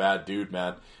a bad dude,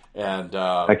 man. And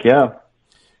heck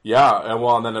yeah,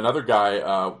 and then another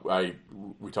guy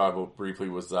we talked about briefly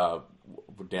was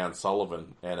Dan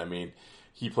Sullivan, and I mean,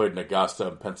 he played in Augusta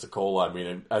and Pensacola. I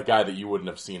mean, a guy that you wouldn't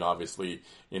have seen, obviously,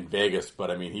 in Vegas. But,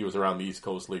 I mean, he was around the East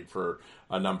Coast League for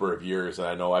a number of years. And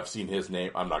I know I've seen his name.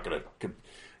 I'm not going to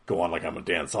go on like I'm a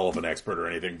Dan Sullivan expert or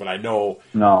anything. But I know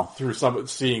through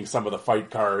seeing some of the fight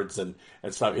cards and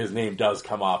stuff, his name does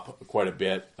come up quite a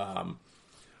bit,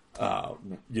 as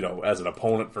an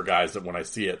opponent for guys that when I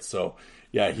see it. So,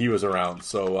 yeah, he was around.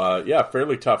 So,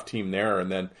 fairly tough team there.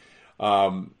 And then...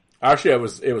 actually,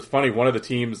 it was funny. One of the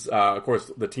teams, of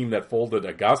course, the team that folded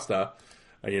Augusta,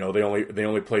 they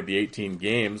only played the 18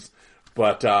 games,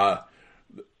 but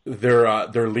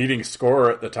their leading scorer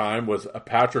at the time was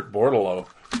Patrick Bortolo.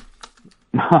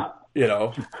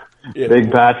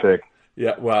 Big Patrick.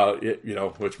 Yeah, well,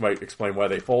 which might explain why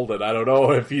they folded. I don't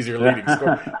know if he's your leading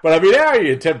scorer, but I mean, he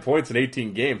had 10 points in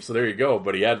 18 games, so there you go.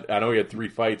 But I know he had 3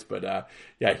 fights, but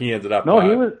he ended up. No,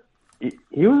 he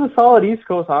was a solid East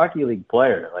Coast Hockey League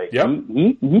player. Like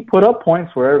he put up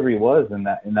points wherever he was in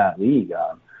that league.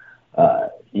 I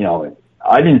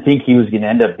didn't think he was going to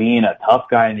end up being a tough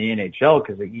guy in the NHL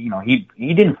because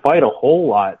he didn't fight a whole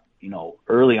lot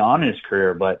early on in his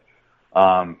career, but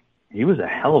he was a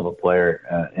hell of a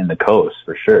player in the coast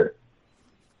for sure.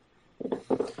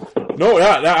 No,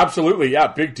 yeah, absolutely, yeah,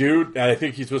 big dude. And I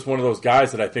think he's just one of those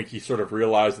guys that I think he sort of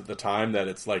realized at the time that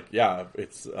it's like, yeah,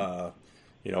 it's.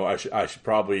 I should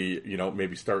probably,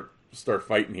 maybe start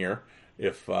fighting here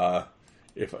if I'm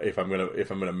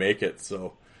gonna make it.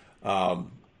 So,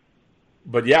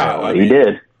 but yeah, he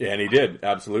did, and he did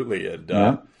absolutely, and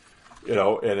and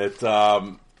it's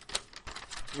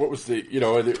what was the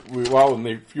in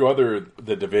the few other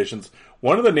the divisions.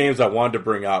 One of the names I wanted to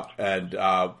bring up, and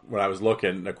when I was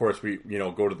looking, and of course we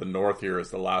go to the North here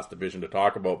as the last division to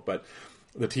talk about, but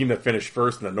the team that finished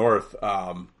first in the North.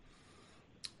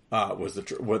 Was the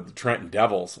Trenton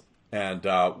Devils, and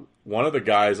one of the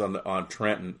guys on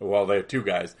Trenton. Well, they had 2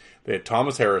 guys. They had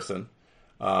Thomas Harrison,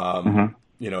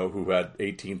 who had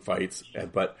 18 fights,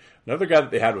 but another guy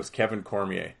that they had was Kevin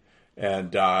Cormier,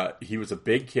 and he was a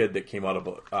big kid that came out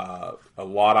of a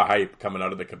lot of hype coming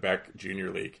out of the Quebec Junior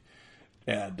League,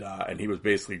 and he was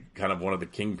basically kind of one of the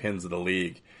kingpins of the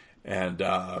league, and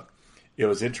it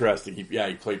was interesting. He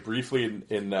played briefly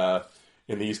in the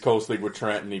East Coast League with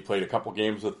Trenton. He played a couple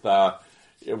games with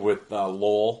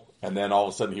Lowell, and then all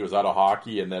of a sudden he was out of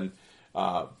hockey, and then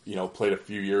played a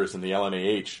few years in the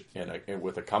LNAH and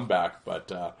with a comeback,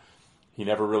 but he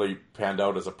never really panned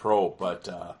out as a pro. But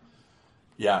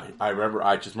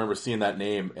I just remember seeing that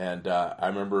name, and I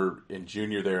remember in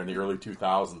junior there in the early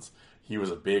 2000s, he was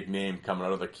a big name coming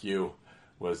out of the queue,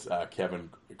 was Kevin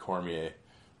Cormier.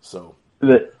 So.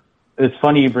 It's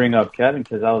funny you bring up Kevin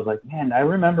because I was like, man, I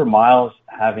remember Miles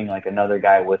having like another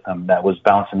guy with him that was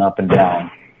bouncing up and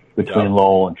down between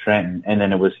Lowell and Trenton, and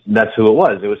then that's who it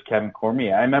was. It was Kevin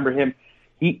Cormier. I remember him.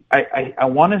 I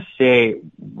want to say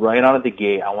right out of the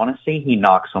gate, I want to say he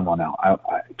knocked someone out.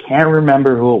 I can't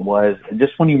remember who it was.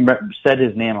 Just when he said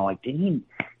his name, I'm like, did he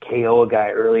KO a guy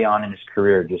early on in his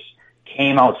career? Just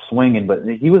came out swinging, but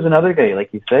he was another guy,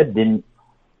 like you said, didn't.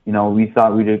 We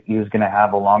thought he was going to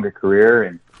have a longer career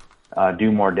and.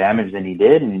 Do more damage than he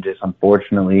did, and he just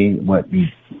unfortunately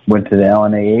he went to the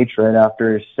LNAH right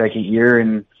after his second year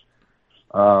in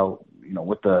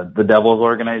with the Devils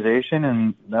organization,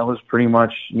 and that was pretty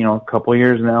much a couple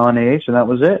years in the LNAH, and that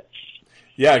was it.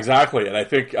 Yeah, exactly, and I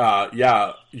think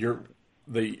you're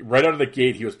right out of the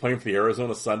gate. He was playing for the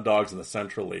Arizona Sundogs in the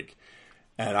Central League,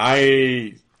 and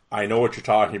I know what you're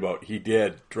talking about. He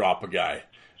did drop a guy,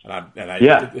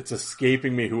 it's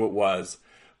escaping me who it was.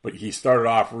 But he started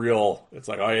off real. It's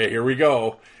like, oh yeah, here we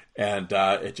go, and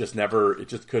it just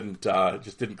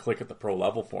didn't click at the pro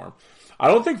level for him. I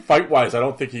don't think fight wise,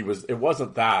 it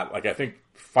wasn't that. Like I think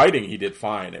fighting he did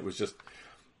fine. It was just,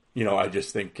 I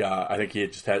just think he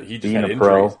just had injuries.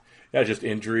 Pro. Yeah, just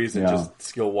injuries and just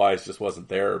skill wise just wasn't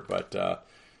there. But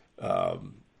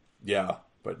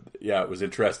it was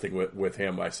interesting with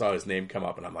him. I saw his name come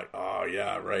up and I'm like, oh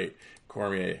yeah, right,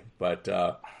 Cormier. But.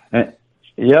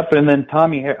 Yep, and then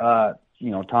Tom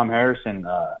Harrison,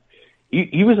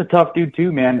 he was a tough dude too,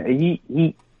 man.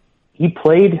 He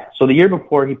played, so the year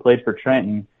before he played for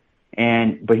Trenton,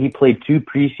 but he played 2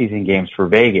 preseason games for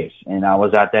Vegas, and I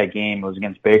was at that game. It was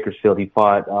against Bakersfield. He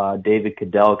fought David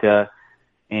Kudelka,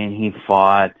 and he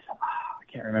fought, I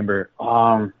can't remember,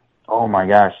 oh my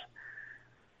gosh.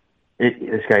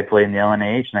 This guy played in the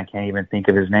LNAH, and I can't even think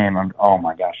of his name. I'm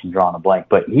drawing a blank,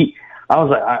 but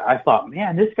I thought,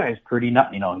 man, this guy's pretty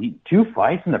nut. 2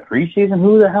 fights in the preseason.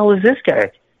 Who the hell is this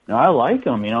guy? I like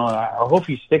him. I hope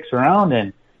he sticks around.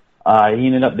 And They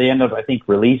ended up, I think,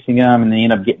 releasing him, and they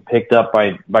ended up getting picked up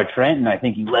by Trenton. I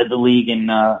think he led the league in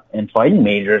fighting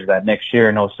majors that next year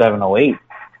in 07, 08.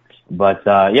 But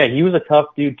yeah, he was a tough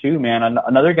dude too, man.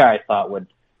 Another guy I thought would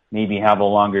maybe have a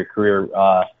longer career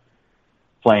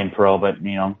playing pro, but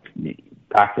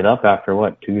packed it up after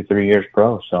 2-3 years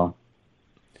pro. So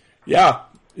yeah,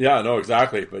 no,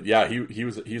 exactly. But yeah,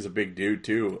 he's a big dude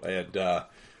too, and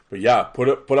but yeah, put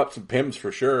up some pims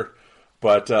for sure.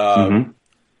 But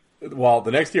well,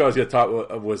 the next team I was going to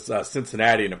talk was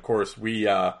Cincinnati, and of course we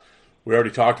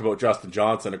already talked about Justin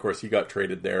Johnson. Of course, he got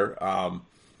traded there.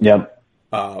 Yep.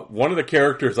 One of the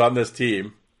characters on this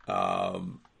team.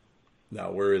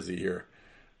 Now, where is he here?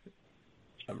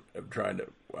 I'm trying to.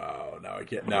 Wow,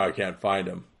 now I can't find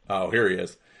him. Oh, here he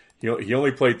is. He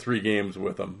only played 3 games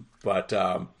with them, but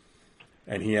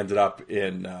and he ended up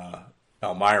in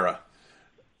Elmira.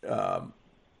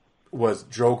 Was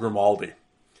Joe Grimaldi,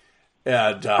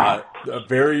 and a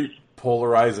very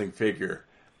polarizing figure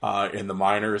in the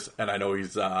minors. And I know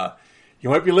he's you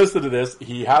might be listening to this.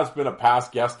 He has been a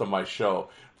past guest on my show.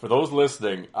 For those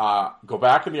listening, go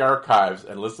back in the archives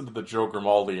and listen to the Joe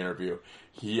Grimaldi interview.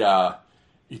 He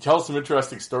tells some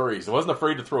interesting stories. He wasn't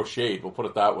afraid to throw shade, we'll put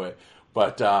it that way.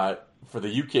 But for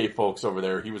the UK folks over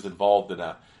there, he was involved in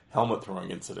a helmet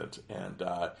throwing incident, and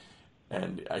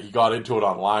he got into it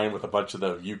online with a bunch of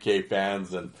the UK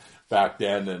fans and back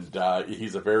then. And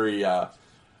he's a very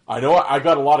I know I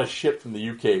got a lot of shit from the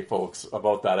UK folks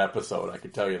about that episode, I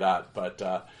can tell you that. But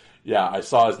yeah, I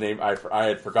saw his name. I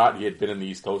had forgotten he had been in the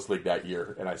East Coast League that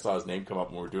year, and I saw his name come up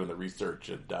when we were doing the research.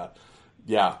 And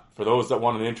yeah, for those that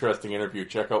want an interesting interview,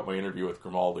 check out my interview with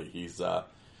Grimaldi. He's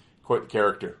quite the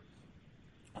character.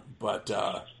 But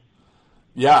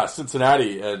yeah,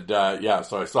 Cincinnati, and yeah,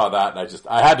 so I saw that, and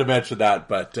I had to mention that.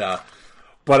 But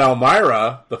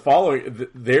Elmira,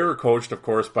 they were coached, of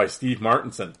course, by Steve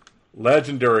Martinson,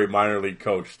 legendary minor league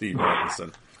coach Steve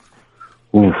Martinson.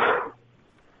 Oof.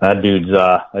 That dude's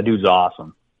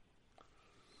awesome.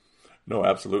 No,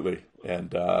 absolutely,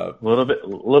 and a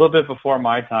little bit before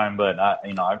my time, but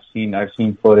I've seen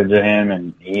footage of him,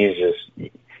 and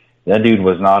that dude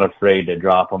was not afraid to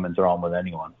drop him and throw him with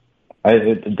anyone.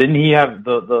 Didn't he have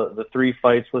the 3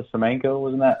 fights with Semenko?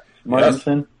 Wasn't that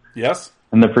Martinson? Yes.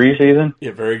 In the preseason.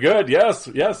 Yeah, very good. Yes.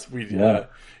 We.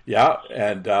 Yeah,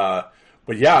 and.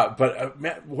 But yeah,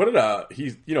 man,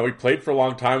 he played for a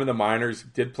long time in the minors,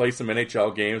 did play some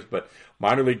NHL games, but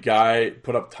minor league guy,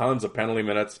 put up tons of penalty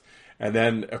minutes. And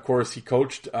then, of course, he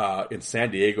coached in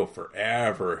San Diego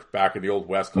forever, back in the old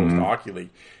West Coast Hockey League.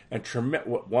 And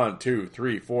 1, 2,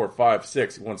 3, 4, 5,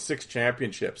 6, he won 6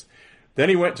 championships. Then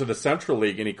he went to the Central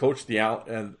League and he coached the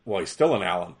Allen, he's still in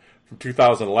Allen from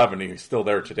 2011. He's still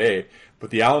there today.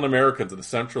 But the Allen Americans of the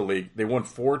Central League, they won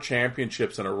 4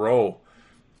 championships in a row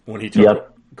when he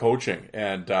took coaching.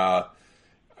 And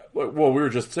we were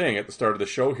just saying at the start of the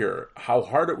show here how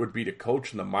hard it would be to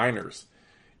coach in the minors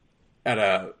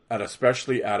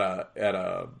especially at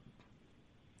the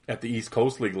East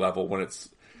Coast League level when it's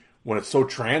so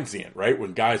transient, right?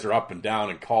 When guys are up and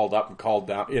down and called up and called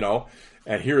down,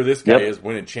 and here this guy is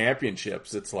winning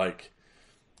championships. It's like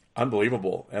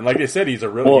unbelievable. And like I said, he's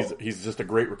he's just a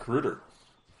great recruiter.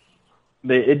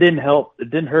 It didn't help. It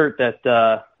didn't hurt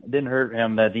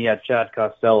him that he had Chad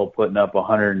Costello putting up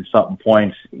 100 and something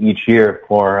points each year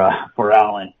for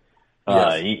Allen.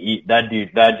 Yes. That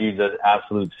dude's an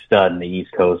absolute stud in the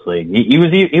East Coast League. He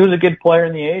was a good player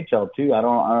in the AHL too. I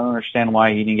don't understand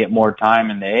why he didn't get more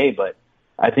time in the A, but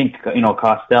I think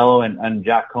Costello and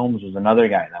Jack Combs was another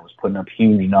guy that was putting up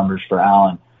huge numbers for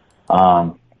Allen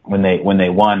when they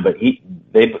won. But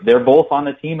they're both on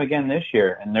the team again this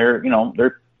year, and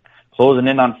they're closing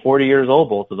in on 40 years old,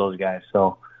 both of those guys.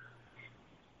 So,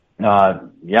 yeah,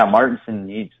 Martinson,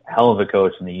 he's a hell of a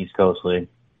coach in the East Coast League.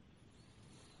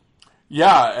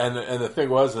 Yeah, and the thing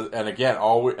was, and again,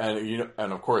 and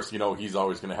of course, he's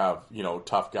always going to have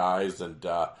tough guys, and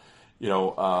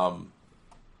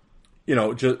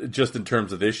just in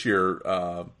terms of this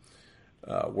year,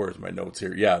 where's my notes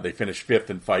here? Yeah, they finished 5th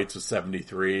in fights with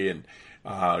 73, and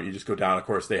you just go down. Of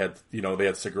course, they had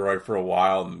Segura for a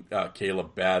while, and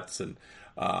Caleb Betts and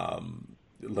Gilliam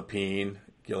Lepine,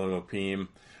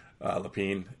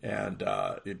 and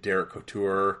Derek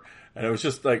Couture. And it was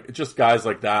just guys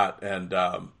like that, and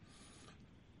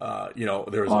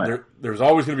there's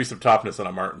always going to be some toughness on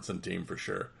a Martinson team for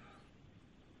sure.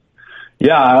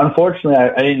 Yeah, unfortunately,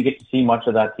 I didn't get to see much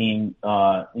of that team,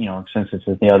 since it's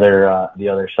the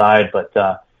other side. But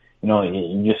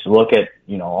you just look at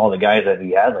all the guys that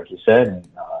he had, like you said, and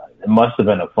it must have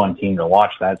been a fun team to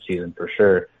watch that season for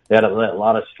sure. They had a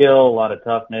lot of skill, a lot of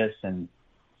toughness, and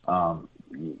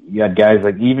you had guys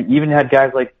like even had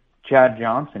guys like Chad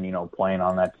Johnson, playing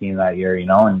on that team that year,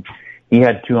 and he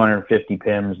had 250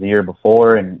 PIMs the year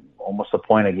before and almost a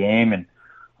point a game, and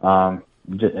I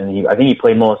think he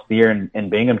played most of the year in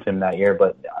Binghamton that year.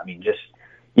 But I mean, just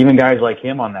even guys like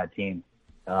him on that team,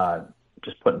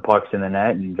 just putting pucks in the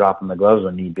net and dropping the gloves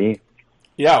when need be.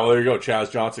 Yeah, well, there you go, Chaz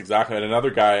Johnson, exactly. And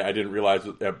another guy I didn't realize,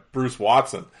 Bruce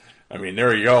Watson. I mean,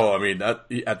 there you go. I mean,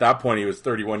 at that point he was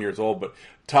 31 years old, but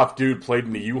tough dude, played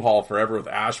in the U-Haul forever with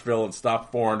Asheville and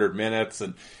stuff, 400 minutes,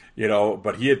 and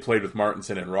but he had played with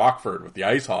Martinson and Rockford with the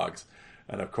Ice Hogs,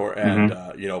 and of course,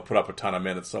 put up a ton of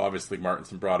minutes. So obviously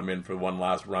Martinson brought him in for one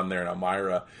last run there in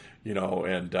Elmira,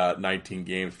 and 19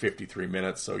 games, 53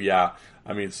 minutes. So yeah,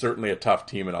 I mean, certainly a tough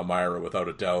team in Elmira without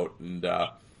a doubt, and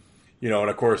and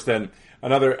of course then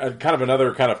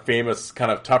another kind of famous, kind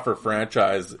of tougher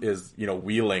franchise is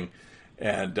Wheeling,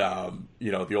 and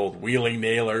the old Wheeling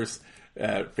Nailers,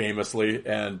 famously,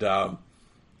 and and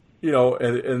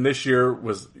this year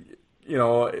was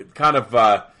kind of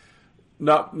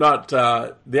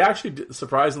not they actually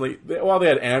surprisingly they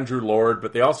had Andrew Lord,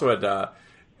 but they also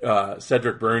had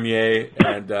Cedric Bernier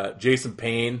and Jason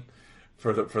Payne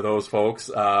for those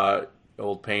folks,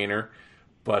 old Painter.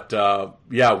 But,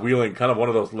 Wheeling, kind of one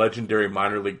of those legendary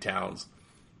minor league towns.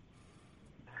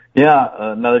 Yeah,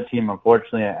 another team,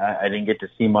 unfortunately, I didn't get to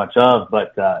see much of.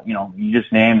 But, you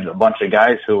just named a bunch of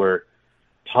guys who were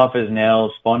tough as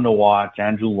nails, fun to watch.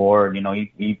 Andrew Lord,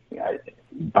 he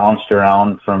bounced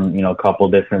around from, a couple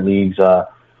different leagues. A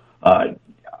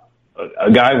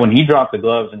guy, when he dropped the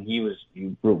gloves and he was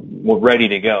ready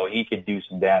to go, he could do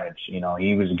some damage.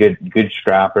 He was a good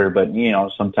scrapper, but,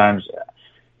 sometimes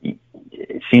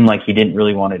it seemed like he didn't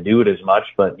really want to do it as much,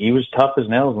 but he was tough as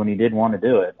nails when he did want to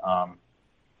do it.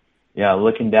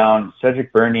 Looking down,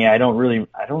 Cedric Bernier, I don't really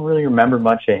remember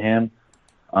much of him.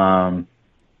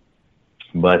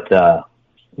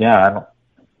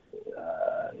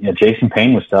 Jason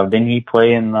Payne was tough. Didn't he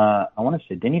play in the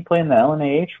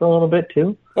LNAH for a little bit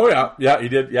too? Oh yeah, he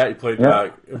did. Yeah, he played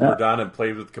Verdun and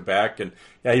played with Quebec, and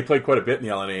he played quite a bit in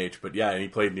the LNAH. But and he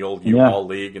played in the old U-Haul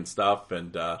League and stuff,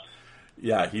 and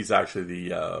he's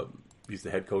actually he's the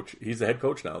head coach. He's the head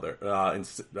coach now there in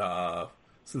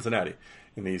Cincinnati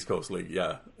in the East Coast League.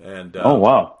 Yeah, and oh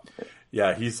wow,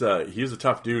 yeah, he's a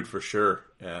tough dude for sure,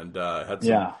 and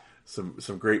had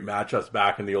some great matchups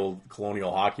back in the old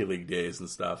Colonial Hockey League days and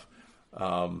stuff.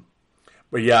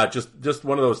 But yeah, just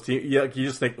one of those teams. Yeah, you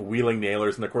just think the Wheeling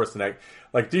Nailers, and of course the next,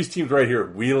 like these teams right here,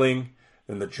 Wheeling,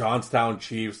 and the Johnstown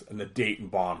Chiefs, and the Dayton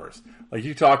Bombers. Like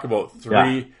you talk about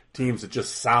three teams that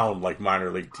just sound like minor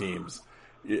league teams.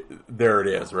 There it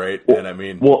is, right? And I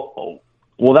mean, well,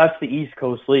 that's the East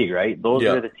Coast League, right? Those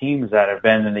are the teams that have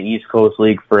been in the East Coast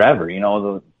League forever.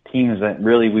 The teams that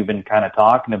really we've been kind of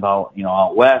talking about,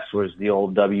 out west was the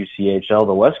old WCHL,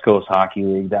 the West Coast Hockey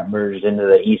League, that merged into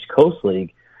the East Coast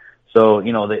League. So,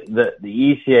 the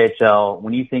ECHL,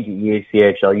 when you think of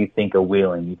ECHL, you think of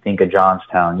Wheeling, you think of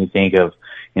Johnstown, you think of,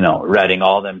 Reading,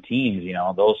 all them teams,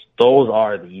 those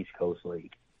are the East Coast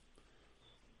League.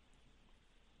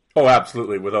 Oh,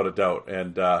 absolutely, without a doubt.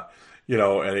 And,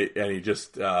 and he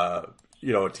just, a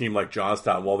team like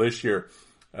Johnstown, well, this year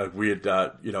we had,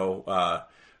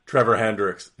 Trevor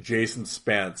Hendricks, Jason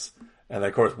Spence, and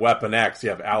of course Weapon X. You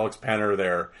have Alex Penner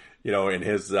there, in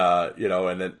his, and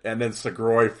then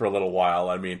Segroy for a little while.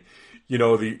 I mean,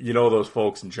 those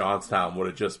folks in Johnstown would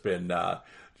have just been,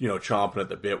 chomping at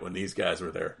the bit when these guys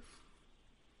were there.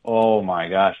 Oh my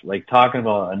gosh! Like talking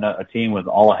about a team with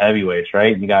all heavyweights,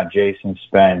 right? You got Jason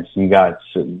Spence, you got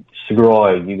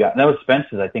Segroy, that was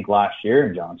Spence's, I think, last year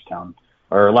in Johnstown,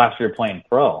 or last year playing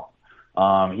pro.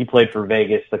 He played for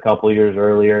Vegas a couple of years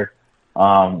earlier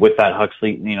with that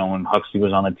Huxley, when Huxley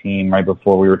was on the team right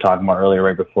before we were talking about earlier,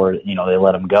 right before, they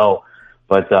let him go.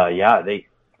 But,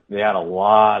 they had a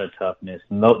lot of toughness.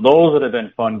 And those would have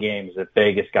been fun games if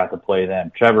Vegas got to play them.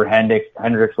 Trevor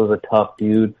Hendricks was a tough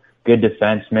dude, good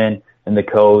defenseman in the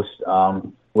coast,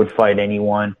 would fight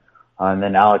anyone. And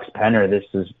then Alex Penner, this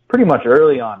is pretty much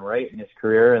early on, right, in his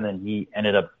career, and then he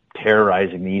ended up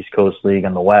terrorizing the East Coast League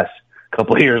and the West a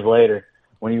couple of years later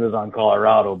when he was on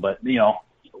Colorado. But,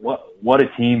 what a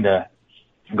team to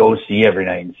go see every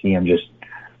night and see him just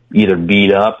either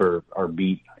beat up or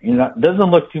beat. It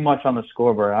doesn't look too much on the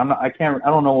scoreboard. I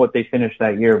don't know what they finished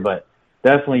that year, but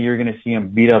definitely you're going to see him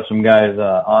beat up some guys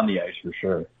on the ice for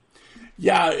sure.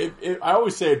 Yeah, I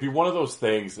always say it'd be one of those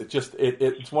things.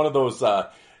 It's one of those,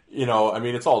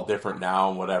 it's all different now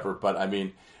and whatever, but I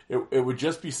mean, it would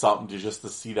just be something to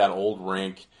see that old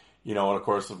rink, and of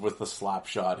course with the slap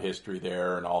shot history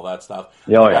there and all that stuff.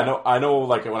 Oh, yeah. I know,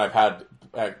 like when I've had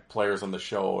players on the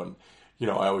show and,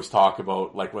 I always talk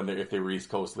about like if they were East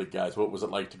Coast League guys, what was it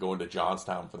like to go into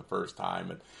Johnstown for the first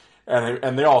time?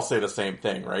 And they all say the same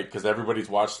thing, right? Because everybody's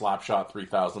watched Slapshot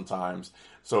 3,000 times.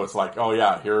 So it's like, oh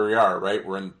yeah, here we are, right?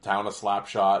 We're in town of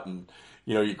Slapshot, and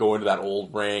you go into that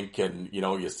old rink, and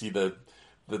you see the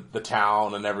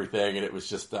town and everything, and it was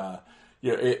just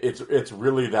it's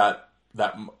really that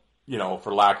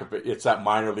for lack of it, it's that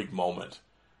minor league moment,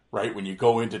 right? When you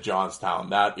go into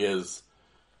Johnstown, that is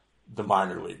the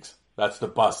minor leagues. That's the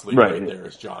bus league right there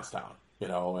is Johnstown,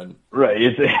 and right.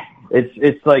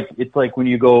 It's like when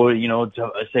you go,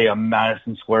 to say a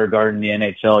Madison Square Garden, the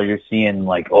NHL, you're seeing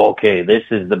like, okay, this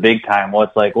is the big time. Well,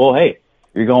 it's like, well, hey,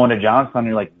 you're going to Johnstown,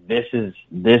 you're like, this is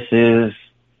this is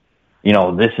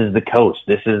the coast.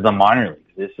 This is the minor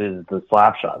league. This is the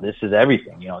Slapshot. This is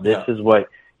everything. This is what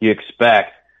you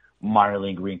expect minor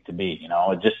league rink to be.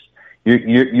 Just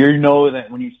you know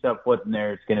that when you step foot in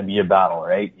there, it's going to be a battle,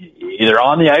 right? Either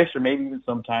on the ice or maybe even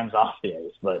sometimes off the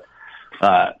ice. But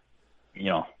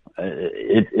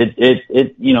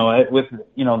with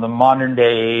the modern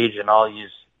day age and all these,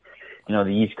 the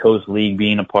East Coast League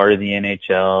being a part of the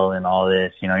NHL and all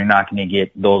this, you're not going to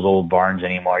get those old barns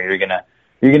anymore. You're gonna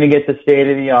get the state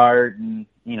of the art, and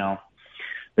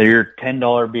your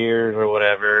 $10 beers or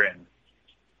whatever, and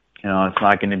it's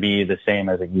not going to be the same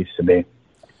as it used to be.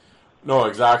 No,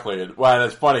 exactly. Well,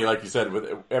 and it's funny, like you said, with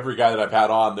every guy that I've had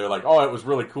on, they're like, "Oh, it was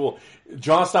really cool.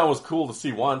 Johnstown was cool to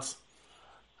see once."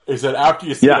 They said after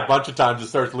you see it a bunch of times, it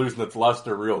starts losing its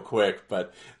luster real quick.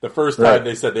 But the first time,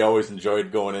 they said they always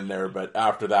enjoyed going in there. But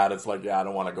after that, it's like, I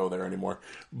don't want to go there anymore.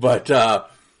 But yeah,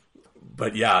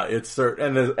 it's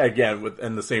certain. And again,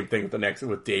 the same thing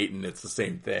with Dayton, it's the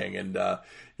same thing. And I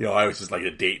was just like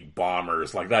the Dayton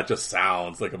Bombers, like that just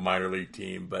sounds like a minor league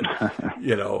team. But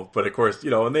but of course,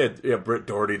 and they had Britt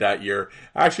Doherty that year.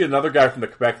 Actually, another guy from the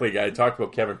Quebec League. I talked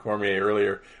about Kevin Cormier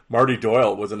earlier. Marty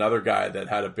Doyle was another guy that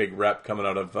had a big rep coming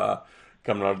out of the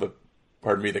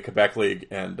Quebec League,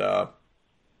 and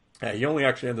he only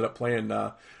actually ended up playing.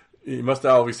 He must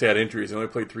have obviously had injuries. He only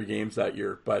played 3 games that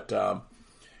year, but 3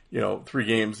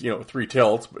 games, 3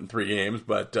 tilts in 3 games,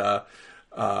 but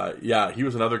he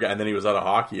was another guy, and then he was out of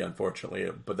hockey,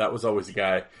 unfortunately. But that was always a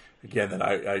guy, again, that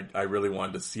I really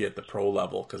wanted to see at the pro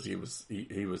level, because he was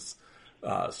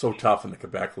so tough in the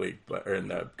Quebec League, or in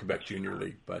the Quebec Junior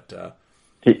League. But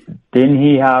didn't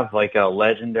he have like a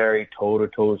legendary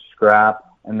toe-to-toe scrap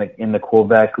in the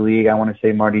Quebec League? I want to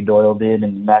say Marty Doyle did,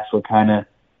 and that's what kind of,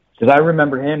 because I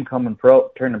remember him turning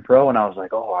pro, and I was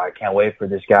like, oh, I can't wait for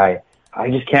this guy. I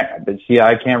just can't. But see,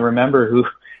 I can't remember who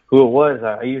it was.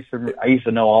 I used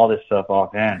to know all this stuff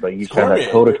offhand, but you said that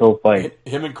toe-to-toe fight.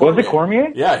 Him and Cormier. Was it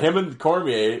Cormier? Yeah, him and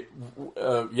Cormier. He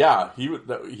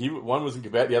one was in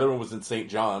Quebec, the other one was in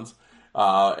St. John's,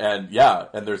 and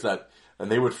there's that, and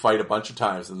they would fight a bunch of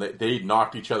times, and they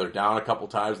knocked each other down a couple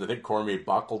times. I think Cormier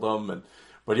buckled them,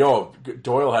 but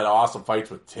Doyle had awesome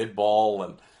fights with Tidball,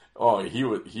 and he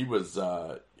was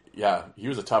a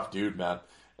tough dude, man.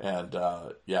 And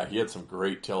he had some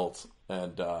great tilts,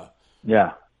 and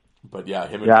But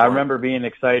him. And I remember being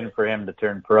excited for him to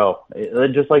turn pro.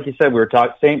 Just like you said, we were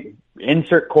talking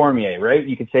insert Cormier, right?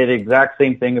 You could say the exact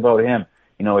same thing about him.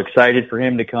 Excited for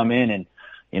him to come in, and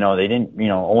they didn't,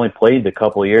 only played a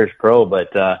couple of years pro,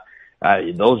 but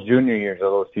those junior years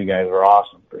of those 2 guys were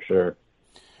awesome for sure.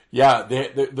 Yeah,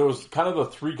 there was kind of the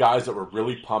 3 guys that were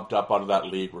really pumped up out of that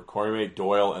league were Cormier,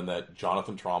 Doyle, and that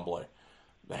Jonathan Tremblay.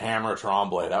 The Hammer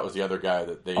Tremblay, that was the other guy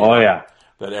that they. Oh yeah.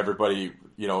 That everybody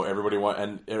want,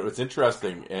 and it was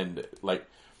interesting, and like,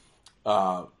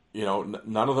 none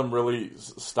of them really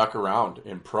stuck around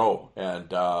in pro,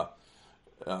 and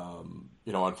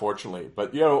unfortunately,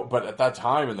 but at that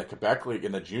time in the Quebec League,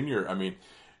 in the junior, I mean,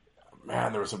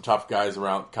 man, there were some tough guys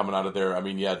around coming out of there. I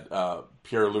mean, you had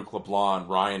Pierre-Luc Leblanc,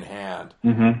 Ryan Hand,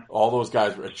 all those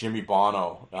guys. Jimmy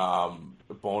Bono,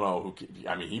 who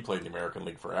he played in the American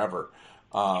League forever.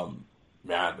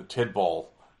 The Tidball,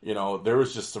 there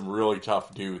was just some really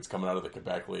tough dudes coming out of the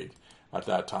Quebec League at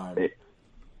that time.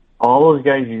 All those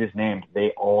guys you just named,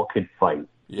 they all could fight.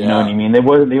 Yeah. You know what I mean? They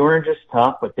weren't just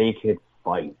tough, but they could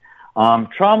fight.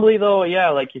 Tremblay, though,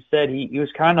 like you said, he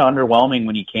was kind of underwhelming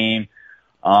when he came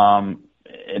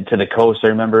to the coast. I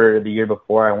remember the year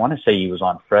before, I want to say he was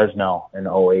on Fresno in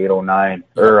 08, 09,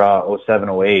 or 07,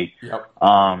 08. Yep.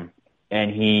 And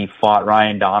he fought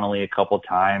Ryan Donnelly a couple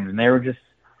times, and they were just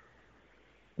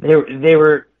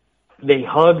they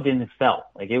hugged and fell.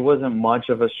 Like, it wasn't much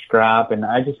of a scrap, and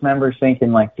I just remember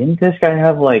thinking, like, didn't this guy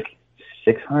have like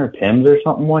 600 PIMs or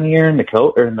something one year in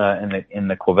the in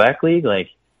the Quebec League? Like,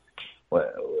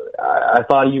 I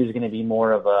thought he was going to be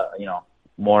more of a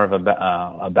more of a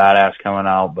badass coming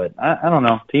out. But I don't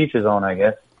know. To each his own, I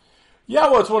guess. Yeah,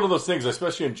 well, it's one of those things,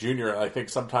 especially in junior. I think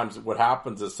sometimes what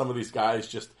happens is some of these guys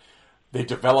just, they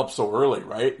develop so early,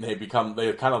 right? And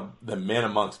they're kind of the men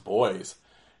amongst boys.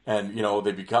 And, they're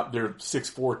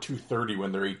 6'4", 230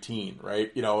 when they're 18,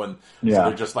 right? And so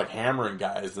they're just like hammering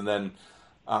guys. And then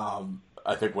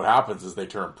I think what happens is they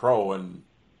turn pro, and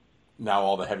now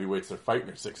all the heavyweights they're fighting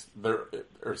are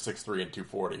 6'3" and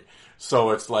 240.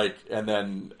 So it's like, and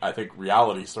then I think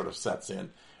reality sort of sets in.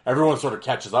 Everyone sort of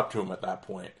catches up to them at that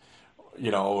point.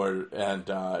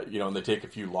 And they take a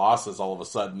few losses all of a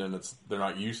sudden, and they're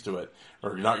not used to it,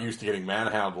 or you're not used to getting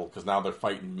manhandled because now they're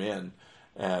fighting men,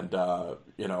 and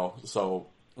so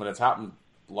when it's happened,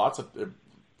 lots of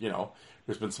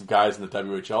there's been some guys in the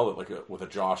WHL that with a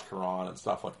Josh Caron and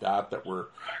stuff like that were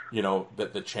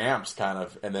that the champs kind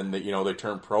of, and then they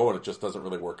turn pro and it just doesn't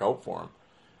really work out for them.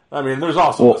 I mean, there's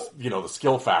also the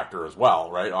skill factor as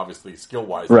well, right? Obviously, skill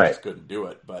wise, they just couldn't do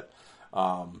it, but.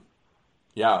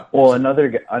 Yeah. Well,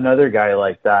 another guy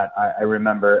like that, I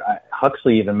remember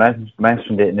Huxley even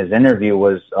mentioned it in his interview,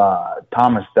 was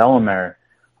Thomas Delamere.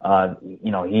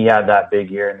 He had that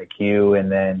big year in the Q, and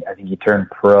then I think he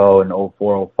turned pro in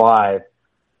 04-05.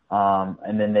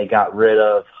 And then they got rid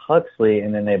of Huxley,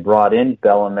 and then they brought in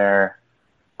Delamere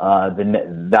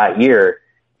that year,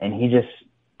 and he's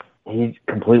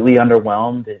completely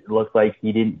underwhelmed. It looked like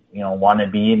he didn't, want to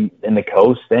be in the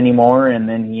coast anymore. And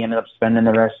then he ended up spending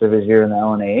the rest of his year in the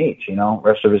LNAH,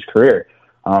 rest of his career.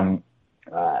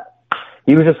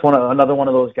 He was just another one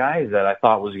of those guys that I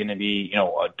thought was going to be,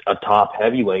 a top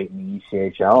heavyweight in the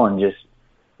ECHL, and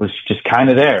was just kind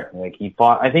of there. Like he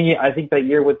fought, I think that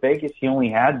year with Vegas, he only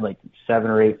had like 7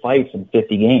 or 8 fights in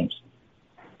 50 games.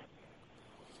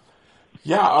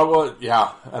 Yeah, well,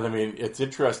 yeah, and I mean, it's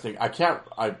interesting.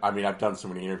 I mean, I've done so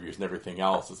many interviews and everything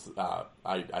else.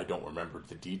 I don't remember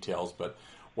the details, but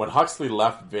when Huxley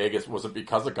left Vegas, was it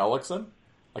because of Gullickson?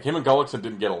 Like him and Gullickson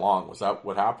didn't get along. Was that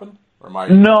what happened? Or am I?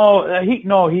 No,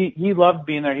 he loved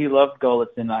being there. He loved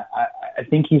Gullickson. I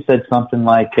think he said something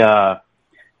like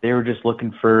they were just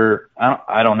looking for.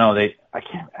 I don't know. I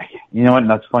can't. You know what?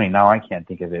 That's funny. Now I can't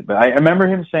think of it. But I remember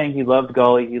him saying he loved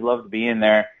Gully. He loved being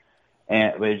there.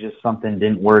 But it just something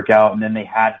didn't work out. And then they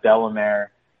had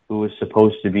Delamere, who was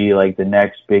supposed to be like the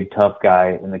next big tough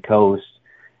guy in the coast.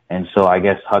 And so I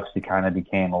guess Huxley kind of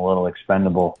became a little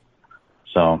expendable.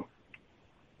 So,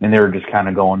 and they were just kind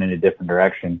of going in a different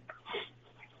direction,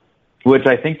 which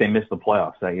I think they missed the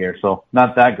playoffs that year. So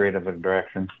not that great of a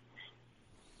direction.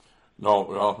 No,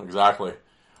 well, exactly.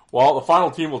 Well, the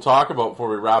final team we'll talk about before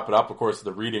we wrap it up, of course,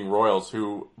 the Reading Royals,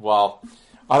 who, well,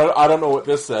 I don't know what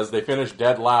this says. They finished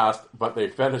dead last, but they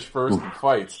finished first in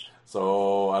fights.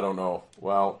 So, I don't know.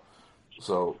 Well,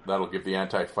 so that'll give the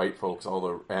anti-fight folks all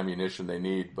the ammunition they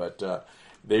need. But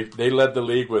they led the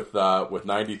league with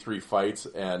 93 fights.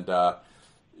 And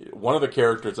one of the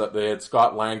characters that they had,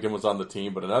 Scott Langdon, was on the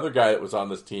team. But another guy that was on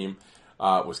this team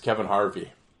was Kevin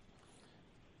Harvey.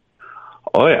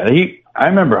 Oh yeah, I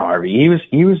remember Harvey. He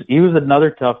was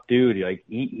another tough dude. Like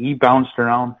he bounced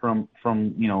around from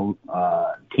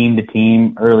team to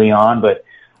team early on, but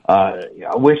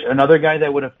I wish another guy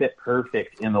that would have fit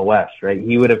perfect in the West, right?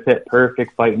 He would have fit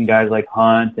perfect fighting guys like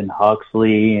Hunt and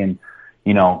Huxley and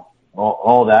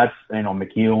all that,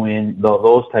 McEwen,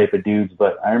 those type of dudes.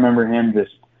 But I remember him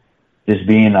just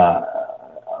being a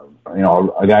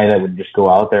guy that would just go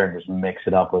out there and just mix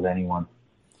it up with anyone.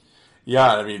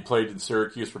 Yeah, I mean, he played in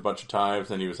Syracuse for a bunch of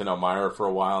times, and he was in Elmira for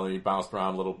a while, and he bounced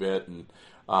around a little bit, and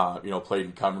played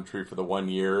in Coventry for the 1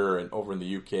 year, and over in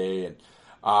the UK.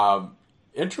 And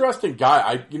interesting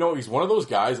guy. He's one of those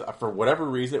guys. For whatever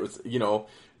reason, it was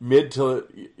mid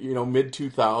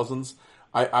 2000s.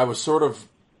 I was sort of,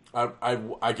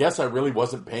 I guess I really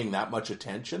wasn't paying that much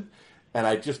attention, and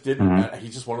I just didn't.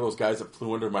 He's just one of those guys that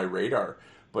flew under my radar.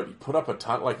 But he put up a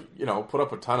ton,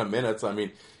 of minutes. I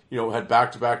mean, had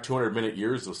back-to-back 200-minute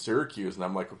years with Syracuse, and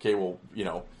I'm like, okay, well,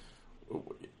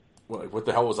 what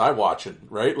the hell was I watching,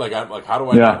 right? Like, how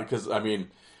do I know? Because, I mean,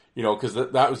 because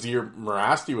that was the year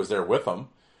Morasti was there with him.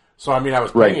 So, I mean, I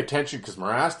was paying attention because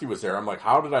Morasti was there. I'm like,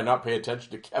 how did I not pay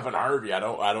attention to Kevin Harvey? I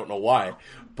don't know why.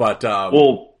 But,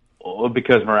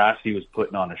 because Morasti was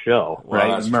putting on a show, right?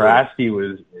 Well, Morasti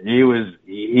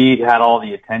he had all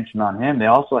the attention on him. They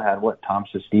also had Tom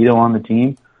Sestito on the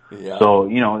team. Yeah. So,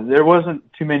 there wasn't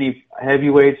too many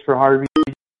heavyweights for Harvey.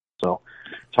 So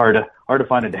it's hard to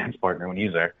find a dance partner when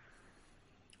he's there.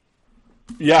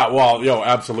 Yeah, well,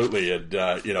 absolutely. And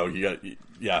you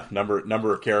got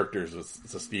number of characters with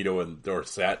Sestito and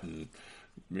Dorsett and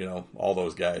all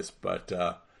those guys.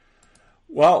 But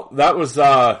well, that was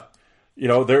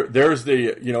there's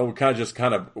the, we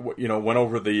kind of went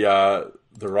over the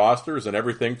rosters and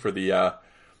everything for the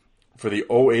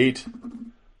 08,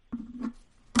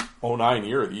 09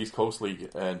 year of the East Coast League,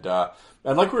 and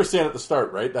like we were saying at the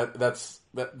start, right? That's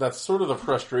sort of the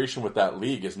frustration with that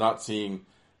league, is not seeing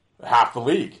half the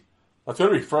league. That's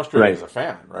going to be frustrating as a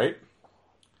fan, right?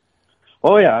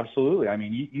 Oh yeah, absolutely. I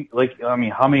mean,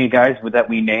 how many guys that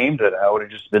we named that would have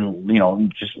just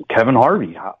been, just Kevin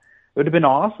Harvey? It would have been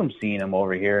awesome seeing him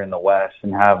over here in the West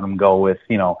and having him go with,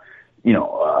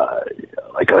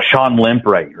 like a Sean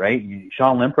Limpright, right?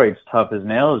 Sean Limpright's tough as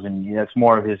nails, and that's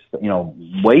more of his,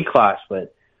 weight class.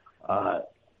 But,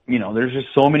 there's just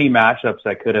so many matchups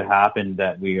that could have happened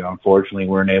that we unfortunately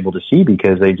weren't able to see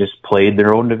because they just played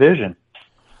their own division.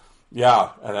 Yeah,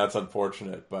 and that's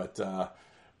unfortunate. But the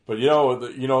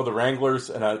Wranglers,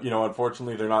 and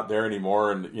unfortunately they're not there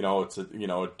anymore, and it's a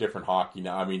different hockey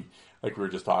now. I mean, like we were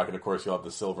just talking, of course you'll have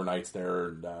the Silver Knights there,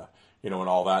 and and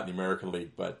all that in the American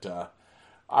League. But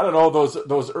I don't know,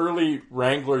 those early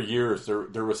Wrangler years,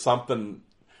 there was something.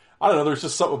 I don't know. There's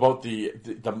just something about the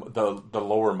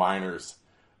lower minors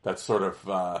that sort of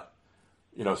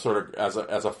as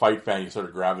a fight fan you sort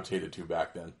of gravitated to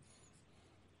back then.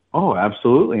 Oh,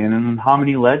 absolutely. And then how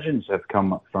many legends have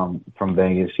come up from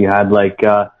Vegas? You had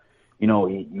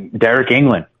Derek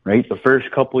England, right? The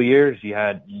first couple of years he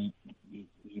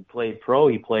played pro,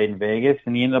 he played in Vegas,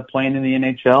 and he ended up playing in the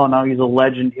NHL, and now he's a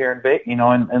legend here in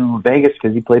Vegas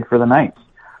because he played for the Knights.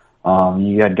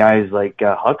 You had guys like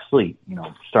Huxley,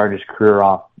 start his career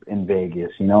off in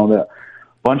Vegas. The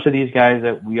bunch of these guys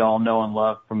that we all know and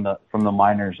love from the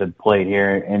minors had played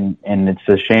here, and it's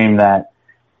a shame that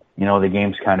the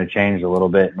game's kind of changed a little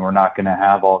bit, and we're not going to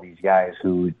have all these guys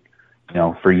who,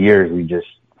 for years we just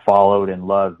followed and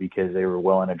loved because they were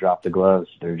willing to drop the gloves.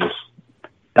 They're just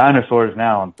dinosaurs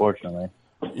now, unfortunately.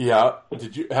 Yeah.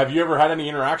 Have you ever had any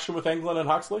interaction with Englund and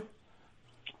Huxley?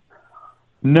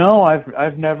 No,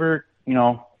 I've never,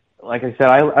 like I said,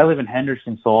 I live in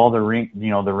Henderson, so all the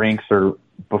rinks are,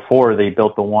 before they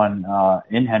built the one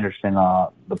in Henderson,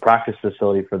 the practice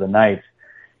facility for the Knights.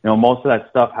 Most of that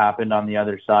stuff happened on the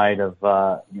other side of,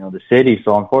 the city.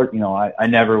 So unfortunately, I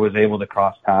never was able to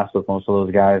cross paths with most of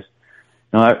those guys.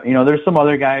 There's some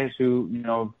other guys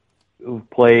who've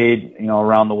played,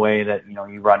 around the way that,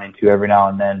 you run into every now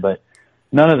and then, but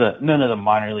none of the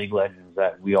minor league legends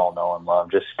that we all know and love,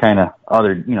 just kind of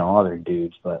other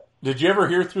dudes. But did you ever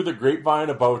hear through the grapevine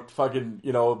about fucking,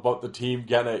 about the team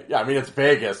getting it? Yeah, I mean, it's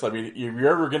Vegas. I mean, if you're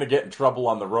ever going to get in trouble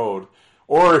on the road,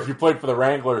 or if you played for the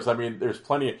Wranglers, I mean, there's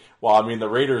plenty. The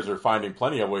Raiders are finding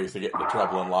plenty of ways to get into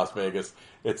trouble in Las Vegas.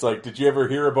 It's like, did you ever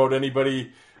hear about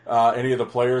anybody, any of the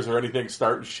players or anything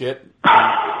starting shit?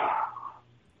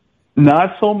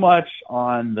 Not so much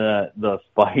on the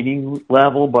fighting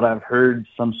level, but I've heard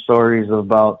some stories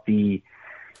about the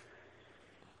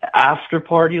after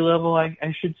party level, I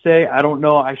should say. I don't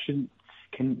know. I shouldn't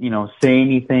say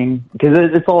anything because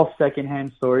it's all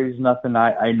secondhand stories. Nothing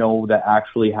I know that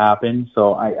actually happened,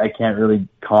 so I can't really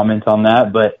comment on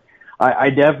that. But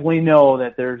I definitely know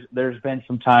that there's been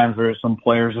some times where some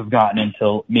players have gotten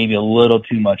into maybe a little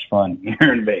too much fun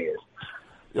here in Vegas.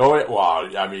 Oh,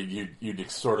 well, I mean, you'd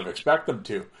sort of expect them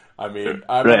to. I mean,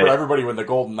 I remember everybody when the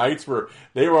Golden Knights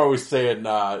they were always saying,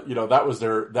 that was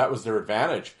their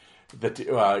advantage.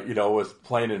 That was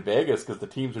playing in Vegas because the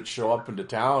teams would show up into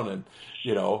town and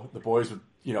the boys would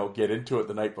get into it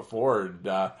the night before, and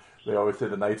they always say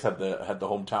the Knights had the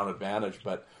hometown advantage.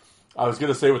 But I was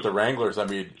going to say with the Wranglers, I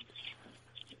mean,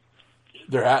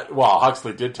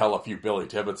 Huxley did tell a few Billy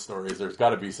Tibbetts stories. There's got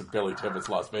to be some Billy Tibbetts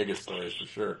Las Vegas stories for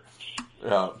sure.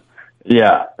 Yeah.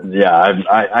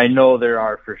 I know there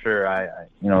are for sure. I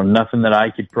nothing that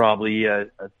I could probably to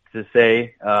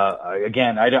say.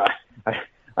 Again, I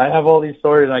have all these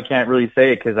stories and I can't really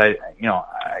say it because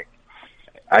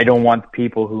I don't want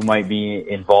people who might be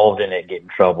involved in it get in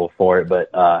trouble for it,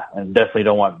 but I definitely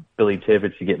don't want Billy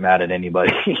Tibbetts to get mad at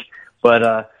anybody.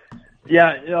 But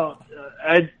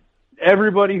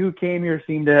everybody who came here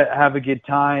seemed to have a good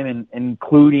time, and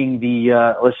including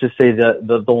the let's just say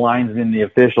the linesmen, the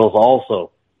officials also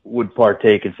would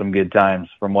partake in some good times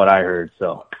from what I heard.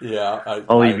 So yeah,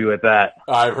 I'll leave you with that.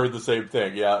 I've heard the same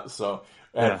thing. Yeah. So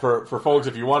for folks,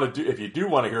 if you do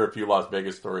want to hear a few Las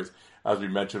Vegas stories, as we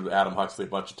mentioned with Adam Huxley a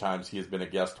bunch of times, he has been a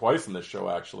guest twice in this show.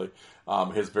 Actually,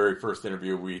 his very first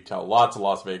interview, we tell lots of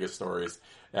Las Vegas stories,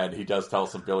 and he does tell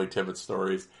some Billy Tibbetts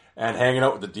stories. And hanging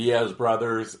out with the Diaz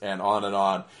brothers and on and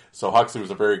on. So Huxley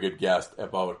was a very good guest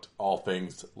about all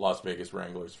things Las Vegas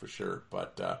Wranglers for sure.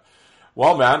 But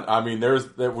well, man, I mean,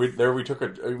 we took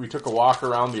a walk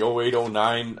around the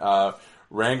 08-09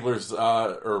 Wranglers,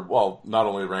 not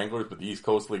only Wranglers, but the East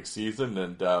Coast League season.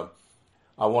 And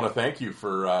I want to thank you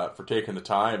for taking the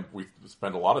time. We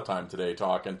spent a lot of time today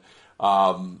talking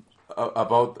about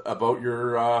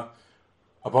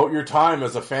your time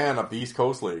as a fan of the East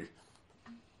Coast League.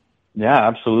 Yeah,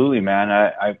 absolutely,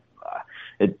 man.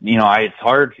 It's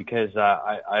hard because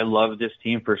I loved this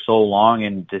team for so long,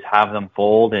 and to have them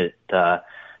fold, it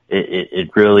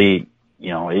really,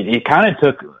 it kind of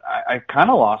took. I kind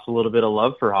of lost a little bit of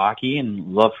love for hockey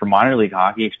and love for minor league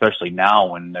hockey, especially now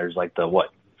when there's like the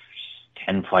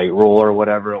 10 fight rule or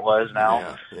whatever it was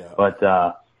now.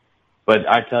 Yeah. But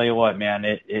I tell you what,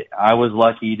 man, I was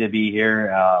lucky to be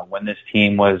here when this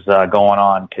team was going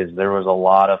on, because there was a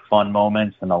lot of fun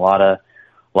moments and a lot of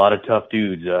tough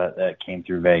dudes that came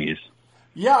through Vegas.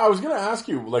 Yeah, I was going to ask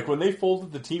you, like, when they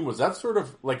folded the team, was that sort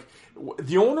of like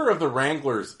the owner of the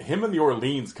Wranglers? Him and the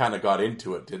Orleans kind of got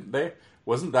into it, didn't they?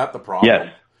 Wasn't that the problem?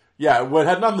 Yes. Yeah, it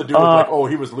had nothing to do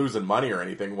with he was losing money or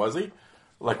anything, was he?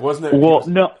 Like, wasn't it? Well,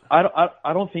 no,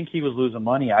 I don't think he was losing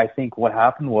money. I think what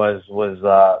happened was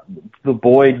the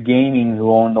Boyd Gaming,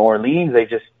 who owned the Orleans, they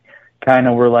just kind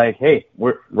of were like, hey,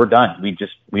 we're done. We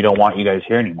don't want you guys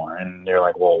here anymore. And they're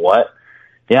like, well, what?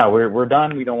 Yeah, we're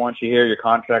done. We don't want you here. Your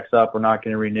contract's up. We're not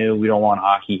going to renew. We don't want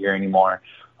hockey here anymore.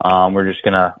 We're just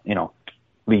going to,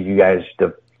 leave you guys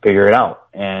to figure it out.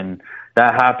 And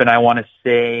that happened, I want to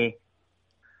say,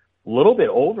 a little bit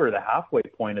over the halfway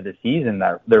point of the season,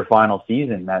 that their final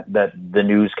season, that the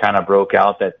news kind of broke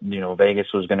out that,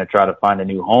 Vegas was going to try to find a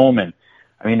new home. And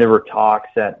I mean, there were talks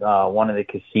at one of the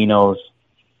casinos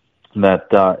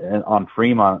that on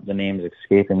Fremont, the name's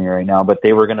escaping me right now, but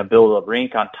they were going to build a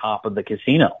rink on top of the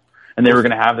casino, and they were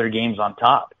going to have their games on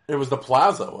top. It was the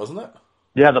Plaza, wasn't it?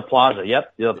 Yeah, the Plaza.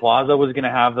 Yep, the Plaza was going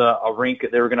to have a rink.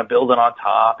 They were going to build it on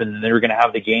top, and they were going to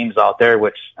have the games out there.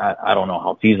 Which I don't know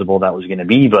how feasible that was going to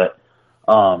be, but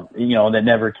that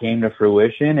never came to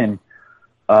fruition. And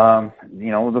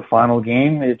the final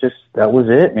game, that was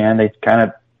it, man. They kind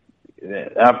of,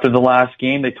 after the last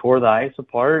game, they tore the ice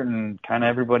apart, and kind of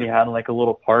everybody had like a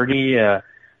little party,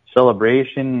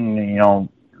 celebration,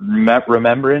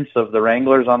 remembrance of the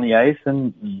Wranglers on the ice,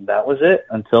 and that was it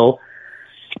until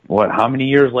how many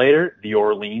years later, the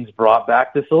Orleans brought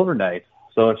back the Silver Knights.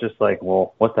 So it's just like,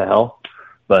 well, what the hell?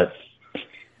 But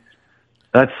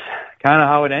that's kind of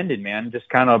how it ended, man. Just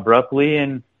kind of abruptly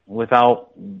and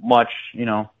without much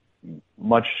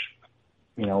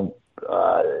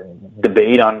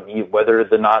debate on whether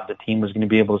or not the team was going to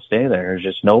be able to stay there. It's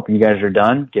just, nope, you guys are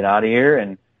done. Get out of here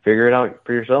and figure it out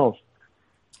for yourselves.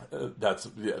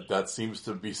 That seems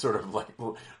to be sort of like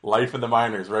life in the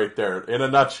minors right there. In a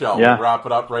nutshell, yeah. We'll wrap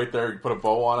it up right there. You put a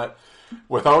bow on it.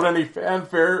 Without any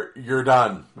fanfare, you're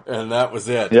done. And that was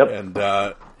it. Yep.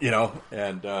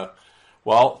 And,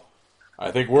 well,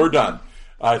 I think we're done.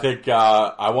 I think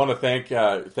I want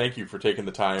to thank you for taking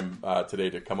the time today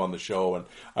to come on the show. And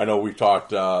I know we've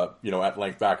talked, at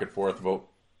length back and forth about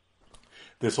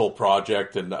this whole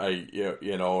project, and I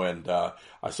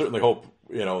certainly hope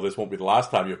this won't be the last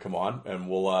time you'll come on. And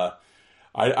we'll,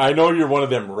 I know you're one of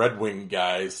them Red Wing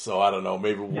guys, so I don't know.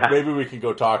 Maybe we can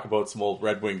go talk about some old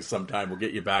Red Wings sometime. We'll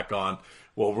get you back on.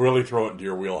 We'll really throw it into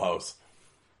your wheelhouse.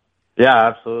 Yeah,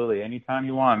 absolutely. Anytime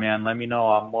you want, man, let me know.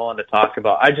 I'm willing to talk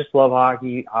about. I just love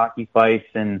hockey fights,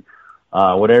 and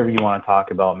whatever you want to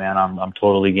talk about, man. I'm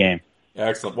totally game.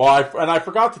 Excellent. Well, I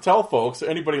forgot to tell folks,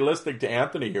 anybody listening to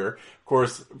Anthony here, of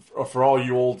course, for all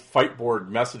you old fight board,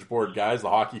 message board guys, the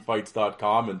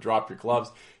hockeyfights.com and Drop Your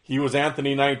Gloves, he was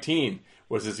Anthony19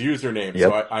 was his username. Yep.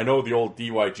 So I know the old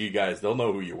DYG guys, they'll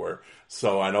know who you were.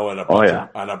 So I know, and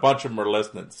a bunch of them are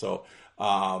listening. So,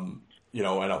 and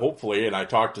hopefully, and I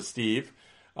talked to Steve,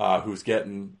 who's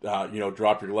getting,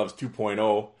 Drop Your Gloves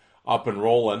 2.0 up and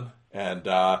rolling. And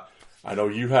I know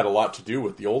you had a lot to do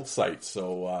with the old site.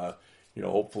 So,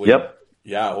 hopefully,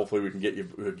 hopefully we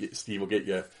can Steve will get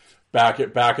you back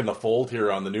in the fold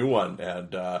here on the new one.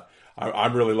 And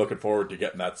I'm really looking forward to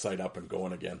getting that site up and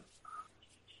going again.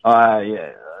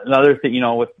 Another thing,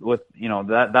 that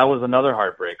was another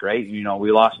heartbreak, right?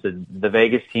 We lost the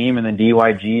Vegas team, and then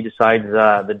DYG decides,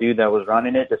 the dude that was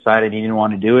running it decided he didn't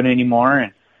want to do it anymore,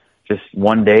 and just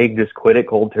one day just quit it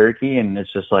cold turkey. And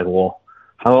it's just like, well,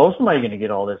 how else am I going to get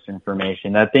all this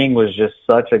information? That thing was just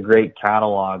such a great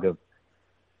catalog of,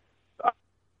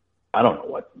 I don't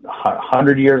know,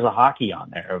 100 years of hockey on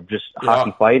there, of just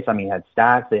hockey fights. I mean, it had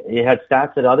stats. It had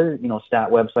stats that other, stat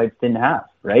websites didn't have,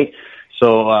 right?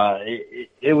 So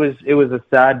it was a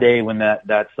sad day when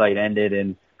that site ended,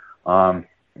 and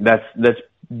that's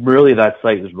really, that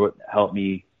site is what helped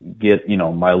me get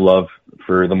my love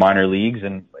for the minor leagues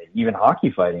and even hockey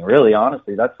fighting. Really,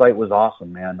 honestly, that site was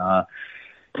awesome, man.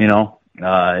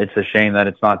 it's a shame that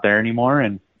it's not there anymore.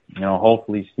 And,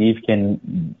 hopefully Steve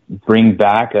can bring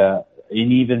back an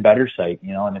even better site,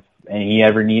 and if he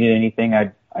ever needed anything,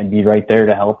 I'd be right there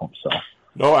to help him. So.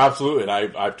 No, absolutely. And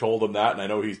I've told him that, and I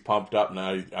know he's pumped up, and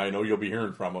I know you'll be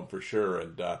hearing from him for sure.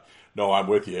 And, no, I'm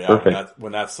with you. Yeah,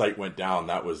 when that site went down,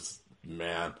 that was,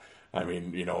 man, I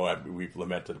mean, we've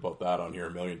lamented about that on here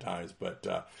a million times, but,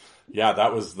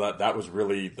 that was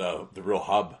really the real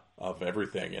hub of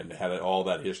everything, and had all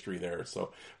that history there.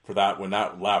 So for that, when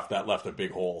that left a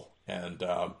big hole, and,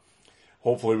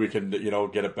 hopefully we can,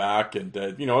 get it back, and,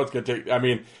 it's going to take, I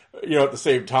mean, at the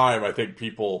same time, I think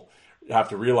people have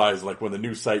to realize, like, when the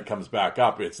new site comes back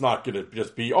up, it's not going to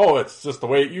just be, it's just the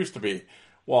way it used to be.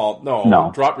 Well,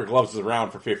 no. Drop Your Gloves is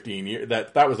around for 15 years.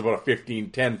 That was about a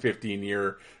 15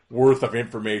 year worth of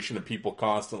information and people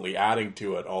constantly adding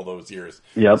to it all those years.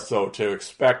 Yep. So to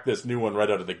expect this new one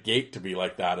right out of the gate to be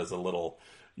like that is a little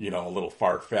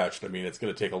far-fetched. I mean, it's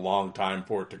going to take a long time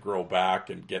for it to grow back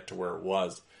and get to where it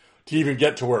was. To even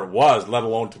get to where it was, let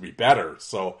alone to be better.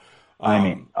 So, I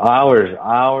mean,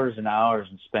 hours and hours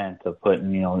spent of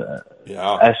putting,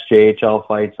 SJHL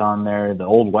fights on there, the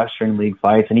old Western League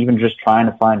fights, and even just trying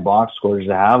to find box scores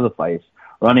to have the fights.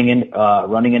 Running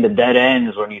into dead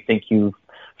ends when you think you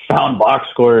found box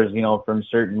scores, from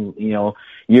certain,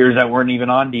 years that weren't even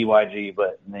on DYG,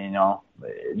 but,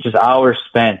 just hours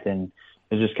spent, and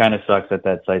it just kind of sucks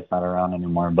that site's not around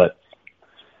anymore, but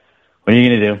what are you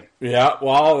going to do? Yeah,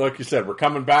 well, like you said, we're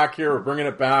coming back here, we're bringing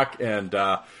it back, and,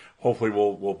 hopefully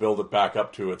we'll build it back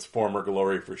up to its former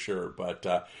glory for sure.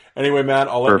 But anyway, man,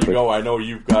 I'll let you go. I know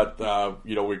you've got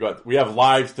we have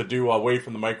lives to do away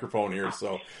from the microphone here,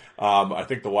 so I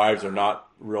think the wives are not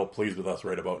real pleased with us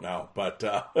right about now. But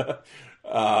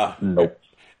nope.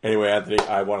 Anyway, Anthony,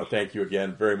 I want to thank you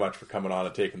again very much for coming on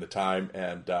and taking the time,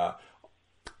 and I'll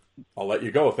let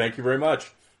you go. Thank you very much.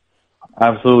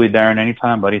 Absolutely, Darren.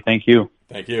 Anytime, buddy. Thank you.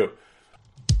 Thank you.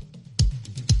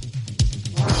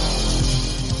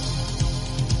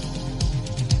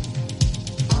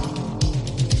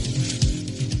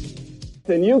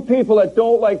 And you people that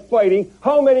don't like fighting,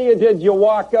 how many of you did you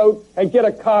walk out and get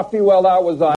a coffee while that was on?